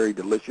are very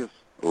delicious.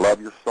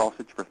 Love your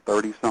sausage for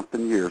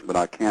 30-something years, but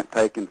I can't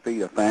take and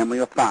feed a family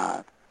of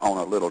 5 on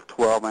a little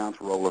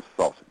 12-ounce roll of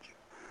sausage.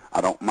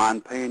 I don't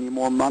mind paying you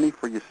more money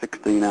for your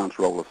 16-ounce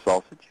roll of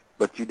sausage,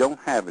 but you don't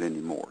have it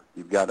anymore.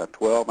 You've got a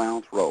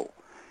 12-ounce roll,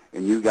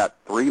 and you got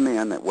 3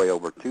 men that weigh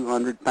over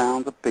 200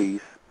 pounds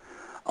apiece,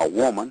 a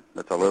woman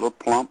that's a little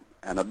plump,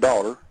 and a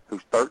daughter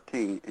who's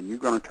 13, and you're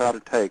going to try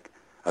to take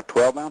a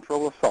 12-ounce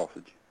roll of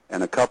sausage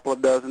and a couple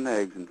of dozen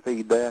eggs and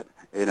feed that.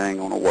 It ain't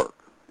going to work,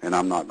 and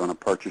I'm not going to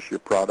purchase your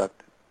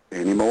product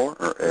anymore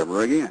or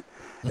ever again.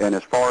 And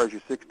as far as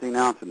your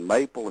 16-ounce and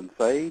maple and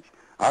sage,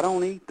 I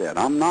don't eat that.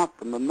 I'm not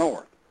from the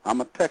north. I'm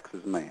a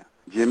Texas man.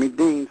 Jimmy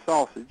Dean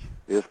sausage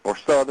is for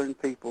Southern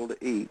people to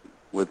eat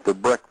with the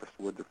breakfast,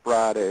 with the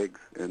fried eggs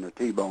and the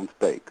T-bone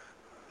steaks.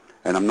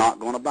 And I'm not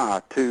going to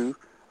buy 2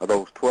 of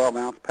those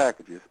 12-ounce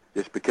packages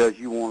just because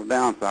you want to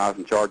downsize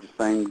and charge the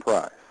same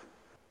price.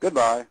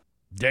 Goodbye.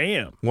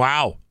 Damn.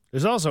 Wow.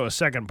 There's also a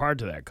second part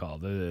to that call.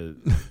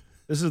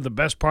 This is the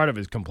best part of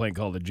his complaint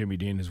call to Jimmy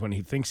Dean is when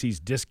he thinks he's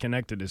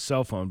disconnected his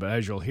cell phone, but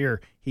as you'll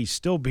hear, he's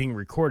still being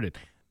recorded.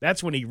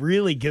 That's when he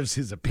really gives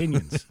his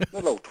opinions. That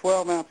little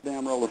 12-ounce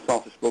damn roll of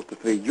sausage is supposed to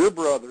feed your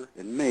brother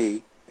and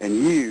me and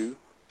you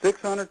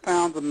 600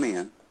 pounds of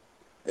men,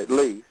 at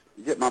least.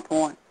 You get my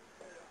point?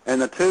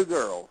 And the 2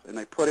 girls, and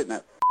they put it in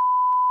that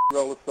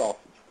roll of sausage.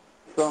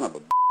 Son of a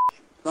bitch.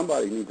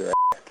 Somebody needs their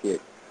ass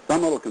kicked.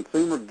 Some little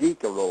consumer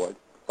geekaroid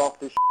thought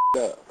this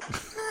up.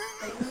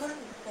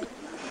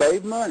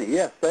 Save money.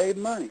 Yeah, save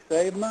money.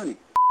 Save money.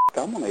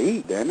 I'm going to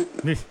eat, damn it.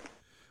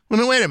 Well,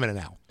 now, wait a minute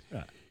now.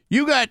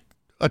 You got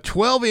a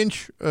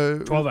 12-inch,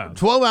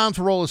 12-ounce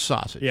roll of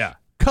sausage. Yeah.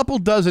 Couple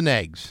dozen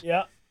eggs.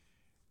 Yeah.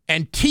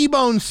 And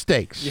T-bone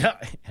steaks. Yeah.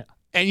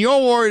 And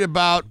you're worried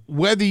about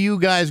whether you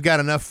guys got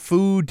enough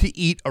food to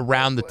eat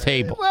around the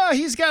table. Well,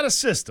 he's got a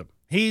system.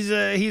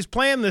 He's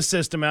planned this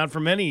system out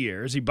for many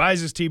years. He buys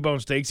his T-bone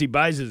steaks. He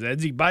buys his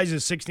eggs. He buys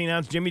his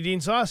 16-ounce Jimmy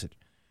Dean sausage.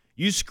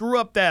 You screw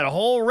up that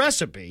whole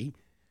recipe,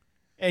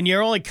 and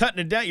you're only cutting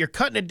it down. You're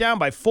cutting it down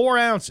by 4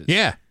 ounces.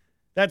 Yeah.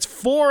 That's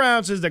 4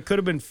 ounces that could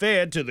have been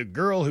fed to the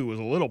girl who was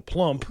a little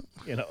plump.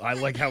 You know, I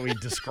like how he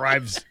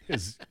describes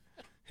his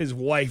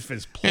wife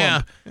as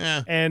plump.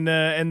 Yeah. And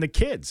the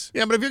kids.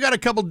 Yeah, but if you got a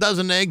couple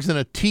dozen eggs and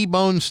a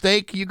T-bone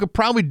steak, you could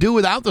probably do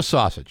without the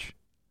sausage.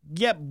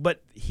 Yeah,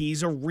 but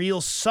he's a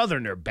real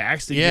Southerner,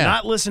 Bax. Did Yeah. you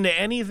not listen to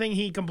anything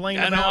he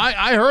complained about? No,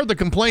 I heard the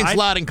complaints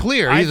loud and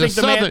clear. He's he's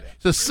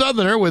a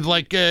Southerner with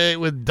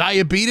with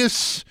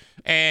diabetes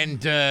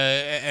and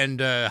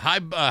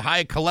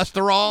high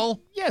cholesterol.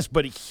 Yes,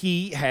 but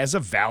he has a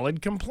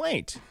valid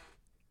complaint.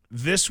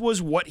 This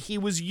was what he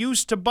was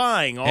used to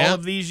buying all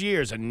of these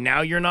years, and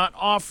now you're not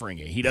offering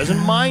it. He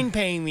doesn't mind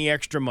paying the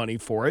extra money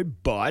for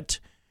it,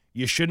 but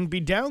you shouldn't be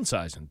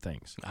downsizing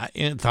things.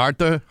 It's hard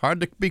to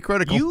be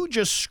critical. You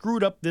just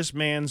screwed up this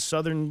man's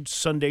Southern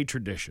Sunday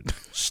tradition.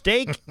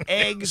 Steak,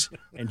 eggs,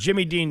 and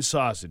Jimmy Dean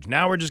sausage.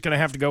 Now we're just going to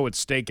have to go with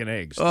steak and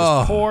eggs.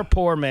 This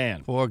poor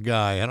man. Poor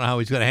guy. I don't know how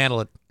he's going to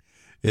handle it.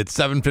 It's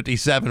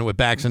 7:57 with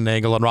Bax and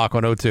Nagel on Rock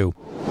 102.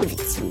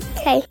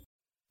 Okay.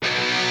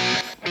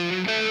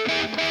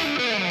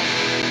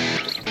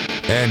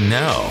 And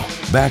now,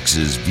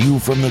 Bax's View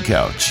from the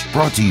Couch,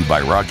 brought to you by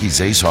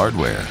Rocky's Ace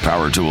Hardware,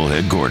 Power Tool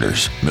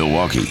Headquarters,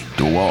 Milwaukee,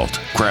 DeWalt,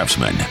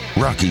 Craftsman,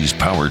 Rocky's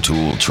Power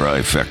Tool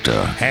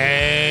Trifecta.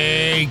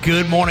 Hey,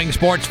 good morning,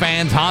 sports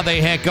fans. How the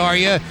heck are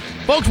you?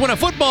 Folks, when a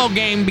football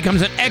game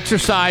becomes an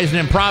exercise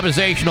in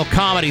improvisational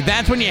comedy,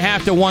 that's when you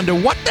have to wonder,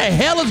 what the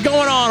hell is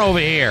going on over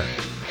here?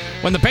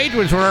 When the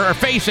Patriots were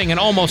facing an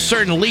almost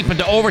certain leap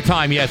into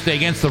overtime yesterday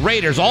against the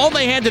Raiders, all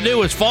they had to do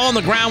was fall on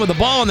the ground with the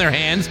ball in their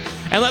hands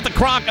and let the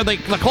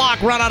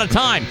clock run out of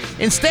time.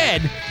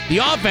 Instead, the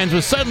offense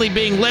was suddenly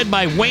being led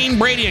by Wayne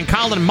Brady and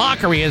Colin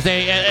Mockery as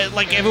they,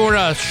 like if it were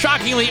a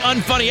shockingly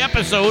unfunny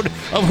episode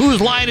of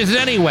Whose Line Is It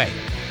Anyway?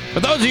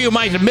 For those of you who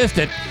might have missed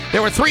it,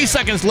 there were 3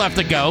 seconds left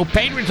to go.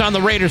 Patriots on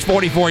the Raiders'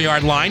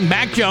 44-yard line.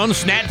 Mac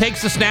Jones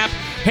takes the snap,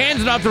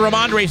 hands it off to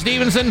Ramondre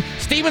Stevenson.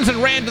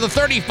 Stevenson ran to the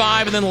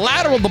 35 and then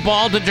lateraled the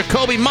ball to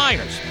Jacoby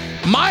Myers.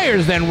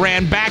 Myers then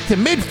ran back to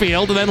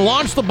midfield and then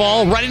launched the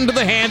ball right into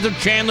the hands of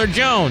Chandler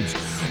Jones,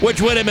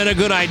 which would have been a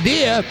good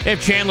idea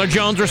if Chandler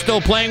Jones were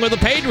still playing with the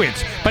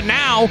Patriots. But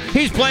now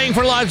he's playing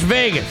for Las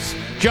Vegas.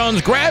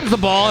 Jones grabs the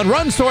ball and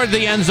runs toward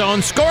the end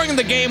zone, scoring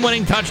the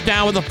game-winning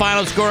touchdown with a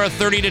final score of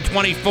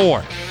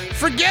 30-24.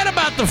 Forget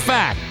about the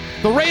fact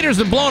the Raiders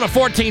had blown a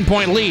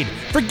 14-point lead.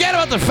 Forget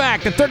about the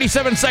fact that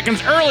 37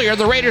 seconds earlier,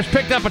 the Raiders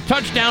picked up a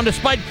touchdown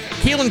despite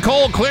Keelan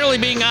Cole clearly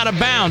being out of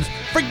bounds.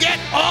 Forget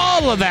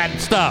all of that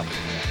stuff.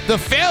 The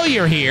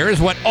failure here is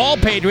what all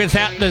the Patriots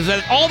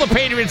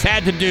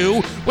had to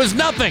do was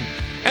nothing,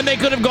 and they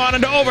could have gone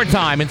into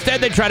overtime. Instead,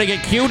 they try to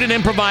get cute and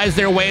improvise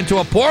their way into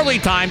a poorly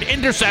timed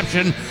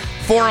interception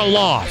for a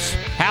loss.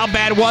 How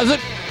bad was it?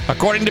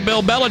 According to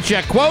Bill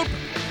Belichick, quote,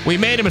 "We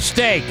made a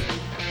mistake."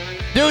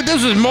 Dude,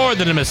 this was more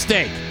than a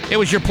mistake. It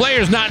was your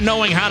players not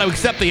knowing how to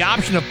accept the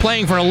option of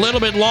playing for a little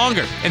bit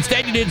longer.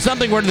 Instead, you did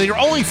something where there are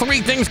only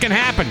 3 things can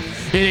happen.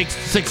 It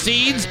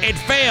succeeds, it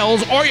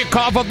fails, or you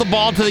cough up the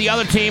ball to the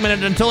other team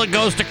until it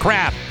goes to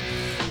crap.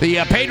 The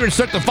Patriots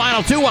took the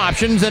final 2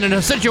 options, and in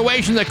a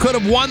situation that could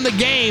have won the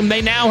game,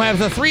 they now have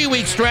the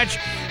 3-week stretch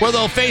where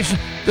they'll face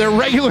their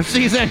regular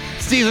season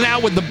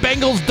out with the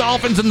Bengals,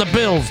 Dolphins, and the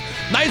Bills.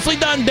 Nicely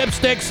done,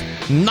 dipsticks.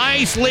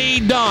 Nicely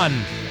done.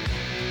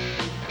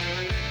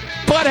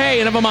 But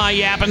hey, enough of my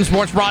yapping.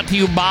 Sports brought to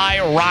you by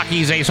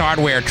Rocky's Ace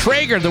Hardware.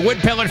 Traeger, the wood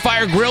pellet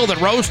fire grill that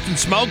roasts and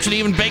smokes and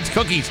even bakes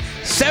cookies.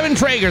 7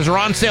 Traegers are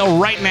on sale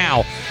right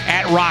now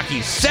at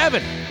Rocky's.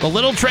 7. The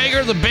little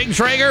Traeger, the big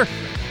Traeger.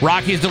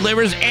 Rocky's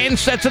delivers and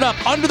sets it up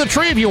under the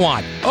tree if you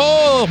want.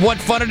 Oh, what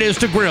fun it is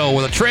to grill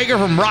with a Traeger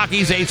from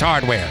Rocky's Ace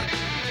Hardware.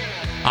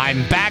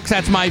 I'm back.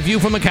 That's my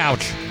view from the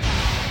couch.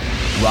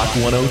 Rock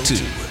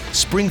 102,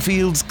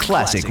 Springfield's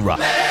classic rock.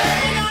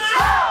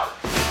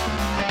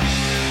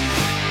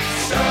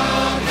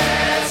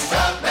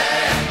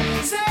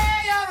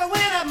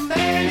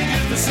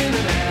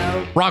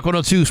 Rock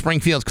 102,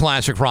 Springfield's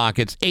classic rock.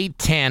 It's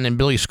 8:10 and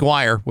Billy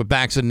Squire with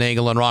Bax and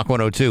Nagel on Rock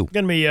 102.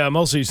 Going to be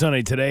mostly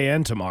sunny today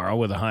and tomorrow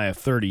with a high of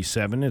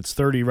 37. It's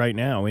 30 right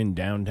now in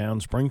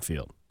downtown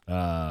Springfield.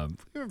 I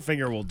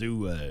figure we'll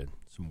do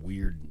some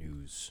weird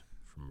news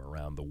from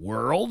around the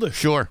world.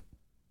 Sure.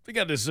 We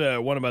got this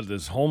one about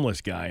this homeless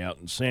guy out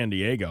in San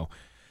Diego.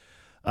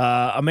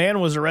 A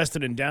man was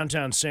arrested in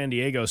downtown San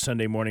Diego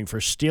Sunday morning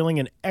for stealing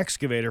an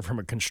excavator from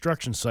a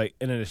construction site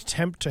in an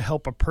attempt to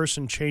help a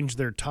person change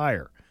their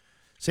tire.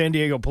 San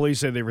Diego police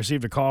say they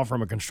received a call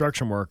from a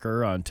construction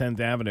worker on 10th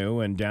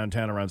Avenue in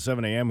downtown around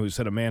 7 a.m. who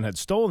said a man had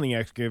stolen the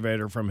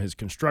excavator from his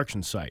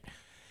construction site.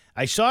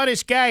 I saw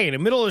this guy in the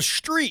middle of the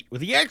street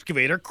with the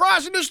excavator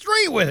crossing the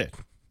street with it.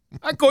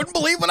 I couldn't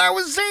believe what I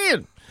was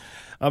seeing.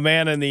 A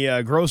man in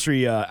the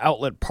grocery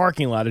outlet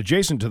parking lot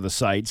adjacent to the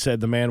site said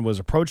the man was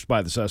approached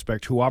by the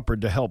suspect who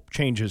offered to help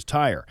change his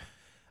tire.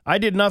 I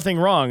did nothing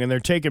wrong, and they're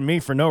taking me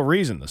for no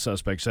reason, the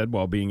suspect said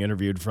while being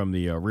interviewed from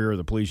the rear of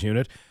the police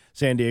unit.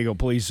 San Diego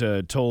police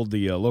told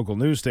the local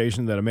news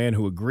station that a man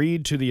who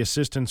agreed to the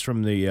assistance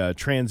from the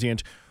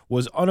transient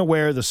was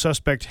unaware the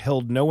suspect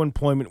held no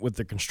employment with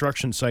the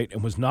construction site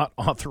and was not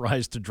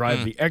authorized to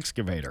drive the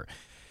excavator.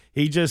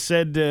 He just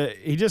said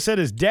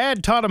his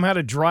dad taught him how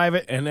to drive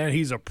it and that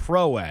he's a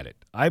pro at it.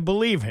 I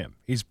believe him.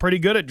 He's pretty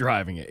good at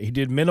driving it. He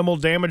did minimal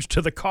damage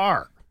to the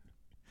car.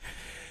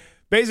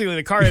 Basically,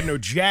 the car had no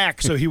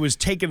jack, so he was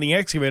taking the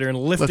excavator and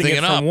lifting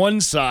it from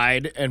one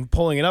side and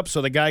pulling it up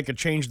so the guy could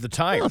change the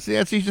tire. Well, see,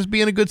 he's just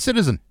being a good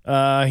citizen.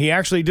 He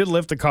actually did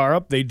lift the car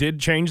up. They did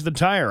change the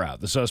tire out.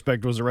 The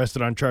suspect was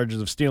arrested on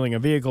charges of stealing a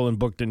vehicle and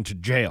booked into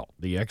jail.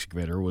 The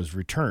excavator was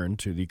returned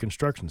to the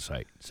construction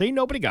site. See,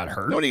 nobody got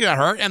hurt. Nobody got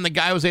hurt, and the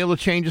guy was able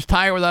to change his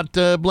tire without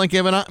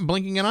blinking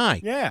an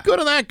eye. Yeah. Good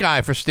on that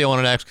guy for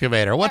stealing an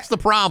excavator. What's the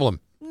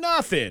problem?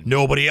 Nothing.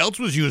 Nobody else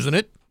was using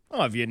it.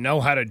 Oh, if you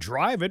know how to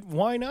drive it,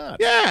 why not?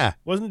 Yeah.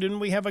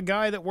 Didn't we have a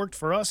guy that worked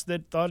for us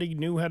that thought he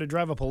knew how to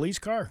drive a police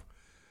car?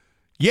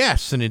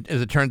 Yes, and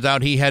as it turns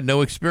out, he had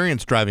no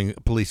experience driving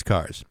police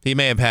cars. He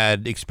may have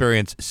had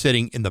experience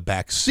sitting in the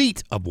back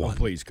seat of one. A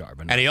police car.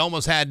 But and he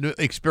almost had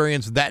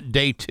experience that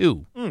day,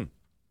 too.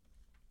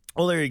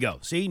 Well, there you go.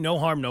 See, no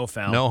harm, no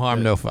foul. No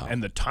harm, no foul.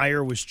 And the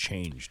tire was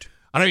changed.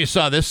 I know you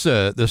saw this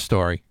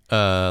story.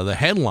 The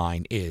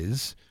headline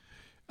is...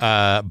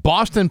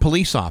 Boston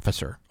police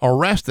officer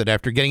arrested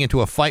after getting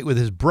into a fight with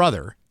his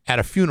brother at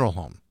a funeral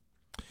home.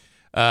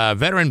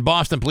 Veteran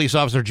Boston police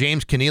officer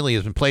James Keneally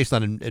has been placed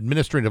on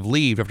administrative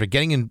leave after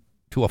getting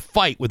into a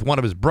fight with one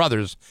of his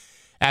brothers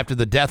after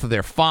the death of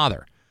their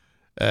father.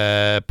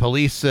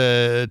 Police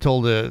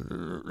told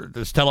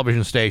this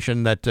television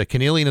station that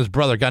Keneally and his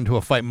brother got into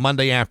a fight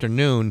Monday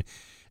afternoon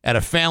at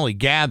a family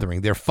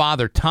gathering. Their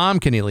father, Tom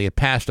Keneally, had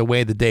passed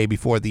away the day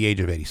before at the age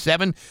of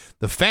 87.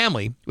 The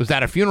family was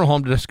at a funeral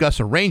home to discuss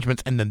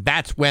arrangements, and then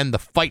that's when the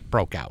fight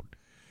broke out.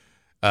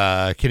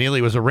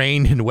 Keneally was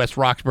arraigned in West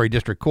Roxbury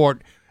District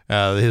Court.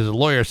 His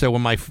lawyer said,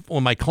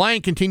 while my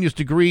client continues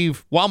to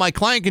grieve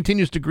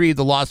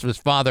the loss of his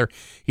father,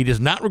 he does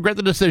not regret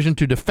the decision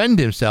to defend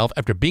himself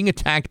after being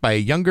attacked by a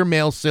younger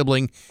male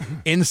sibling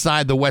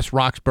inside the West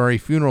Roxbury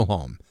funeral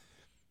home.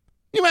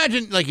 Can you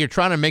imagine, like, you're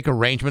trying to make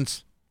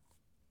arrangements,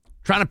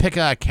 trying to pick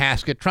out a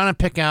casket, trying to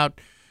pick out,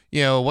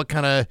 what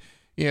kind of,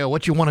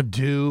 what you want to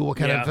do, what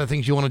kind of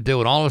things you want to do,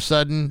 and all of a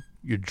sudden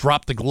you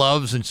drop the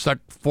gloves and start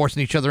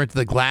forcing each other into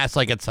the glass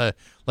like it's a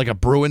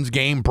Bruins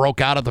game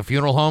broke out at the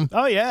funeral home.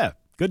 Oh yeah,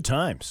 good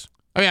times.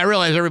 I mean, I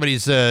realize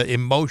everybody's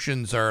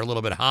emotions are a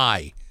little bit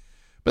high,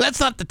 but that's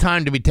not the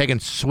time to be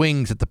taking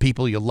swings at the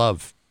people you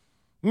love.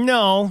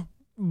 No,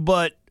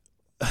 but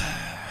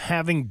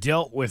having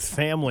dealt with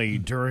family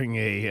during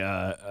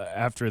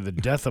after the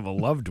death of a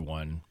loved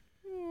one.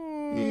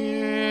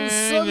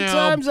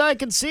 Sometimes I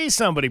can see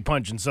somebody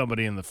punching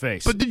somebody in the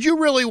face. But did you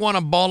really want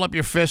to ball up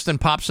your fist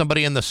and pop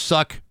somebody in the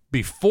suck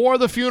before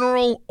the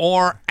funeral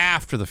or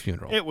after the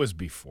funeral? It was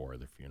before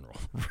the funeral.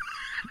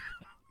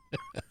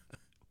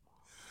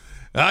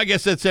 I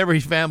guess that's every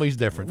family's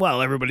different.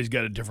 Well, everybody's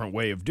got a different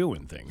way of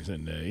doing things.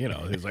 And,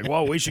 it's like,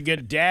 well, we should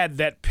get Dad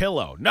that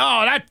pillow.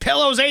 No, that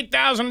pillow's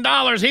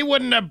 $8,000. He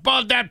wouldn't have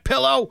bought that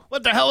pillow.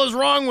 What the hell is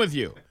wrong with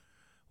you?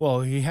 Well,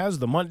 he has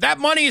the money. That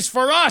money is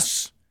for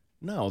us.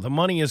 No, the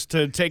money is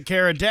to take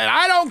care of Dad.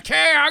 I don't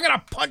care. I'm going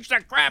to punch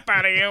the crap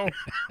out of you.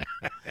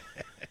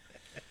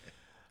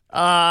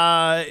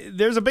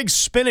 There's a big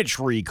spinach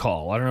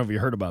recall. I don't know if you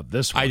heard about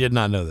this one. I did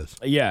not know this.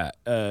 Yeah.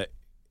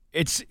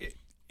 It's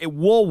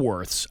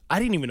Woolworths. I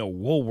didn't even know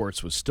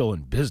Woolworths was still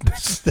in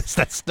business.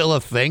 That's still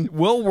a thing?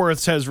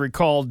 Woolworths has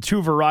recalled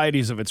 2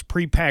 varieties of its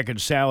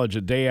prepackaged salads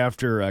a day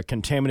after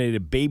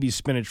contaminated baby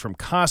spinach from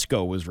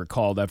Costco was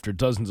recalled after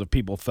dozens of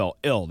people fell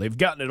ill. They've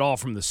gotten it all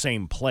from the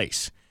same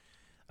place.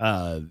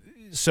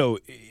 So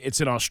it's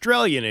an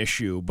Australian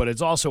issue, but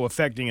it's also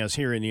affecting us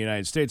here in the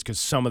United States because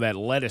some of that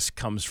lettuce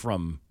comes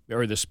from,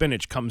 or the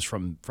spinach comes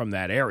from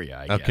that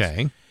area, I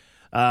guess.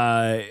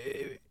 Okay.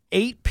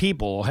 8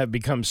 people have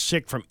become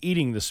sick from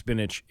eating the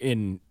spinach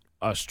in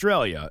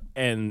Australia,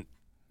 and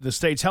the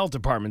state's health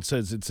department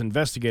says it's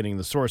investigating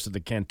the source of the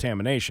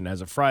contamination.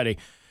 As of Friday,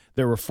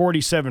 there were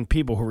 47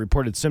 people who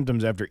reported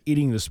symptoms after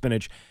eating the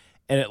spinach,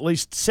 and at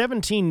least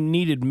 17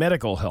 needed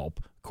medical help,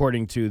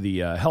 according to the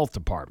health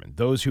department.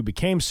 Those who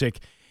became sick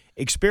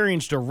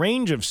experienced a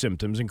range of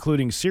symptoms,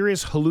 including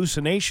serious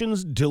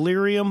hallucinations,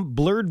 delirium,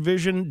 blurred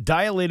vision,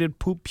 dilated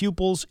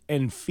pupils,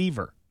 and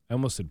fever. I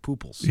almost said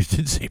pooples. You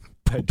did say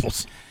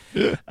pooples.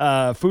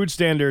 Food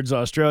Standards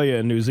Australia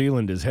and New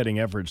Zealand is heading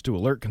efforts to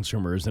alert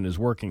consumers and is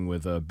working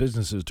with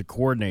businesses to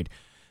coordinate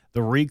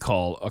the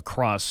recall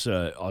across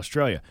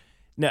Australia.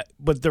 Now,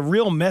 but the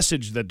real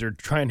message that they're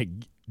trying to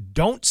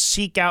don't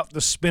seek out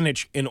the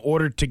spinach in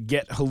order to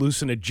get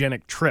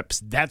hallucinogenic trips.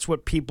 That's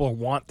what people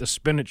want the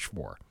spinach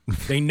for.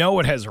 They know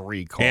it has a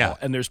recall,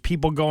 and there's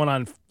people going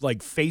on like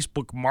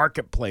Facebook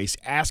Marketplace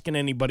asking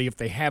anybody if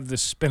they have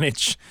this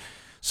spinach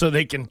so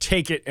they can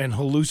take it and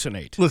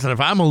hallucinate. Listen, if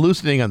I'm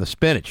hallucinating on the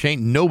spinach,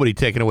 ain't nobody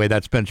taking away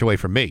that spinach away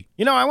from me.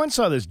 You know, I once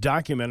saw this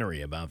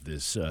documentary about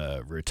this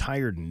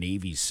retired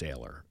Navy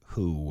sailor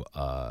who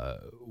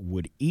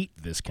would eat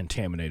this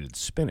contaminated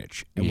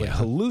spinach and would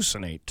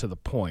hallucinate to the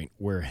point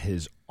where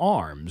his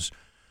arms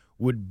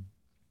would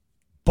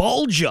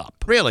bulge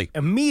up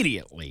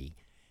immediately,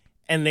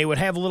 and they would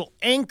have little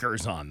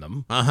anchors on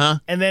them.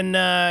 And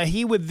then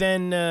he would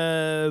then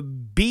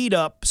beat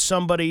up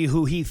somebody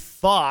who he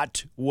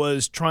thought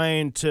was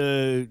trying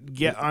to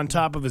get on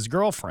top of his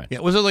girlfriend.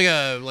 Yeah, was it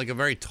like a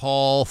very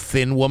tall,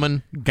 thin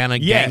woman, kind of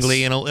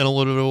gangly in a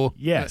little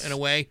in a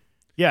way?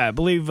 Yeah, I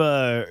believe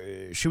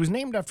she was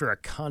named after a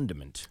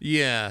condiment.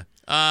 Yeah.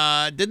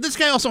 Did this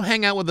guy also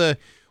hang out with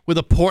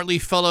a portly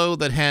fellow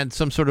that had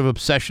some sort of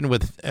obsession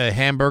with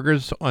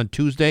hamburgers on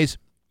Tuesdays?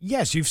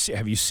 Yes,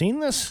 have you seen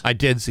this? I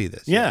did see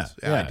this. Yeah,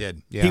 yes. I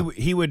did. Yeah.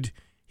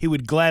 He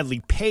would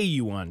gladly pay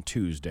you on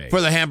Tuesday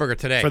for the hamburger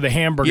today. For the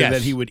hamburger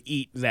that he would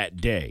eat that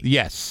day.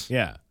 Yes.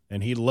 Yeah,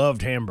 and he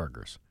loved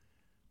hamburgers.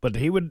 But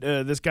he would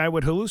this guy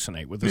would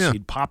hallucinate with this. Yeah.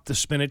 He'd pop the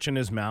spinach in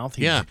his mouth.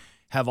 He'd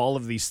have all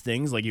of these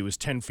things, like he was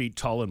 10 feet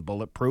tall and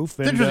bulletproof.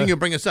 It's interesting you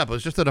bring this up. I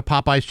was just at a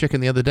Popeye's Chicken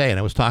the other day, and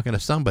I was talking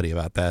to somebody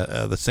about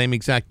that, the same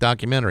exact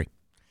documentary.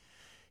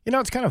 You know,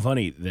 it's kind of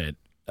funny that,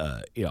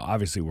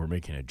 obviously we're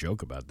making a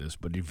joke about this,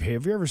 but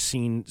have you ever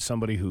seen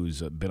somebody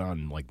who's been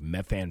on, like,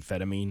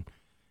 methamphetamine?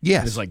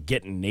 Yes. Is, like,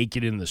 getting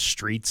naked in the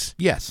streets?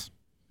 Yes.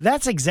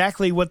 That's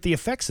exactly what the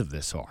effects of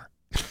this are.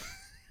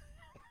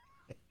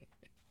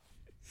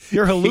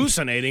 You're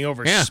hallucinating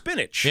over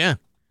spinach. Yeah.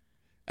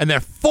 And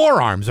their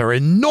forearms are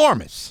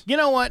enormous. You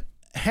know what?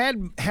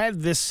 Had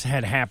this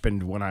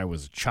happened when I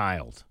was a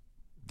child,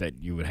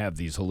 that you would have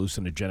these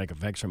hallucinogenic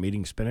effects from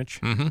eating spinach,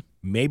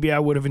 maybe I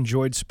would have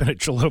enjoyed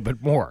spinach a little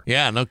bit more.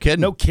 Yeah, no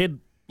kidding. No kid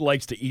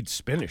likes to eat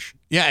spinach.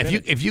 Yeah,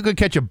 if you could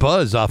catch a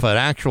buzz off an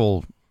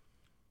actual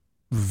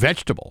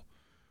vegetable,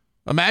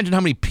 imagine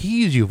how many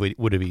peas you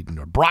would have eaten,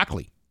 or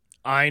broccoli.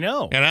 I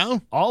know. You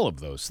know? All of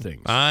those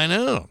things. I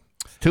know.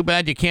 Too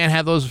bad you can't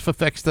have those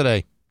effects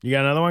today. You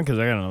got another one? Because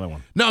I got another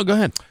one. No, go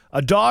ahead.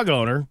 A dog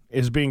owner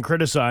is being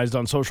criticized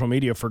on social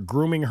media for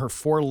grooming her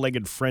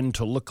four-legged friend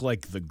to look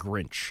like the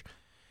Grinch.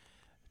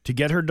 To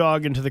get her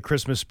dog into the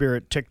Christmas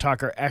spirit,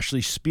 TikToker Ashley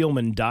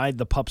Spielman dyed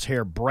the pup's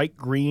hair bright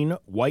green,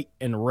 white,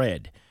 and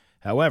red.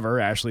 However,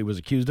 Ashley was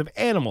accused of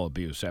animal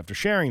abuse after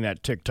sharing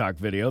that TikTok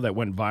video that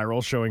went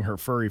viral showing her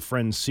furry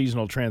friend's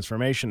seasonal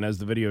transformation. As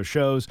the video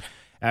shows,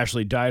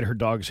 Ashley dyed her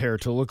dog's hair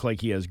to look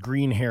like he has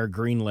green hair,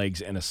 green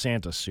legs, and a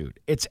Santa suit.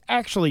 It's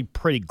actually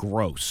pretty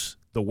gross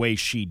the way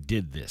she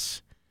did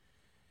this.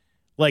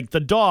 Like, the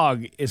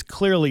dog is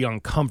clearly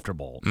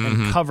uncomfortable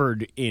and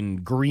covered in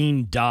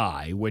green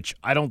dye, which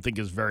I don't think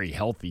is very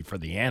healthy for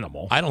the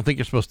animal. I don't think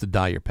you're supposed to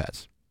dye your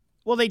pets.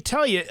 Well, they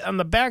tell you on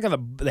the back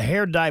of the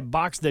hair dye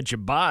box that you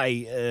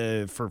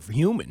buy for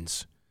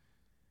humans,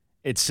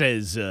 it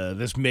says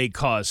this may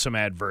cause some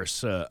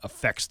adverse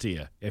effects to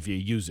you if you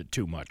use it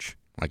too much.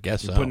 I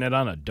guess You're so. putting it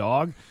on a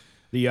dog.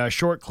 The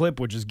short clip,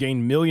 which has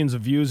gained millions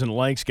of views and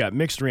likes, got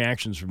mixed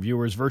reactions from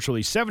viewers.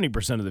 Virtually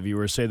 70% of the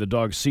viewers say the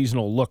dog's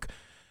seasonal look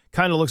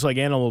kind of looks like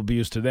animal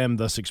abuse to them,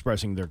 thus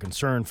expressing their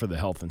concern for the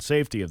health and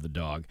safety of the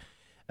dog.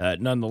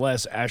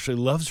 Nonetheless, Ashley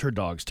loves her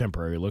dog's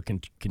temporary look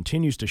and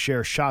continues to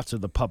share shots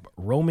of the pup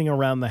roaming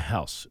around the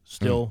house.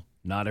 Still,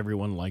 not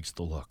everyone likes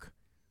the look.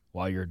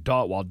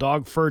 While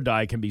dog fur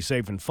dye can be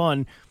safe and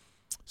fun,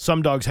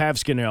 some dogs have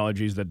skin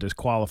allergies that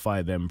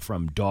disqualify them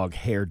from dog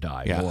hair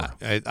dye.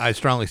 Yeah, I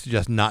strongly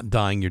suggest not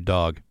dyeing your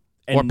dog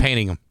or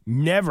painting them.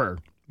 Never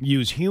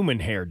use human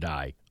hair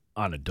dye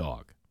on a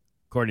dog.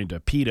 According to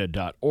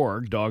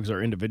PETA.org, dogs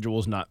are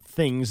individuals, not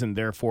things, and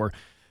therefore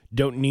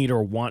don't need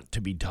or want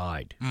to be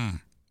dyed.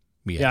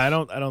 Yes. Yeah, I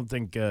don't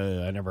think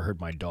I never heard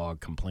my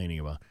dog complaining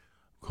about,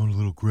 I'm going a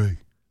little gray.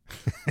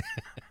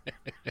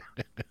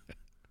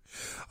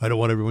 I don't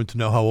want everyone to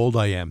know how old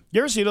I am.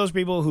 You ever see those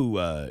people who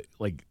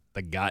like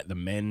the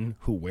men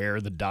who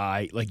wear the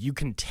dye? Like, you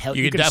can tell,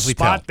 you can definitely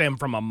spot tell them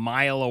from a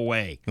mile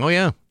away. Oh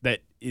yeah, that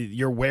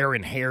you're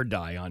wearing hair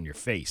dye on your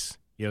face.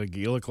 You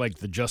look like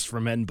the Just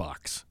for Men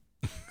box.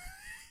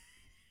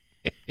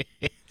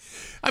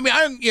 I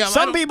mean,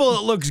 some people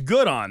it looks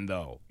good on,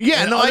 though.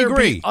 Yeah, no, I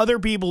agree. Other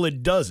people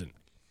it doesn't.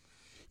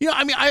 You know,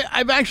 I mean,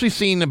 I've actually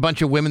seen a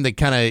bunch of women that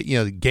kind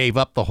of, gave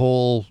up the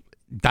whole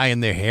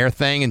dyeing their hair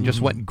thing and just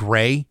went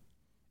gray.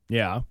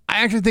 Yeah.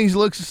 I actually think it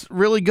looks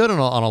really good on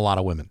a lot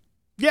of women.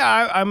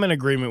 Yeah, I'm in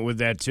agreement with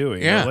that too.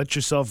 You yeah, know, let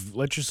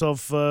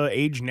yourself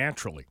age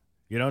naturally.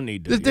 You don't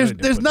need to.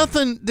 There's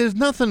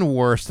nothing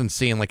worse than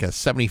seeing like a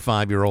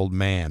 75-year-old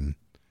man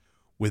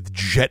with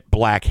jet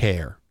black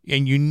hair,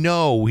 and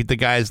the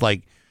guy's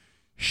like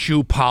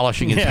shoe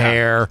polishing his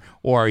hair,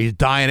 or he's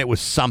dyeing it with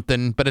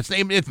something. But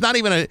it's not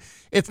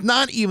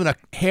even a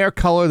hair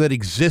color that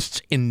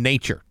exists in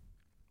nature.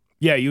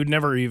 Yeah, you would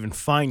never even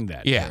find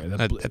that.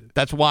 Yeah,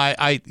 that's why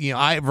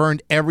I've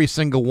earned every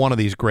single one of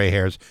these gray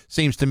hairs.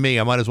 Seems to me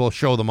I might as well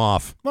show them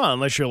off. Well,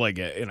 unless you're like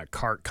in a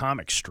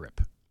comic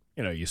strip,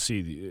 you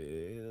see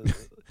the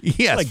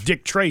yes, like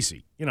Dick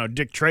Tracy.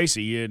 Dick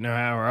Tracy. You know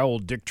how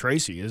old Dick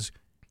Tracy is.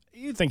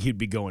 You think he'd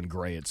be going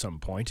gray at some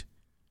point?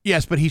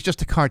 Yes, but he's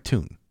just a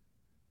cartoon.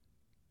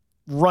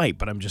 Right,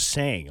 but I'm just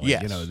saying,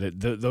 yes.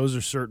 Those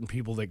are certain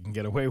people that can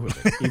get away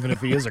with it, even if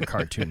he is a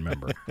cartoon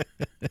member.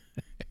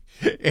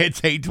 It's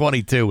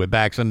 8:22 with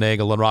Bax and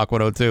Nagel and Rock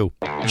 102.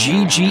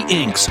 GG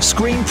Inks,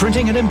 screen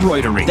printing and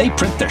embroidery. They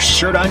print the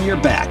shirt on your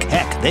back.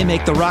 Heck, they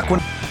make the Rock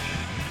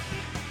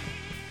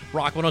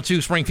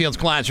 102, Springfield's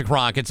Classic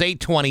Rock. It's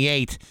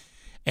 8:28,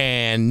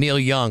 and Neil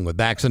Young with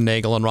Bax and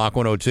Nagel and Rock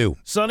 102.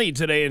 Sunny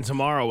today and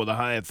tomorrow with a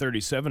high of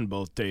 37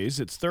 both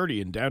days. It's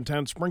 30 in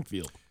downtown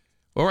Springfield.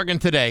 We're working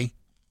today,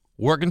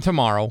 working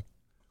tomorrow,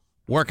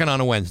 working on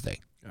a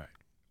Wednesday. All right.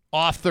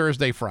 Off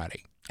Thursday,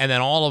 Friday. And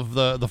then all of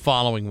the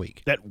following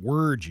week. That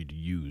word you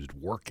used,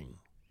 working.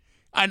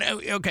 I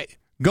know. Okay.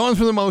 Going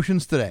through the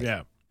motions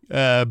today.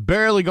 Yeah.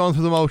 Barely going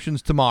through the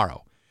motions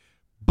tomorrow.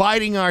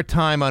 Biding our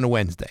time on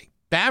Wednesday.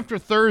 After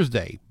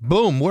Thursday,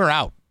 boom, we're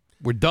out.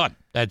 We're done.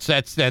 And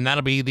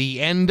that'll be the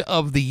end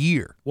of the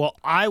year. Well,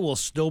 I will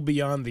still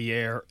be on the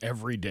air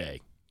every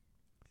day.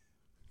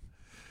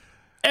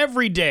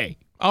 Every day.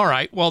 All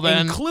right. Well,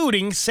 then.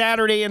 Including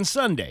Saturday and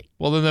Sunday.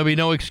 Well, then there'll be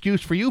no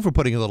excuse for you for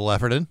putting a little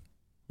effort in.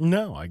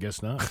 No, I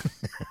guess not.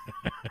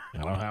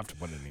 I don't have to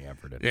put any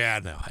effort in. Yeah,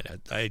 no,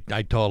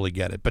 I totally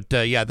get it. But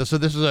this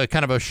is a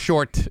kind of a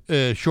short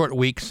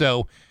week,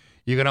 so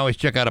you can always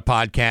check out a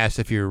podcast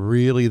if you're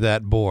really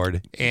that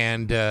bored.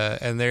 And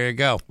there you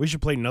go. We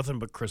should play nothing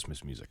but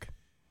Christmas music.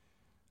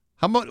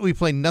 How about we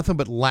play nothing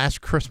but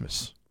Last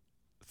Christmas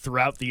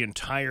throughout the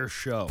entire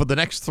show for the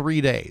next 3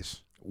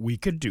 days? We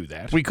could do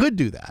that. We could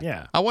do that.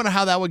 Yeah. I wonder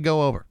how that would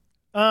go over.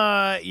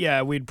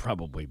 Yeah, we'd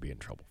probably be in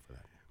trouble.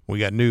 We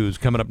got news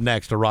coming up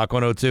next to Rock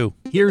 102.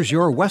 Here's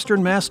your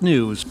Western Mass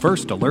News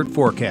First Alert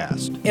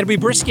forecast. It'll be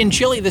brisk and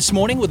chilly this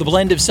morning with a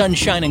blend of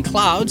sunshine and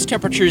clouds.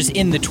 Temperatures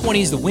in the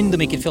 20s. The wind will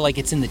make it feel like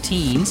it's in the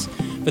teens.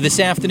 For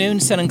this afternoon,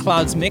 sun and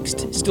clouds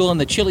mixed, still on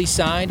the chilly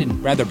side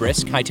and rather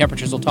brisk. High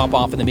temperatures will top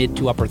off in the mid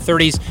to upper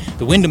 30s.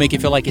 The wind will make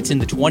it feel like it's in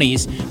the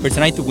 20s. For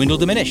tonight, the wind will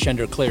diminish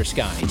under clear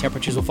sky.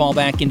 Temperatures will fall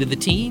back into the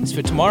teens.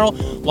 For tomorrow,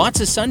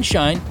 lots of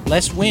sunshine,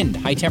 less wind.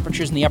 High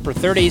temperatures in the upper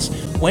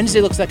 30s.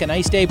 Wednesday looks like a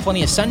nice day,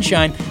 plenty of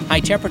sunshine.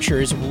 High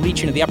temperatures will reach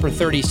into the upper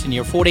 30s to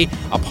near 40.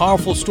 A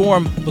powerful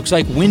storm looks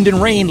like wind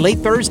and rain late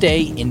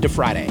Thursday into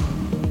Friday.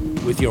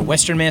 With your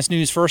Western Mass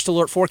News First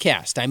Alert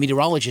forecast, I'm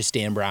meteorologist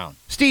Dan Brown.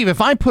 Steve,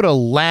 if I put a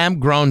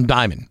lab-grown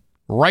diamond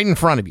right in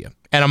front of you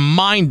and a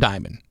mine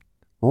diamond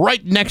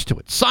right next to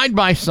it, side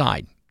by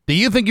side, do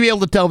you think you'll be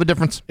able to tell the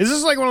difference? Is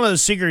this like one of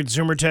those secret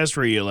consumer tests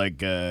where you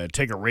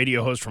take a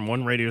radio host from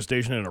one radio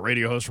station and a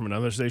radio host from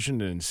another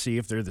station and see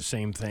if they're the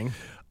same thing?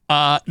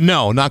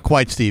 No, not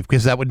quite, Steve,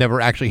 because that would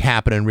never actually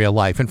happen in real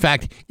life. In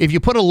fact, if you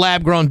put a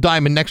lab-grown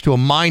diamond next to a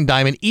mine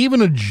diamond,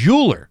 even a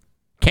jeweler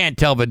can't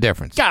tell the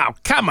difference. Oh,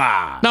 come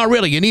on. No,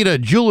 really, you need a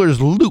jeweler's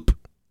loop.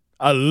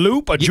 A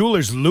loop? A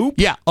jeweler's loop?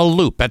 Yeah, a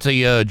loop. That's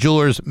a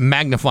jeweler's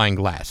magnifying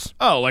glass.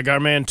 Oh, like our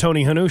man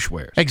Tony Hanoush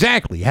wears.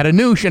 Exactly. Had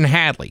Hanoush and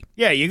Hadley.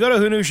 Yeah, you go to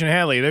Hanoush and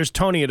Hadley, there's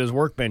Tony at his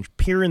workbench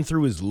peering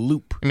through his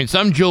loop. I mean,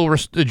 some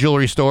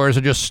jewelry stores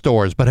are just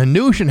stores, but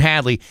Hanoush and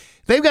Hadley,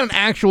 they've got an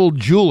actual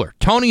jeweler,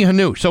 Tony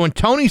Hanoush. So when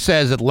Tony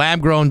says that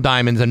lab-grown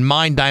diamonds and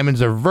mine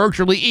diamonds are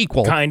virtually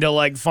equal... Kind of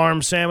like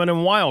farm salmon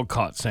and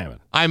wild-caught salmon.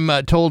 I'm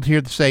told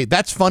here to say,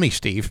 that's funny,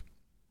 Steve.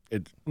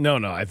 No,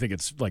 I think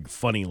it's like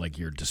funny, like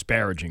you're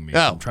disparaging me.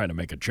 I'm trying to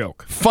make a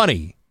joke.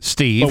 Funny,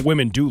 Steve. But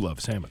women do love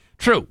salmon.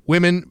 True,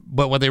 women,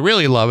 but what they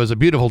really love is a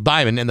beautiful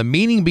diamond and the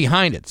meaning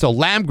behind it. So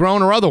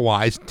lab-grown or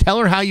otherwise, tell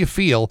her how you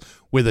feel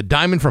with a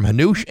diamond from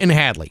Hanoush and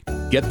Hadley.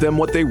 Get them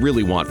what they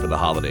really want for the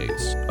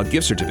holidays. A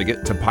gift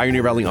certificate to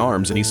Pioneer Valley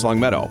Arms in East Long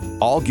Meadow.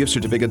 All gift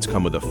certificates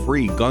come with a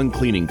free gun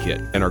cleaning kit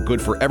and are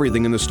good for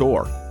everything in the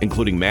store,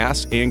 including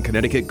Mass and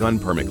Connecticut gun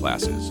permit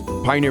classes.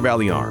 Pioneer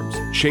Valley Arms,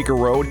 Shaker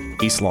Road,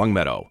 East Long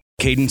Meadow.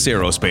 Cadence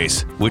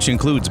Aerospace, which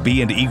includes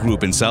B&E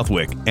Group in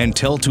Southwick and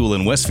Teltool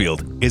in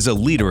Westfield, is a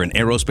leader in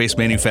aerospace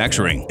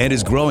manufacturing and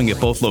is growing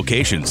at both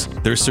locations.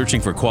 They're searching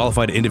for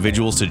qualified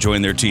individuals to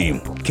join their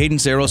team.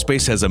 Cadence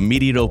Aerospace has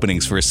immediate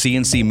openings for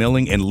CNC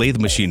milling and lathe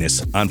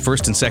machinists on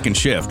first and second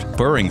shift,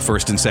 burring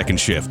first and second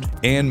shift,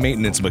 and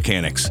maintenance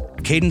mechanics.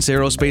 Cadence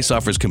Aerospace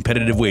offers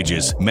competitive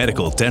wages,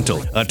 medical,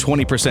 dental, a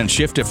 20%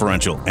 shift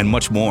differential, and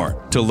much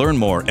more. To learn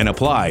more and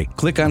apply,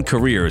 click on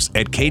careers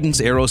at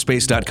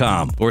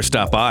cadenceaerospace.com or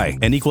stop by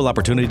an equal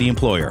opportunity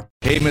employer.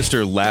 Hey,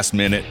 Mr. Last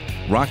Minute.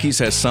 Rockies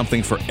has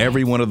something for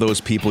every one of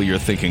those people you're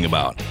thinking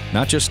about.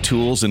 Not just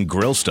tools and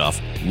grill stuff,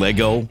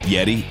 Lego,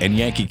 Yeti, and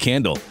Yankee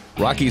Candle.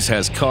 Rockies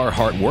has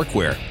Carhartt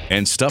workwear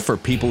and stuff for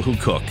people who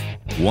cook.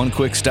 One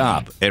quick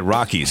stop at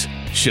Rockies.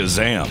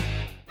 Shazam!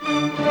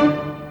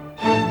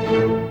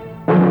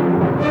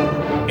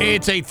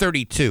 It's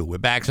 8:32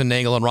 with Bax and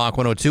Nagel on Rock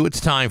 102. It's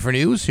time for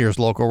news. Here's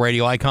local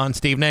radio icon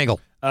Steve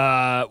Nagel.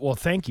 Well,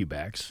 thank you,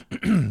 Bax.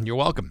 You're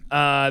welcome.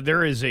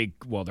 There was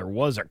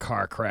a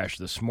car crash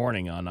this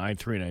morning on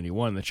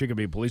I-391. The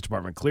Chicopee Police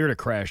Department cleared a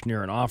crash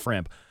near an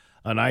off-ramp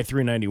on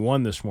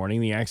I-391 this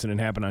morning. The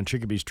accident happened on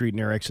Chicopee Street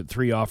near exit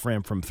 3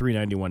 off-ramp from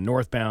 391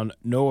 northbound.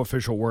 No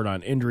official word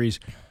on injuries,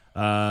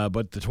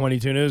 but the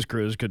 22 News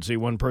crews could see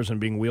one person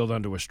being wheeled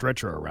onto a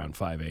stretcher around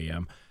 5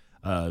 a.m.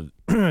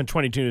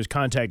 22 News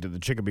contacted the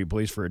Chicopee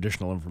Police for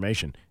additional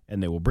information,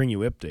 and they will bring you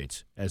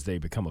updates as they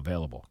become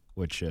available,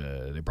 which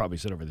they probably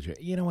said over the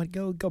chat. You know what?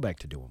 Go back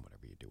to doing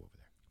whatever you do over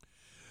there.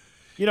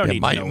 You don't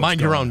need to know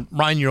mind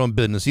your own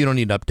business. You don't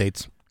need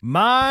updates.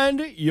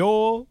 Mind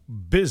your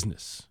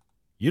business.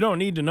 You don't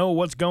need to know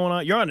what's going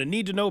on. You're on a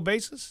need-to-know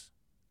basis.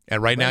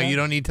 And right now, you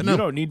don't need to know. You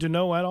don't need to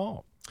know at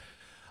all.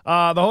 The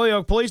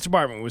Holyoke Police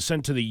Department was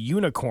sent to the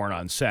Unicorn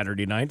on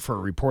Saturday night for a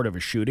report of a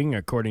shooting.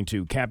 According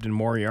to Captain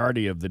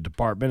Moriarty of the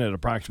department, at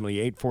approximately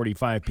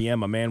 8:45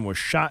 p.m., a man was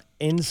shot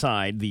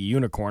inside the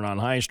Unicorn on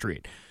High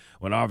Street.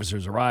 When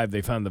officers arrived,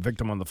 they found the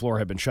victim on the floor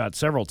had been shot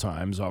several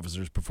times.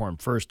 Officers performed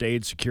first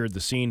aid, secured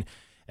the scene,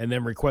 and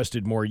then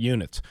requested more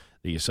units.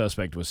 The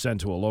suspect was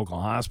sent to a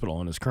local hospital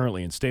and is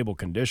currently in stable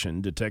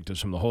condition. Detectives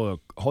from the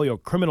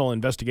Holyoke Criminal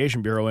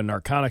Investigation Bureau and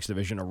Narcotics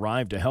Division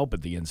arrived to help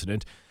at the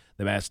incident.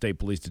 The Mass State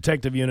Police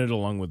Detective Unit,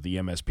 along with the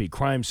MSP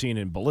Crime Scene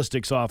and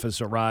Ballistics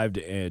Office, arrived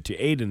to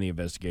aid in the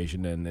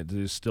investigation, and it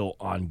is still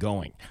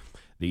ongoing.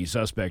 The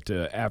suspect,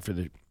 the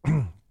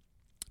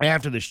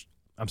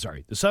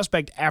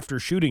suspect after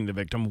shooting the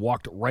victim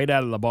walked right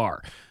out of the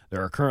bar.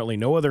 There are currently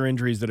no other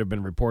injuries that have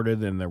been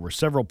reported, and there were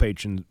several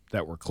patrons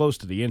that were close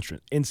to the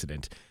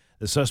incident.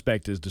 The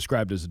suspect is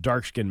described as a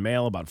dark-skinned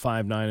male, about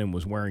 5'9", and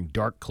was wearing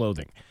dark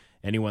clothing.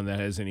 Anyone that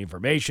has any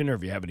information, or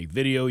if you have any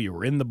video, you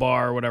were in the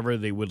bar or whatever,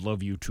 they would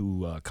love you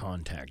to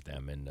contact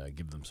them and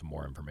give them some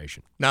more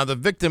information. Now, the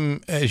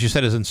victim, as you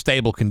said, is in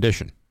stable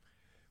condition.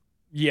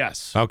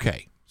 Yes.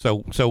 Okay.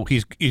 So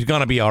he's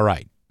going to be all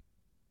right.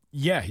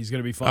 Yeah, he's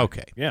going to be fine.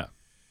 Okay. Yeah.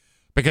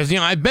 Because,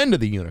 I've been to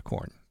the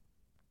Unicorn.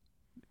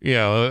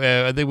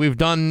 We've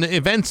done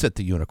events at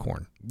the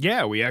Unicorn.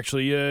 Yeah, we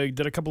actually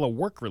did a couple of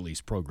work release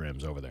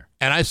programs over there.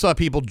 And I saw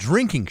people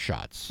drinking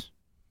shots.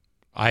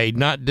 I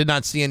did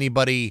not see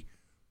anybody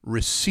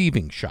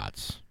receiving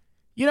shots.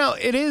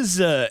 It is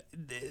that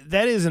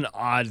is an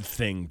odd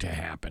thing to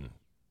happen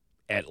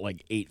at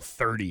like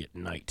 8:30 at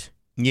night.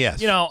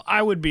 Yes.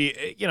 I would be,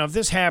 if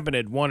this happened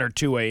at 1 or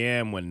 2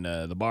 a.m. when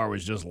the bar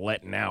was just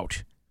letting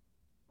out,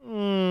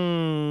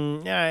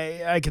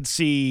 I could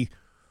see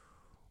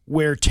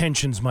where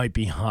tensions might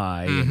be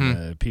high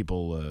and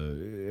people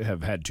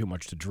have had too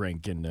much to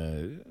drink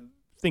and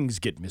things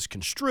get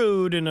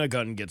misconstrued and a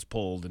gun gets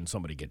pulled and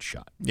somebody gets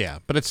shot. Yeah,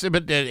 but at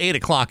 8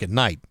 o'clock at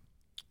night,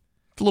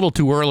 it's a little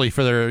too early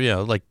for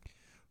their,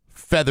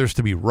 feathers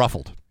to be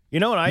ruffled.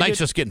 You know what I did? Night's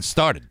just getting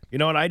started. You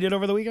know what I did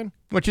over the weekend?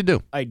 What'd you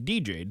do? I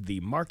DJ'd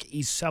the Mark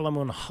E.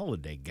 Salamone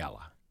Holiday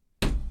Gala.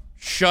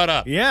 Shut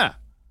up. Yeah.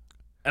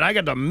 And I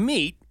got to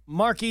meet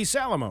Mark E.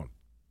 Salamone.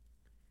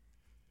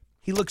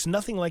 He looks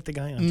nothing like the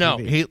guy on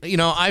TV.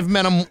 No, I've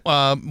met him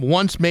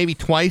once, maybe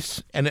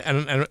twice, and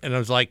I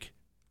was like,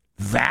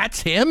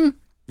 that's him?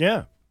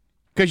 Yeah.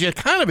 Because you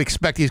kind of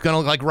expect he's going to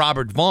look like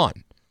Robert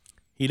Vaughn.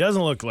 He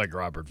doesn't look like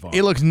Robert Vaughn.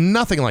 He looks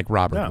nothing like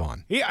Robert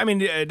Vaughn.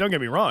 Don't get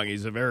me wrong.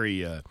 He's a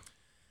very,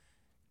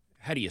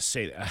 how do you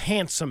say that? A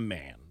handsome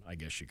man, I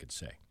guess you could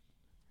say.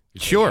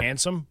 Sure.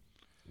 Handsome?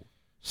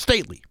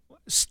 Stately.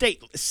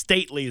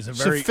 Stately is a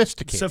very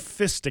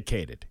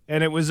sophisticated.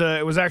 And it was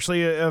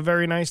actually a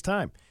very nice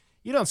time.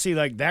 You don't see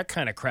like that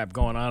kind of crap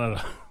going on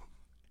at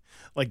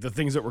like the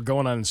things that were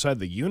going on inside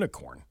the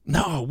Unicorn.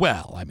 No,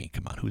 well,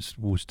 come on,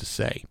 who's to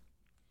say?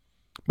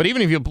 But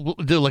even if you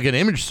do like an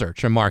image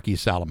search on Mark E.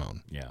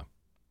 Salamone, yeah,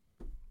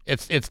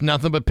 it's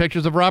nothing but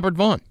pictures of Robert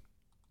Vaughn.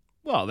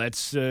 Well,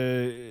 that's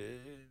like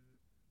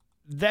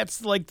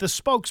the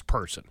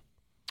spokesperson.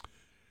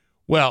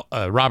 Well,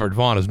 Robert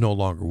Vaughn is no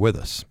longer with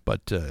us,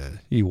 but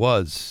he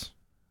was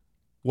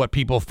what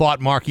people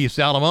thought Mark E.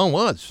 Salamone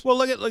was. Well,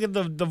 look at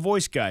the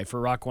voice guy for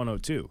Rock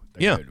 102.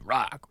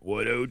 Rock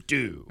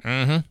 102.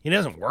 Mm-hmm. He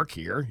doesn't work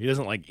here.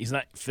 He's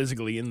not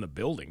physically in the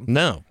building.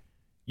 No.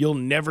 You'll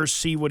never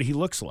see what he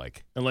looks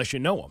like unless you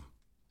know him.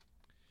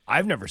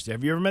 Have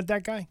you ever met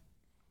that guy?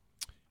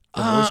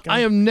 I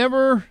have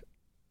never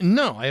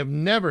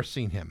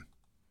seen him.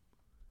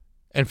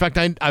 In fact,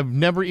 I've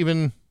never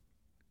even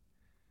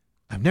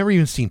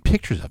seen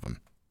pictures of him.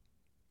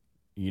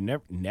 You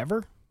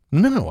never?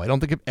 No, I don't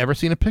think I've ever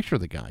seen a picture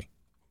of the guy.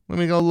 Let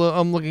me go.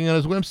 I'm looking at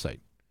his website.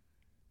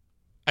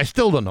 I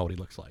still don't know what he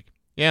looks like.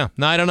 Yeah,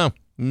 no, I don't know.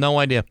 No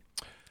idea.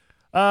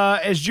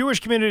 As Jewish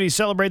communities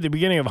celebrate the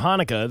beginning of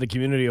Hanukkah, the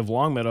community of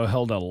Longmeadow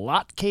held a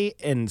latke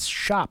and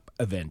shop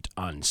event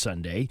on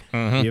Sunday.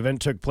 Mm-hmm. The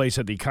event took place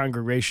at the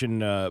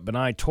Congregation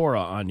B'nai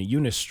Torah on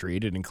Eunice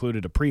Street. It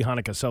included a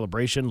pre-Hanukkah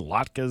celebration,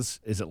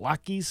 latkes. Is it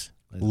latkes?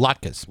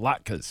 Latkes.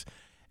 Latkes.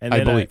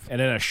 I believe. And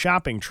then a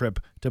shopping trip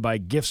to buy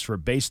gifts for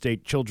Bay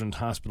State Children's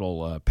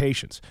Hospital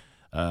patients.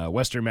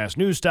 Western Mass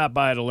News stopped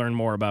by to learn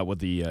more about what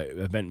the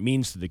event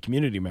means to the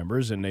community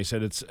members, and they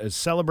said it's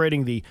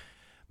celebrating the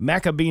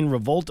Maccabean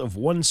Revolt of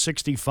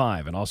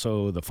 165 and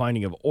also the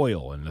finding of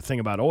oil. And the thing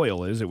about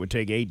oil is it would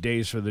take 8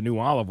 days for the new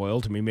olive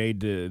oil to be made,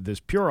 this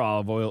pure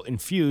olive oil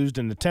infused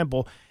in the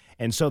temple.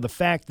 And so the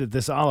fact that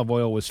this olive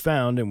oil was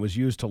found and was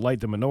used to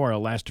light the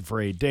menorah lasted for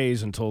 8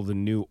 days until the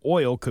new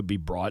oil could be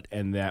brought,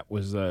 and that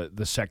was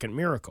the second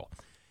miracle.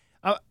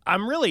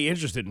 I'm really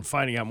interested in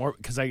finding out more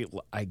because I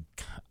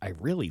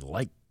really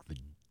like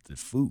the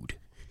food,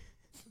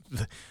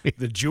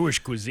 the Jewish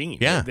cuisine.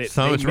 Yeah,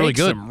 so it's really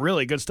good. Some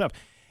really good stuff.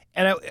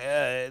 And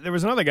there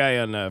was another guy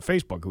on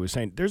Facebook who was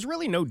saying there's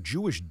really no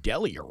Jewish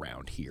deli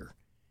around here.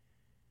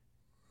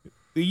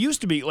 It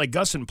used to be like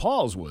Gus and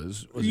Paul's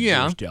was a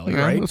Jewish deli,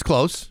 right? It was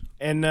close.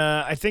 And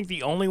I think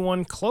the only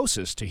one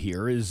closest to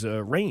here is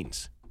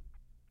Rains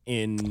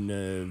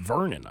in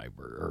Vernon,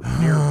 or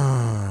near.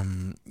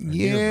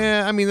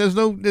 Yeah, I mean, there's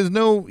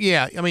no.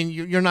 Yeah, I mean,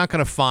 you're not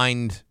going to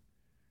find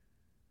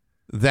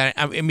that.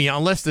 I mean,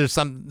 unless there's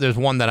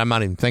one that I'm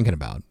not even thinking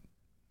about.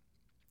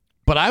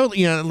 But I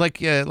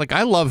like a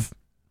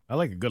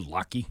good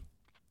Lucky.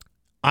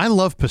 I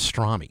love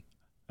pastrami.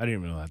 I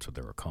didn't even know that's what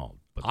they were called.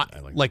 But I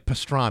like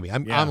pastrami.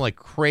 I'm like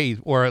crazy,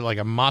 or like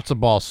a matzo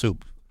ball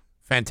soup.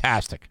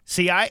 Fantastic.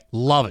 See, I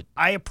love it.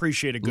 I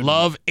appreciate a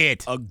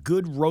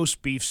good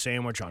roast beef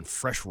sandwich on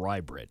fresh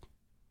rye bread.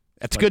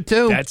 That's good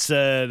too. That's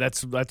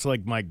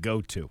like my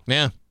go-to.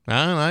 Yeah,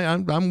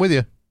 I'm with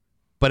you.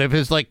 But if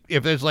there's like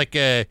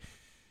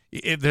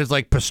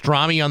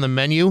pastrami on the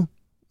menu,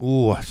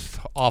 ooh, it's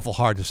awful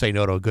hard to say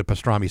no to a good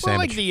pastrami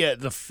sandwich. Like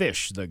the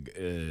fish,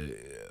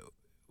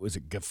 was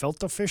it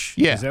gefilte fish?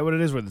 Yeah, is that what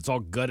it is? Where it's all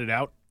gutted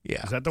out?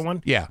 Yeah, is that the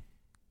one? Yeah,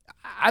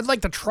 I'd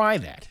like to try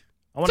that.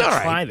 I want to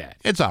try that.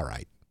 It's all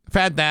right. I've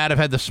had that. I've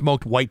had the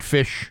smoked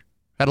whitefish.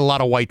 Had a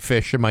lot of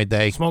whitefish in my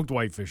day. Smoked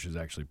whitefish is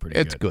actually pretty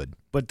good. It's good.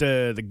 But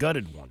the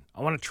gutted one,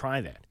 I want to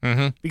try that.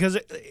 Mm-hmm. Because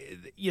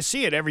you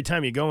see it every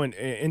time you go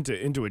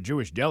into a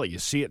Jewish deli. You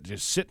see it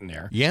just sitting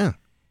there. Yeah.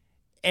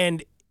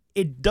 And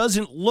it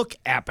doesn't look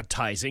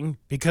appetizing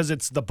because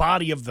it's the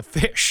body of the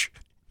fish.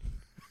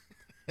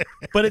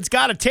 But it's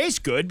got to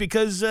taste good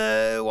because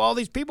all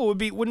these people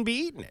wouldn't be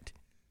eating it.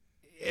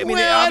 I mean,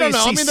 I don't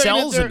know. I mean,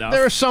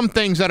 there are some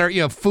things that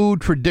are food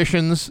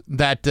traditions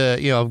that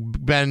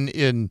been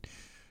in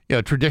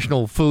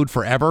traditional food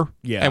forever.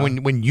 Yeah.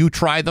 And when you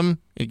try them,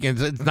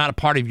 it's not a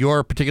part of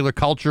your particular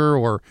culture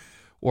or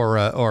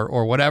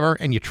whatever,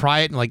 and you try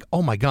it and like,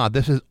 oh my God,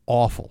 this is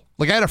awful.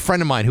 Like I had a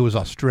friend of mine who was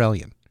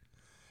Australian,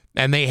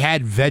 and they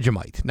had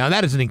Vegemite. Now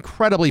that is an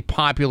incredibly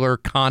popular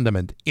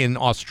condiment in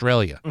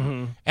Australia,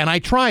 and I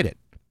tried it.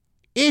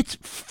 It's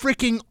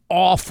freaking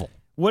awful.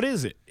 What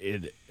is it?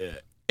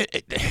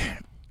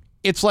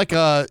 It's like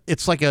a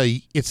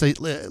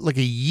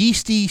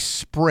yeasty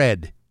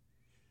spread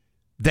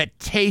that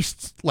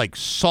tastes like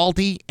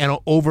salty and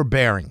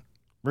overbearing.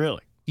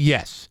 Really?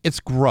 Yes, it's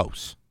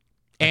gross.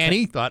 And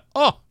he thought,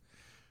 oh,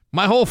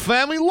 my whole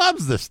family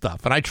loves this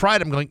stuff. And I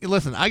tried it. I'm going,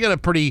 listen, I got a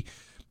pretty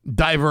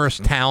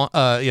diverse palate.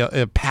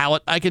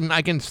 I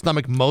can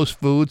stomach most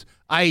foods.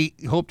 I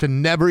hope to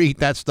never eat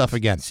that stuff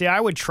again. See,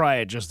 I would try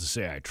it just to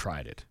say I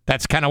tried it.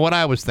 That's kind of what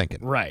I was thinking.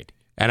 Right.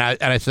 And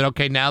I said,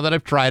 okay, now that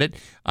I've tried it,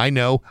 I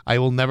know I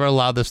will never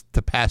allow this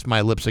to pass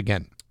my lips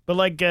again. But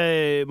like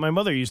my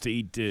mother used to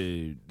eat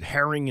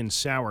herring and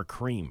sour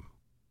cream.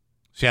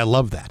 See, I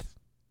love that.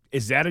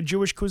 Is that a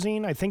Jewish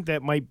cuisine? I think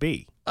that might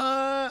be.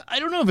 I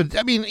don't know if it.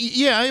 I mean,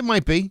 yeah, it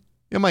might be.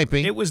 It might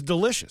be. It was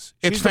delicious.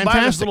 It's used to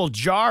fantastic. buy this little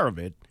jar of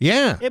it.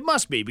 Yeah. It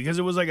must be because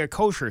it was like a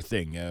kosher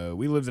thing.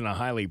 We lived in a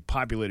highly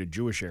populated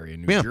Jewish area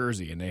in New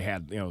Jersey, and they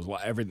had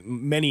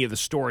many of the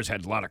stores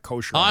had a lot of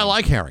kosher. I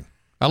like herring.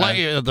 I like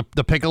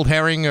the pickled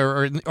herring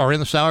or in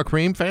the sour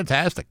cream.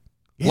 Fantastic.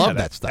 Love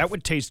that stuff. That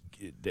would taste.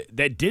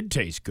 That did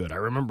taste good. I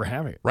remember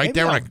having it right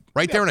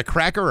there in a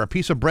cracker or a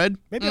piece of bread.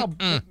 Maybe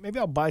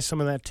I'll buy some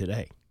of that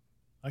today.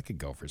 I could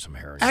go for some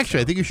herring. Actually,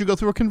 I think you should go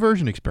through a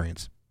conversion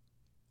experience.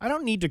 I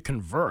don't need to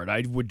convert.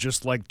 I would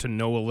just like to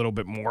know a little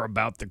bit more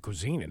about the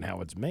cuisine and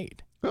how it's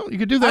made. Well, you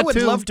could do that too. I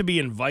would love to be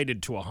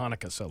invited to a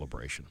Hanukkah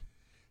celebration.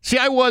 See,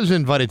 I was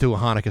invited to a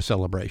Hanukkah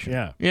celebration.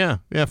 Yeah.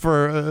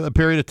 For a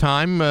period of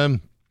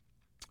time.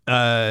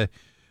 I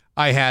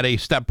had a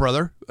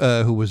stepbrother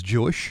who was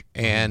Jewish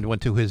and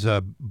went to his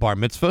bar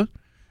mitzvah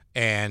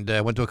and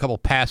went to a couple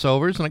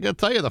Passovers. And I got to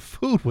tell you, the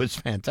food was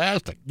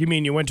fantastic. You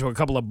mean you went to a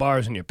couple of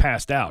bars and you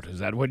passed out? Is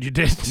that what you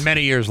did?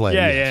 Many years later.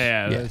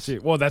 Yeah. Yes.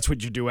 Well, that's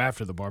what you do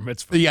after the bar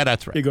mitzvah. Yeah,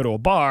 that's right. You go to a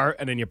bar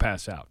and then you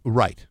pass out.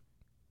 Right.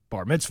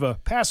 Bar mitzvah,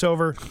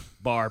 Passover,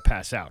 bar,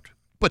 pass out.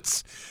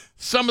 But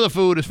some of the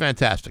food is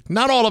fantastic.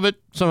 Not all of it.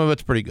 Some of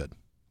it's pretty good.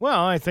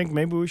 Well, I think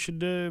maybe we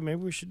should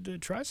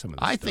try some of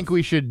this. I think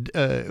we should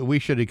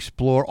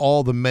explore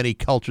all the many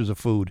cultures of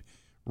food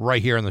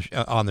right here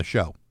on the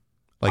show.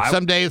 Like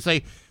someday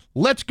say,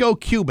 let's go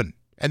Cuban,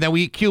 And then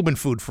we eat Cuban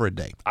food for a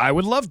day. I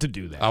would love to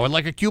do that. I would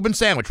like a Cuban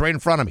sandwich right in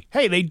front of me.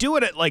 Hey, they do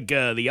it at like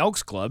the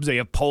Elks Clubs. They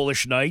have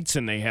Polish nights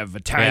and they have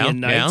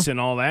Italian nights and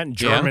all that, and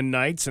German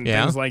nights and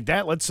things like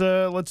that. Let's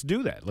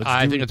do that.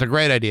 I think it's a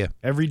great idea.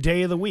 Every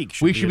day of the week.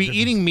 We should be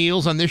eating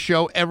meals on this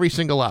show every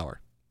single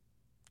hour.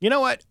 You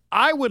know what?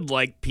 I would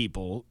like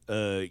people.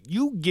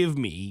 You give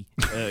me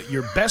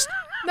your best.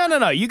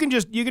 No. You can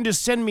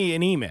just send me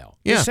an email.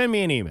 Yeah. Just send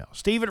me an email.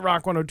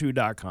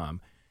 Steve@rock102.com.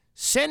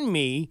 Send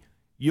me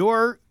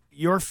your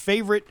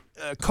favorite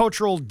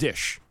cultural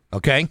dish.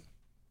 Okay.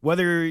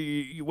 Whether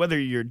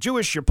you're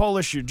Jewish, you're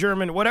Polish, you're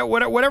German,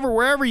 whatever,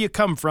 wherever you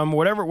come from,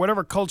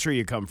 whatever culture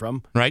you come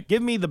from. Right.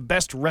 Give me the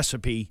best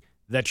recipe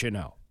that you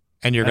know.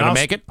 And you're going to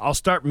make it? I'll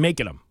start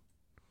making them.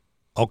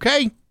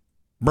 Okay.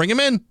 Bring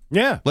them in.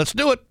 Yeah. Let's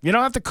do it. You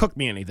don't have to cook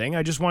me anything.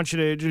 I just want you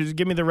to just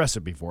give me the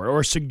recipe for it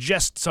or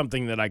suggest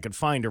something that I could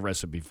find a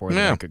recipe for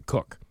that I could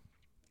cook.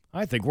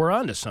 I think we're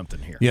on to something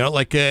here. You know,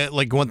 like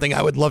one thing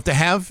I would love to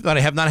have that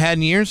I have not had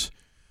in years,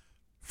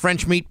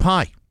 French meat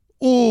pie.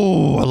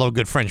 Ooh, I love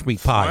good French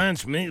meat pie.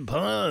 French meat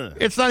pie.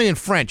 It's not even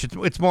French.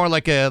 It's more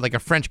like a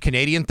French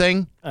Canadian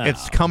thing. Oh.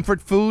 It's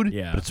comfort food.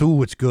 Yeah. But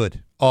it's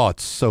good. Oh,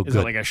 it's so Is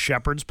good. it like a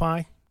shepherd's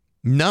pie?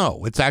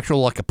 No, it's actually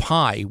like a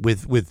pie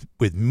with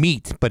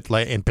meat, but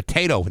and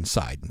potato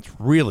inside. It's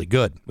really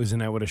good. Isn't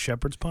that what a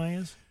shepherd's pie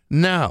is?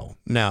 No,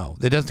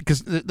 it doesn't,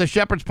 because the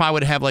shepherd's pie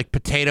would have like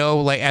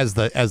potato like as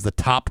the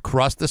top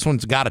crust. This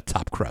one's got a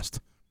top crust,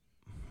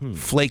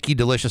 flaky,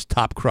 delicious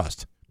top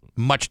crust.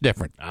 Much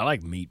different. I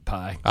like meat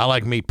pie. I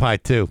like meat pie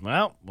too.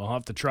 Well, we'll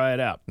have to try it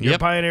out. Your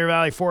Pioneer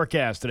Valley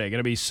forecast today. Going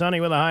to be sunny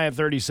with a high of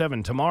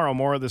 37. Tomorrow,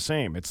 more of the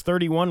same. It's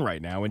 31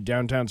 right now in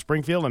downtown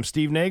Springfield. I'm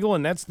Steve Nagel,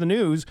 and that's the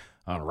news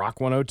on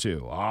Rock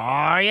 102.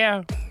 Oh,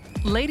 yeah.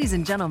 Ladies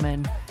and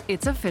gentlemen,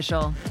 it's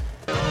official.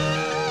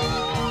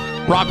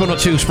 Rock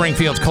 102,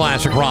 Springfield's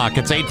classic rock.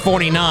 It's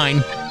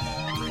 8:49.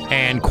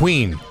 And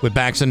Queen with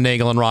Bax and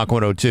Nagel and Rock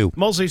 102.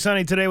 Mostly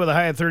sunny today with a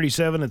high of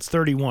 37. It's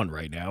 31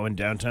 right now in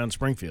downtown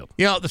Springfield.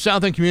 You know, the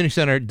South End Community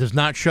Center does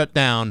not shut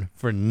down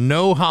for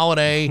no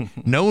holiday,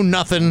 no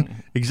nothing.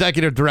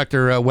 Executive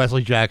Director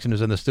Wesley Jackson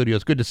is in the studio.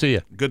 It's good to see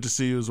you. Good to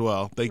see you as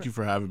well. Thank you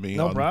for having me.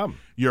 No problem.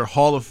 Your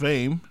Hall of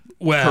Fame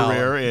Well,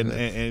 career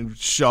and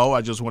show.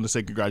 I just want to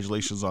say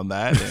congratulations on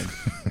that, and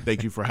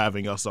thank you for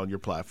having us on your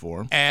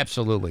platform.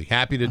 Absolutely.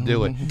 Happy to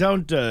do it.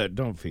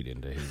 Don't feed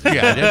into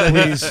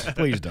his.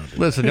 Please don't.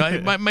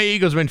 Listen, my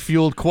ego's been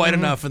fueled quite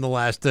enough in the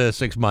last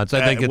 6 months.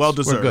 I think it's well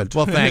deserved. We're good.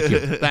 Well,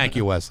 thank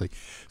you, Wesley.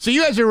 So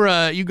you guys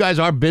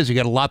are busy. You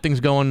got a lot of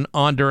things going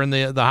on during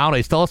the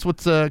holidays. Tell us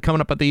what's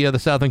coming up at the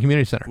South End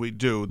Community Center. We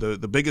do.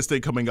 The biggest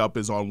thing coming up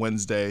is on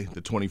Wednesday,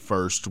 the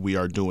 21st. We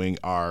are doing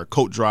our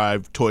coat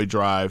drive, toy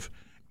drive,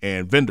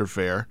 and vendor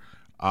fair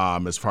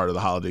as part of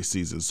the holiday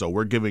season. So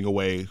we're giving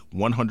away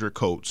 100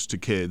 coats to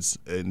kids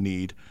in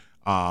need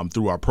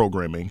through our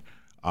programming.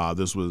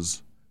 This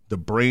was the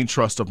brain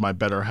trust of my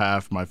better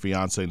half, my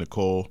fiance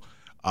Nicole,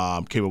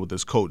 came up with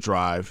this coat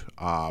drive.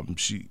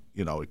 She,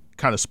 it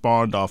kind of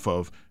spawned off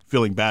of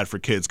feeling bad for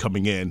kids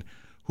coming in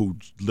who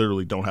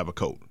literally don't have a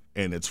coat,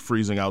 and it's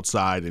freezing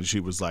outside. And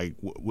she was like,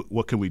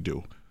 "What can we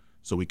do?"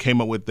 So we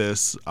came up with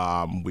this.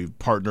 We've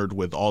partnered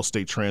with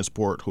Allstate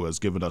Transport, who has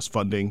given us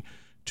funding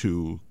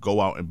to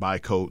go out and buy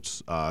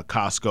coats.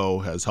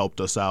 Costco has helped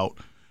us out,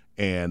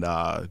 and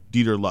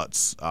Dieter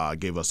Lutz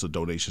gave us a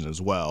donation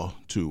as well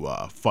to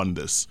fund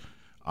this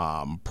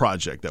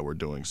project that we're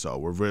doing. So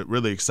we're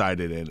really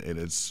excited, and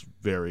it's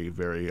very,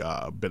 very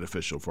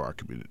beneficial for our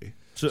community.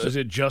 So is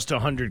it just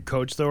 100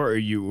 coats, though, or are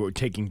you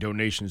taking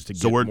donations to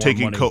give So we're more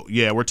taking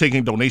money? we're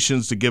taking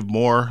donations to give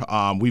more.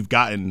 We've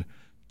gotten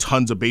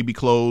tons of baby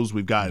clothes.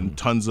 We've gotten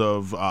tons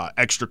of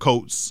extra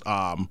coats.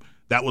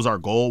 That was our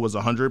goal, was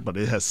 100, but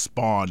it has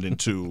spawned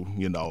into,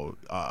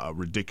 a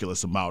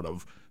ridiculous amount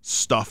of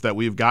stuff that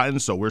we've gotten.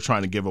 So we're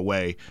trying to give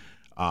away.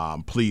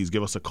 Please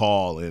give us a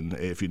call. And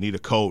if you need a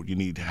coat, you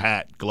need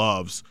hat,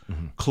 gloves,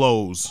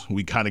 clothes,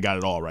 we kind of got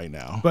it all right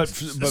now. But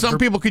some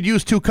people could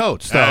use 2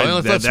 coats,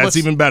 though. That's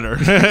even better.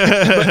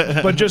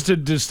 but just to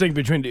distinct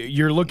between,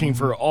 you're looking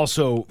for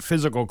also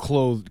physical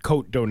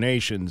coat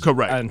donations,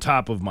 correct, on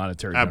top of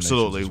monetary.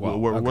 Absolutely, donations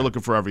as well. We're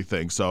looking for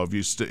everything. So if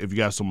you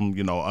got some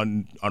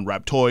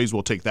unwrapped toys,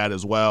 we'll take that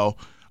as well.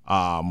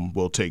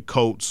 We'll take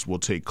coats, we'll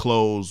take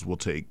clothes, we'll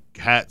take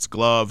hats,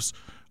 gloves.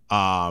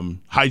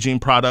 Hygiene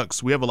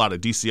products. We have a lot of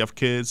DCF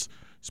kids,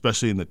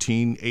 especially in the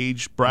teen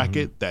age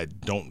bracket,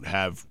 that don't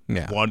have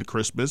one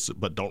Christmas,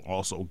 but don't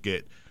also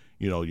get,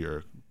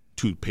 your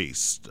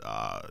toothpaste,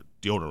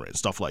 deodorant,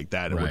 stuff like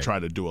that. And we're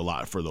trying to do a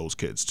lot for those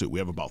kids too. We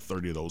have about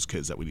 30 of those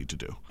kids that we need to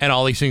do. And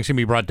all these things can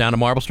be brought down to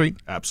Marble Street?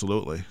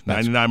 Absolutely.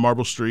 99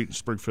 Marble Street,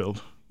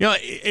 Springfield.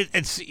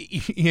 It's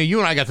you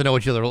and I got to know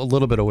each other a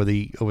little bit over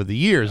the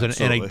years,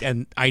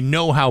 and I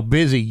know how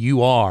busy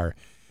you are.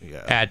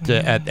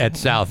 At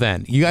South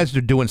End, you guys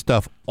are doing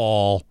stuff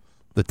all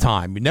the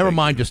time. Never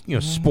mind just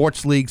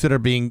sports leagues that are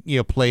being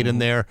played in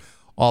there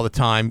all the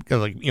time.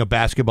 Like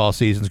basketball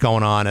seasons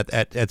going on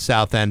at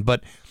South End.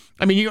 But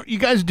I mean, you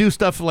guys do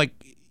stuff like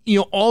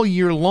all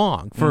year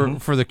long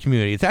for the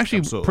community. It's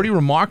actually pretty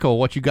remarkable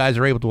what you guys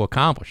are able to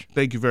accomplish.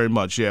 Thank you very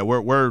much. Yeah,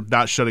 we're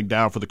not shutting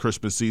down for the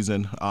Christmas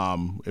season.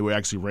 We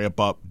actually ramp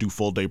up, do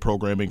full day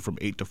programming from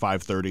 8 to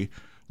 5:30.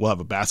 We'll have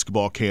a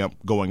basketball camp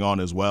going on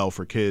as well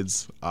for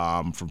kids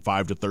from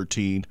 5 to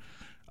 13.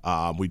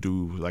 We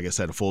do, like I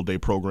said, a full day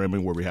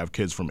programming where we have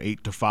kids from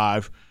 8 to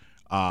 5.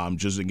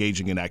 Just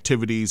engaging in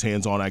activities,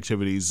 hands-on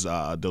activities.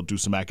 They'll do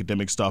some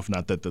academic stuff.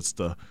 Not that that's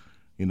the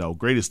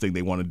greatest thing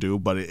they want to do,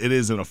 but it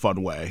is in a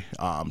fun way.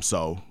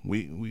 So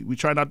we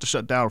try not to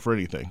shut down for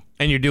anything.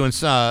 And you're doing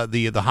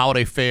the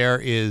holiday fair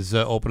is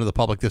open to the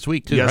public this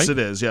week too, yes, right? It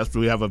is. Yes,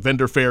 we have a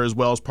vendor fair as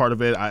well as part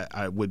of it.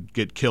 I would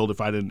get killed if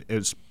I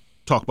didn't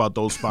talk about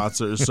those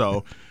sponsors.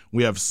 So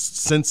we have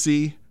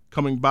Cincy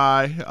coming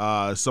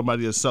by.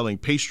 Somebody is selling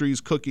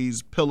pastries,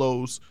 cookies,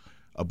 pillows,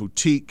 a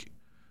boutique,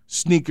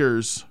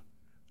 sneakers,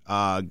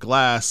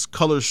 glass,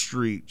 Color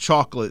Street,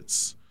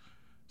 chocolates,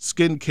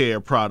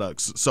 skincare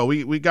products. So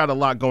we got a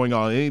lot going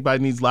on.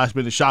 Anybody needs last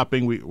minute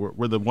shopping,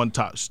 we're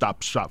the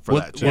stop shop for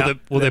that.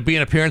 Will there be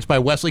an appearance by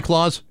Wesley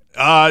Claus?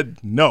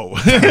 No.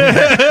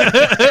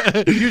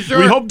 You sure?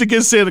 We hope to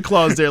get Santa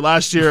Claus there.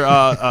 Last year,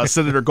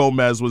 Senator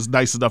Gomez was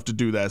nice enough to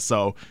do that.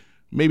 So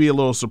maybe a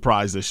little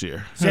surprise this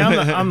year. See,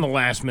 I'm the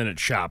last minute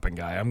shopping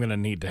guy. I'm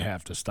going to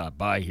have to stop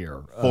by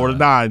here 4 to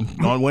 9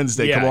 on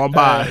Wednesday. Yeah, come on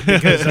by.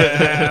 Because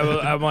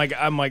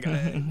I'm like,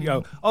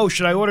 oh,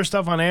 should I order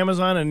stuff on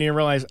Amazon? And you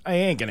realize I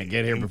ain't going to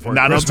get here before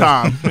not Christmas.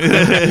 on time.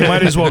 You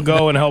might as well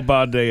go and help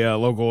out a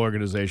local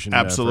organization.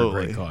 Absolutely, for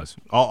a great cause.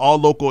 All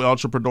local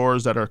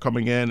entrepreneurs that are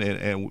coming in,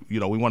 and we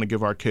want to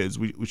give our kids.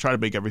 We try to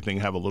make everything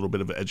have a little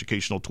bit of an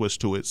educational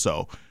twist to it,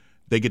 so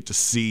they get to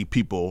see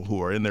people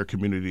who are in their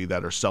community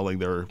that are selling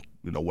their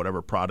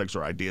whatever products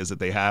or ideas that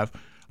they have.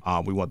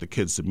 We want the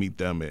kids to meet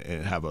them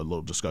and have a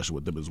little discussion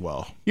with them as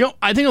well.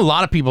 I think a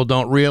lot of people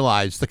don't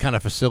realize the kind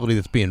of facility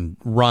that's being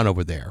run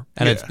over there,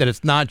 and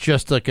it's not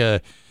just like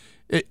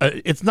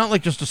it's not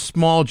like just a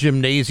small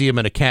gymnasium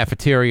and a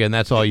cafeteria, and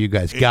that's all you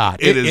guys got.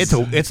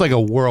 It's like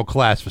a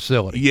world-class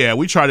facility. Yeah,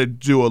 we try to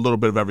do a little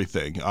bit of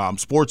everything.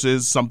 Sports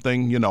is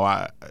something,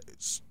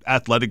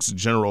 athletics in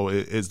general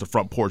is the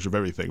front porch of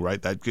everything,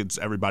 right? That gets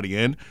everybody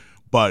in.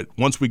 But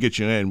once we get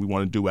you in, we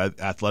want to do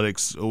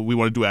athletics. We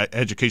want to do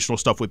educational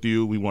stuff with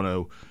you. We want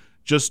to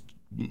just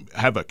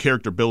have a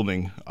character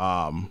building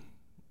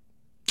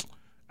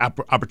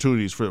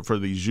opportunities for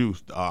these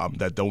youth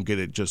that don't get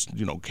it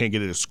can't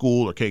get it at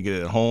school or can't get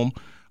it at home.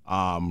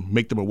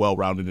 Make them a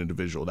well-rounded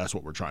individual. That's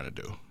what we're trying to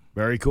do.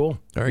 Very cool.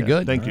 Very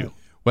good. Thank you.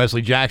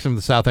 Wesley Jackson of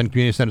the South End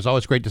Community Center. It's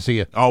always great to see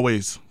you.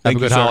 Always. Have a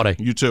good holiday.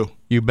 You too.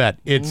 You bet.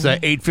 It's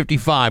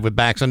 8:55 with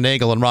Bax and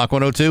Nagel and Rock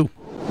 102.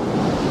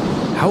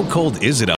 How cold is it